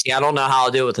old PC. I don't know how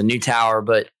I'll do it with the new tower,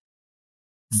 but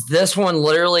this one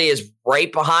literally is right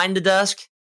behind the desk,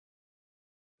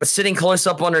 but sitting close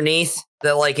up underneath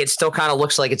that, like, it still kind of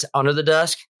looks like it's under the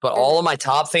desk, but all of my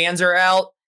top fans are out.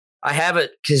 I have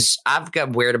it because I've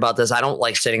got weird about this. I don't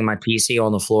like sitting my PC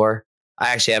on the floor. I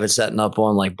actually have it setting up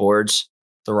on like boards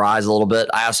to rise a little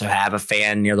bit. I also have a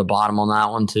fan near the bottom on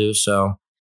that one too. So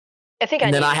I think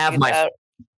and then I have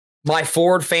my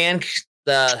forward fan,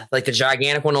 the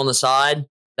gigantic one on the side.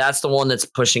 That's the one that's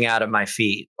pushing out at my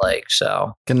feet. Like,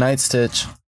 so. Good night, Stitch.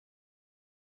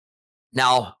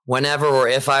 Now, whenever or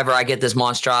if ever I get this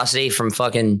monstrosity from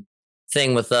fucking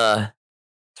thing with the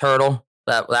turtle,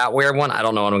 that weird one, I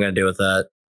don't know what I'm going to do with that.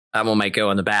 That one might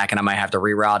go in the back, and I might have to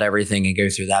reroute everything and go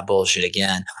through that bullshit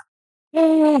again.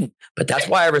 But that's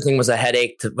why everything was a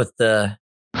headache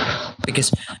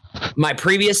because my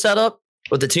previous setup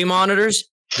with the two monitors,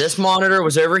 this monitor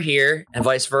was over here and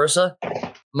vice versa.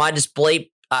 My display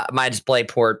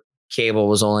port cable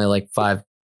was only like 5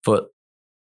 foot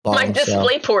long. My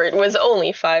display port was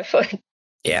only 5 foot.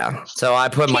 Yeah, so I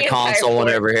put my console one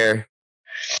over here.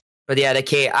 But yeah,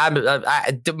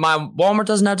 the my Walmart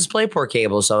doesn't have DisplayPort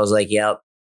cable, so I was like, "Yep, I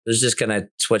was just gonna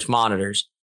switch monitors."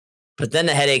 But then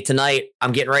the headache tonight,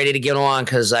 I'm getting ready to get on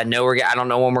because I know I don't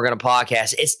know when we're gonna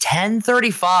podcast. It's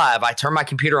 10:35. I turned my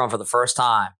computer on for the first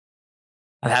time.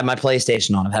 I've had my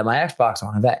PlayStation on. I've had my Xbox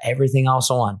on. I've had everything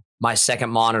else on. My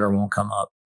second monitor won't come up,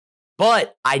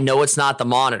 but I know it's not the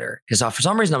monitor because for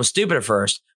some reason I was stupid at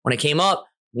first. When it came up,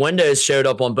 Windows showed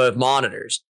up on both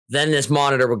monitors. Then this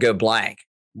monitor would go blank.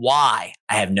 Why?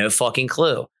 I have no fucking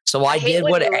clue. So I did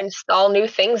what you install new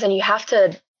things and you have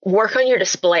to work on your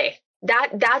display.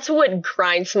 That's what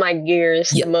grinds my gears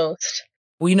the most.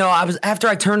 Well, you know, after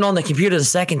I turned on the computer the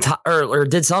second time or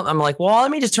did something, I'm like, well, let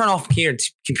me just turn off the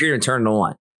computer and turn it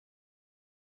on.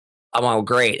 I'm like, well,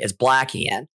 great, it's black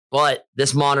again. But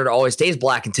this monitor always stays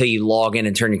black until you log in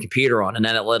and turn your computer on, and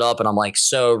then it lit up, and I'm like,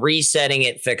 so resetting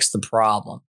it fixed the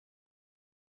problem.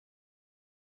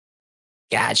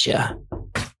 Gotcha.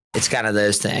 It's kind of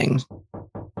those things.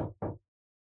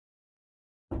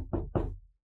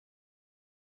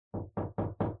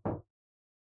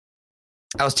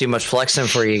 That was too much flexing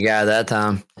for you guy that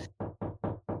time.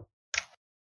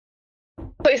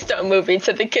 Please don't move me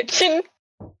to the kitchen.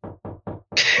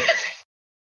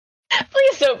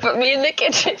 Please don't put me in the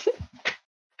kitchen.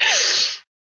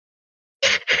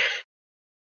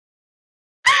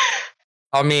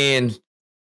 I mean,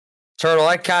 Turtle,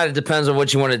 that kind of depends on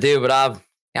what you want to do, but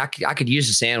I could use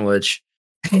a sandwich.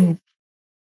 I'm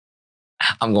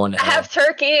going to I have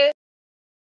turkey.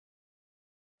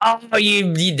 Oh,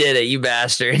 you did it, you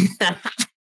bastard.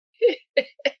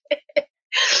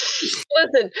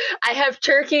 Listen, I have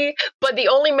turkey, but the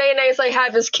only mayonnaise I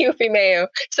have is Kewpie mayo,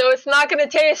 so it's not going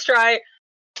to taste right.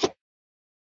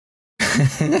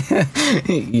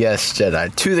 Yes,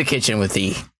 Jedi. To the kitchen with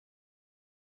thee.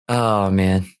 Oh,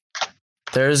 man.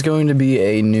 There's going to be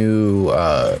a new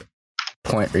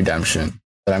point redemption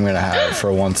that I'm going to have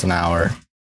for once an hour.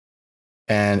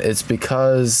 And it's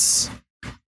because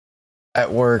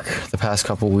at work the past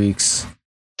couple weeks,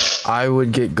 I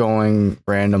would get going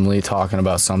randomly talking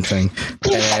about something,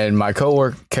 and my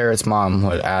coworker Carrot's mom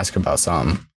would ask about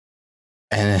something,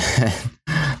 and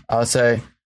I would say,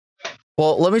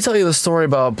 well, let me tell you the story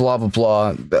about blah blah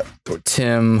blah,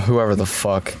 Tim, whoever the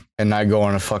fuck, and I go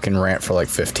on a fucking rant for like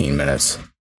 15 minutes.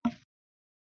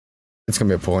 It's gonna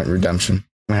be a point redemption. I'm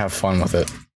gonna have fun with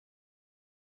it.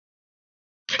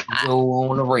 Go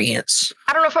on a rants.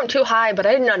 I don't know if I'm too high, but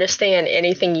I didn't understand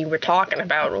anything you were talking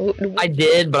about. I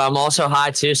did, but I'm also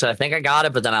high too, so I think I got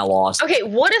it, but then I lost. Okay,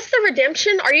 what is the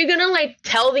redemption? Are you gonna like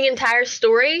tell the entire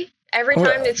story every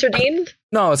time it's redeemed?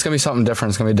 No, it's gonna be something different.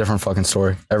 It's gonna be a different fucking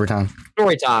story every time.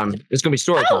 Story time. It's gonna be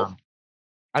story time.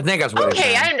 I think that's what.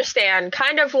 Okay, I understand.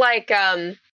 Kind of like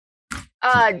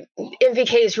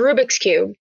MVK's Rubik's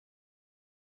Cube.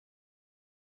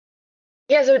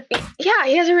 He has a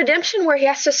redemption where he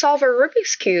has to solve a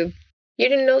Rubik's Cube. You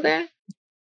didn't know that?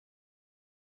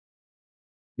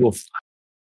 Oof.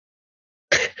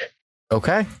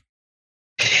 Okay.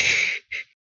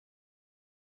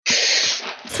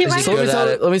 Let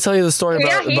me tell you the story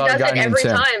about he a does guy it named every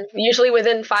Tim. time, usually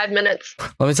within 5 minutes.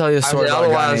 Let me tell you the story about a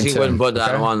guy otherwise named he Tim. wouldn't put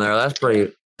that on there. That's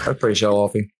pretty show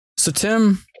offy. So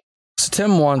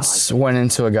Tim once went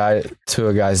into a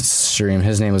guy's stream.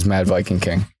 His name was Mad Viking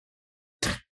King,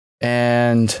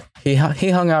 and he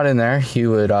hung out in there. He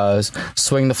would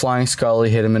swing the flying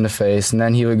scully, hit him in the face, and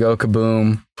then he would go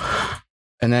kaboom,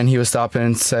 and then he would stop in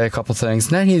and say a couple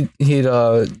things, and then he'd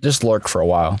just lurk for a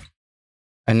while,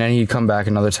 and then he'd come back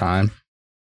another time,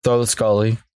 throw the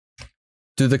scully,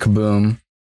 do the kaboom,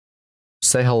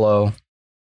 say hello,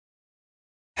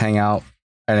 hang out,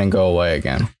 and then go away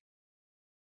again.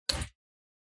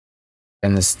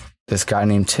 And this guy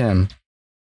named Tim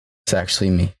is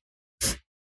actually me.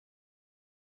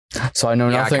 So I know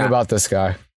nothing about this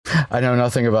guy. I know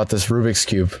nothing about this Rubik's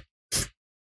Cube.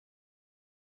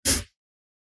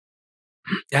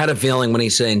 I had a feeling when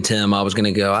he's saying Tim, I was going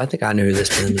to go, I think I knew who this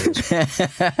Tim is.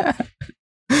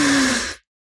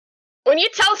 When you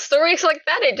tell stories like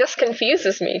that, it just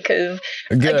confuses me because,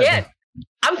 again,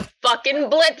 I'm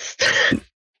fucking blitzed.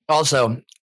 Also,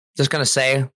 just going to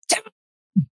say,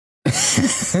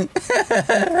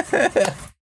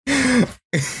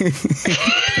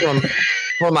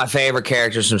 one of my favorite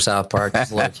characters from South Park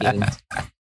is Loki.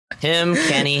 Him,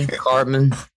 Kenny,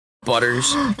 Cartman,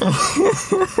 Butters.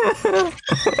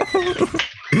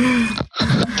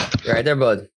 Right there,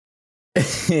 bud.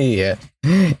 Yeah,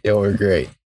 we're great.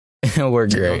 We're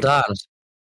great.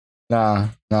 Nah.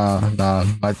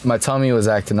 My tummy was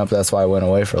acting up. That's why I went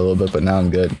away for a little bit, but now I'm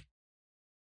good.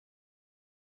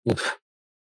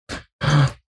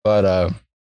 But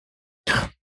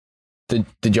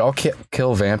did y'all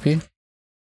kill Vampy?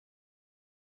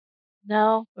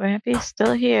 No, Vampy's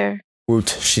still here. Woot,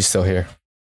 she's still here.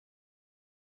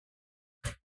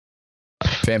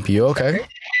 Vampy, you okay?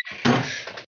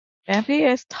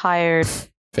 Vampy is tired.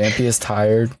 Vampy is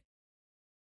tired.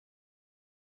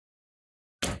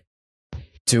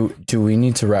 Do we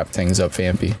need to wrap things up,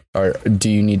 Vampy? Or do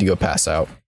you need to go pass out?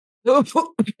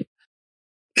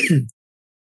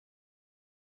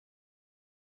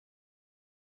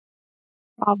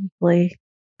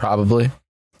 Probably.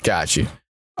 Got you.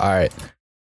 All right.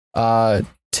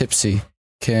 Tipsy,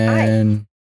 can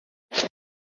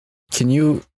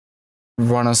you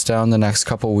run us down the next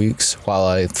couple weeks while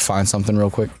I find something real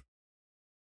quick?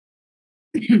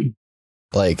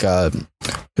 Like, who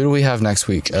do we have next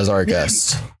week as our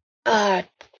guest? Crap.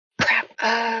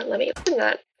 Let me open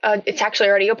that. It's actually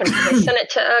already open. I sent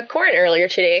it to Corin earlier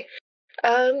today.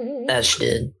 That she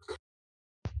did.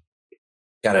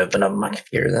 Gotta open up my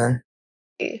computer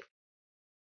then.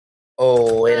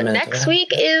 Oh, wait a minute. Next week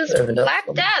is Black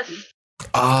Death.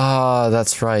 Ah,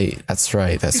 that's right.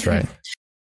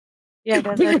 Yeah,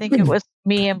 because I think it was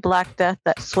me and Black Death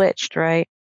that switched, right?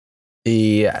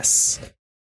 Yes. I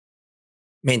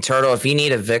mean, Turtle, if you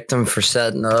need a victim for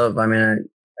setting up, I mean,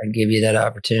 I'd give you that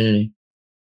opportunity.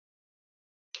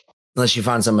 Unless you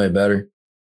find somebody better.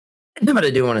 But I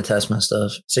do want to test my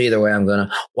stuff. So either way, I'm going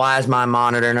to. Why is my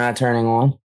monitor not turning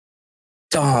on?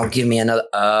 Don't give me another.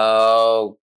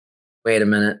 Oh, wait a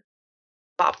minute.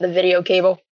 Pop the video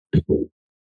cable.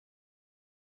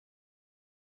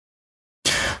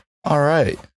 All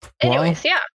right. Anyways,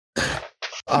 yeah.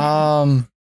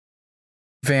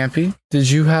 Vampy, did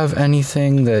you have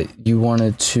anything that you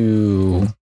wanted to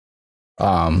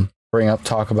bring up,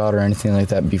 talk about, or anything like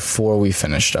that before we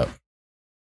finished up?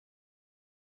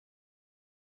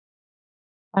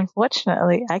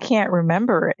 Unfortunately, I can't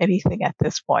remember anything at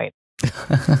this point.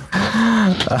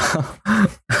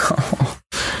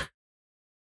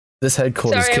 This head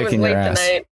cold is kicking your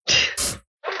ass.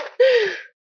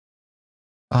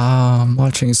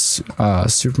 Watching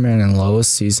Superman and Lois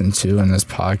season 2 in this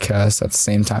podcast at the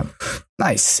same time.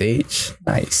 Nice, Sage.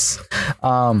 Nice.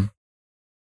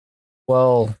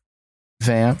 Well,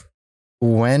 Vamp,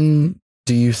 when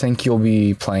do you think you'll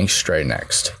be playing Stray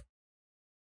next?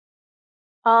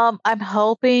 I'm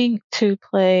hoping to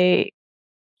play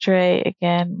Stray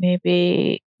again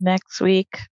maybe next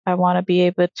week. I want to be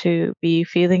able to be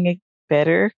feeling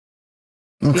better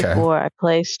before I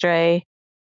play Stray.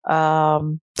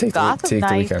 Take Gotham the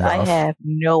Knights, weekend I off. have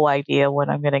no idea when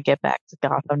I'm going to get back to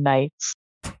Gotham Knights.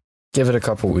 Give it a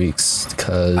couple weeks,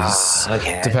 because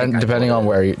Okay. depending on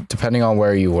where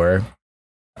you were,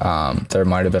 there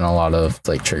might have been a lot of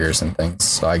like triggers and things.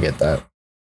 So I get that.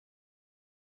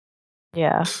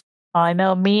 Yeah. I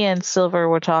know me and Silver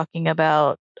were talking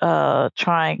about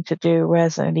trying to do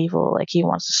Resident Evil. Like, he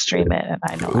wants to stream it, and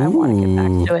I know I want to get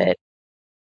back to it.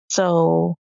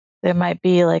 So there might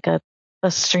be like a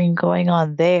stream going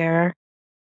on there.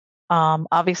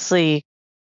 Obviously,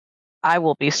 I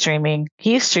will be streaming.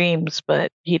 He streams,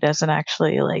 but he doesn't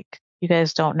actually, like, you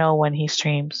guys don't know when he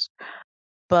streams.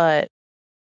 But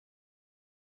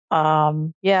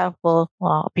yeah, well,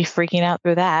 I'll be freaking out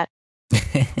through that.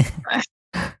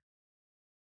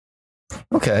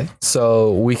 Okay,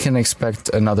 so we can expect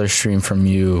another stream from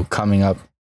you coming up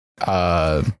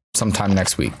sometime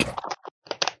next week.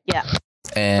 Yeah,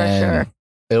 and for sure.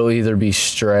 It'll either be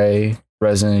Stray,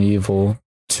 Resident Evil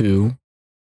 2,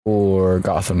 or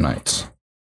Gotham Knights.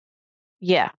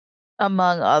 Yeah,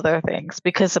 among other things,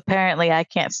 because apparently I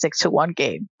can't stick to one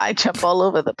game. I jump all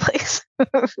over the place.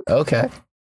 Okay.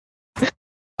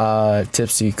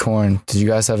 Tipsy Corn, did you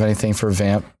guys have anything for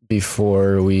Vamp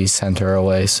before we send her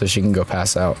away so she can go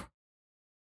pass out?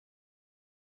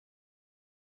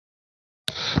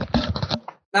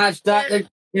 That's that.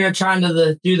 Trying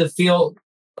to do the feel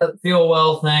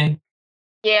well thing.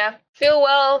 Yeah, feel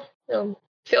well,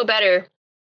 feel better,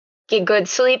 get good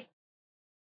sleep.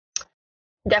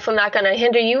 Definitely not going to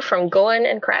hinder you from going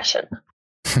and crashing.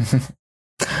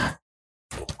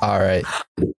 All right.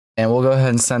 And we'll go ahead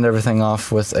and send everything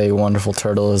off with a wonderful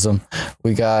turtleism.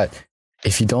 We got,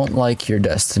 if you don't like your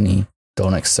destiny,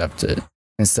 don't accept it.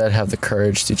 Instead, have the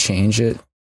courage to change it.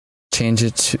 Change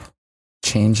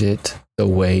it the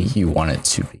way you want it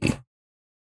to be.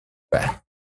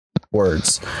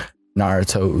 Words.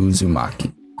 Naruto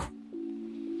Uzumaki.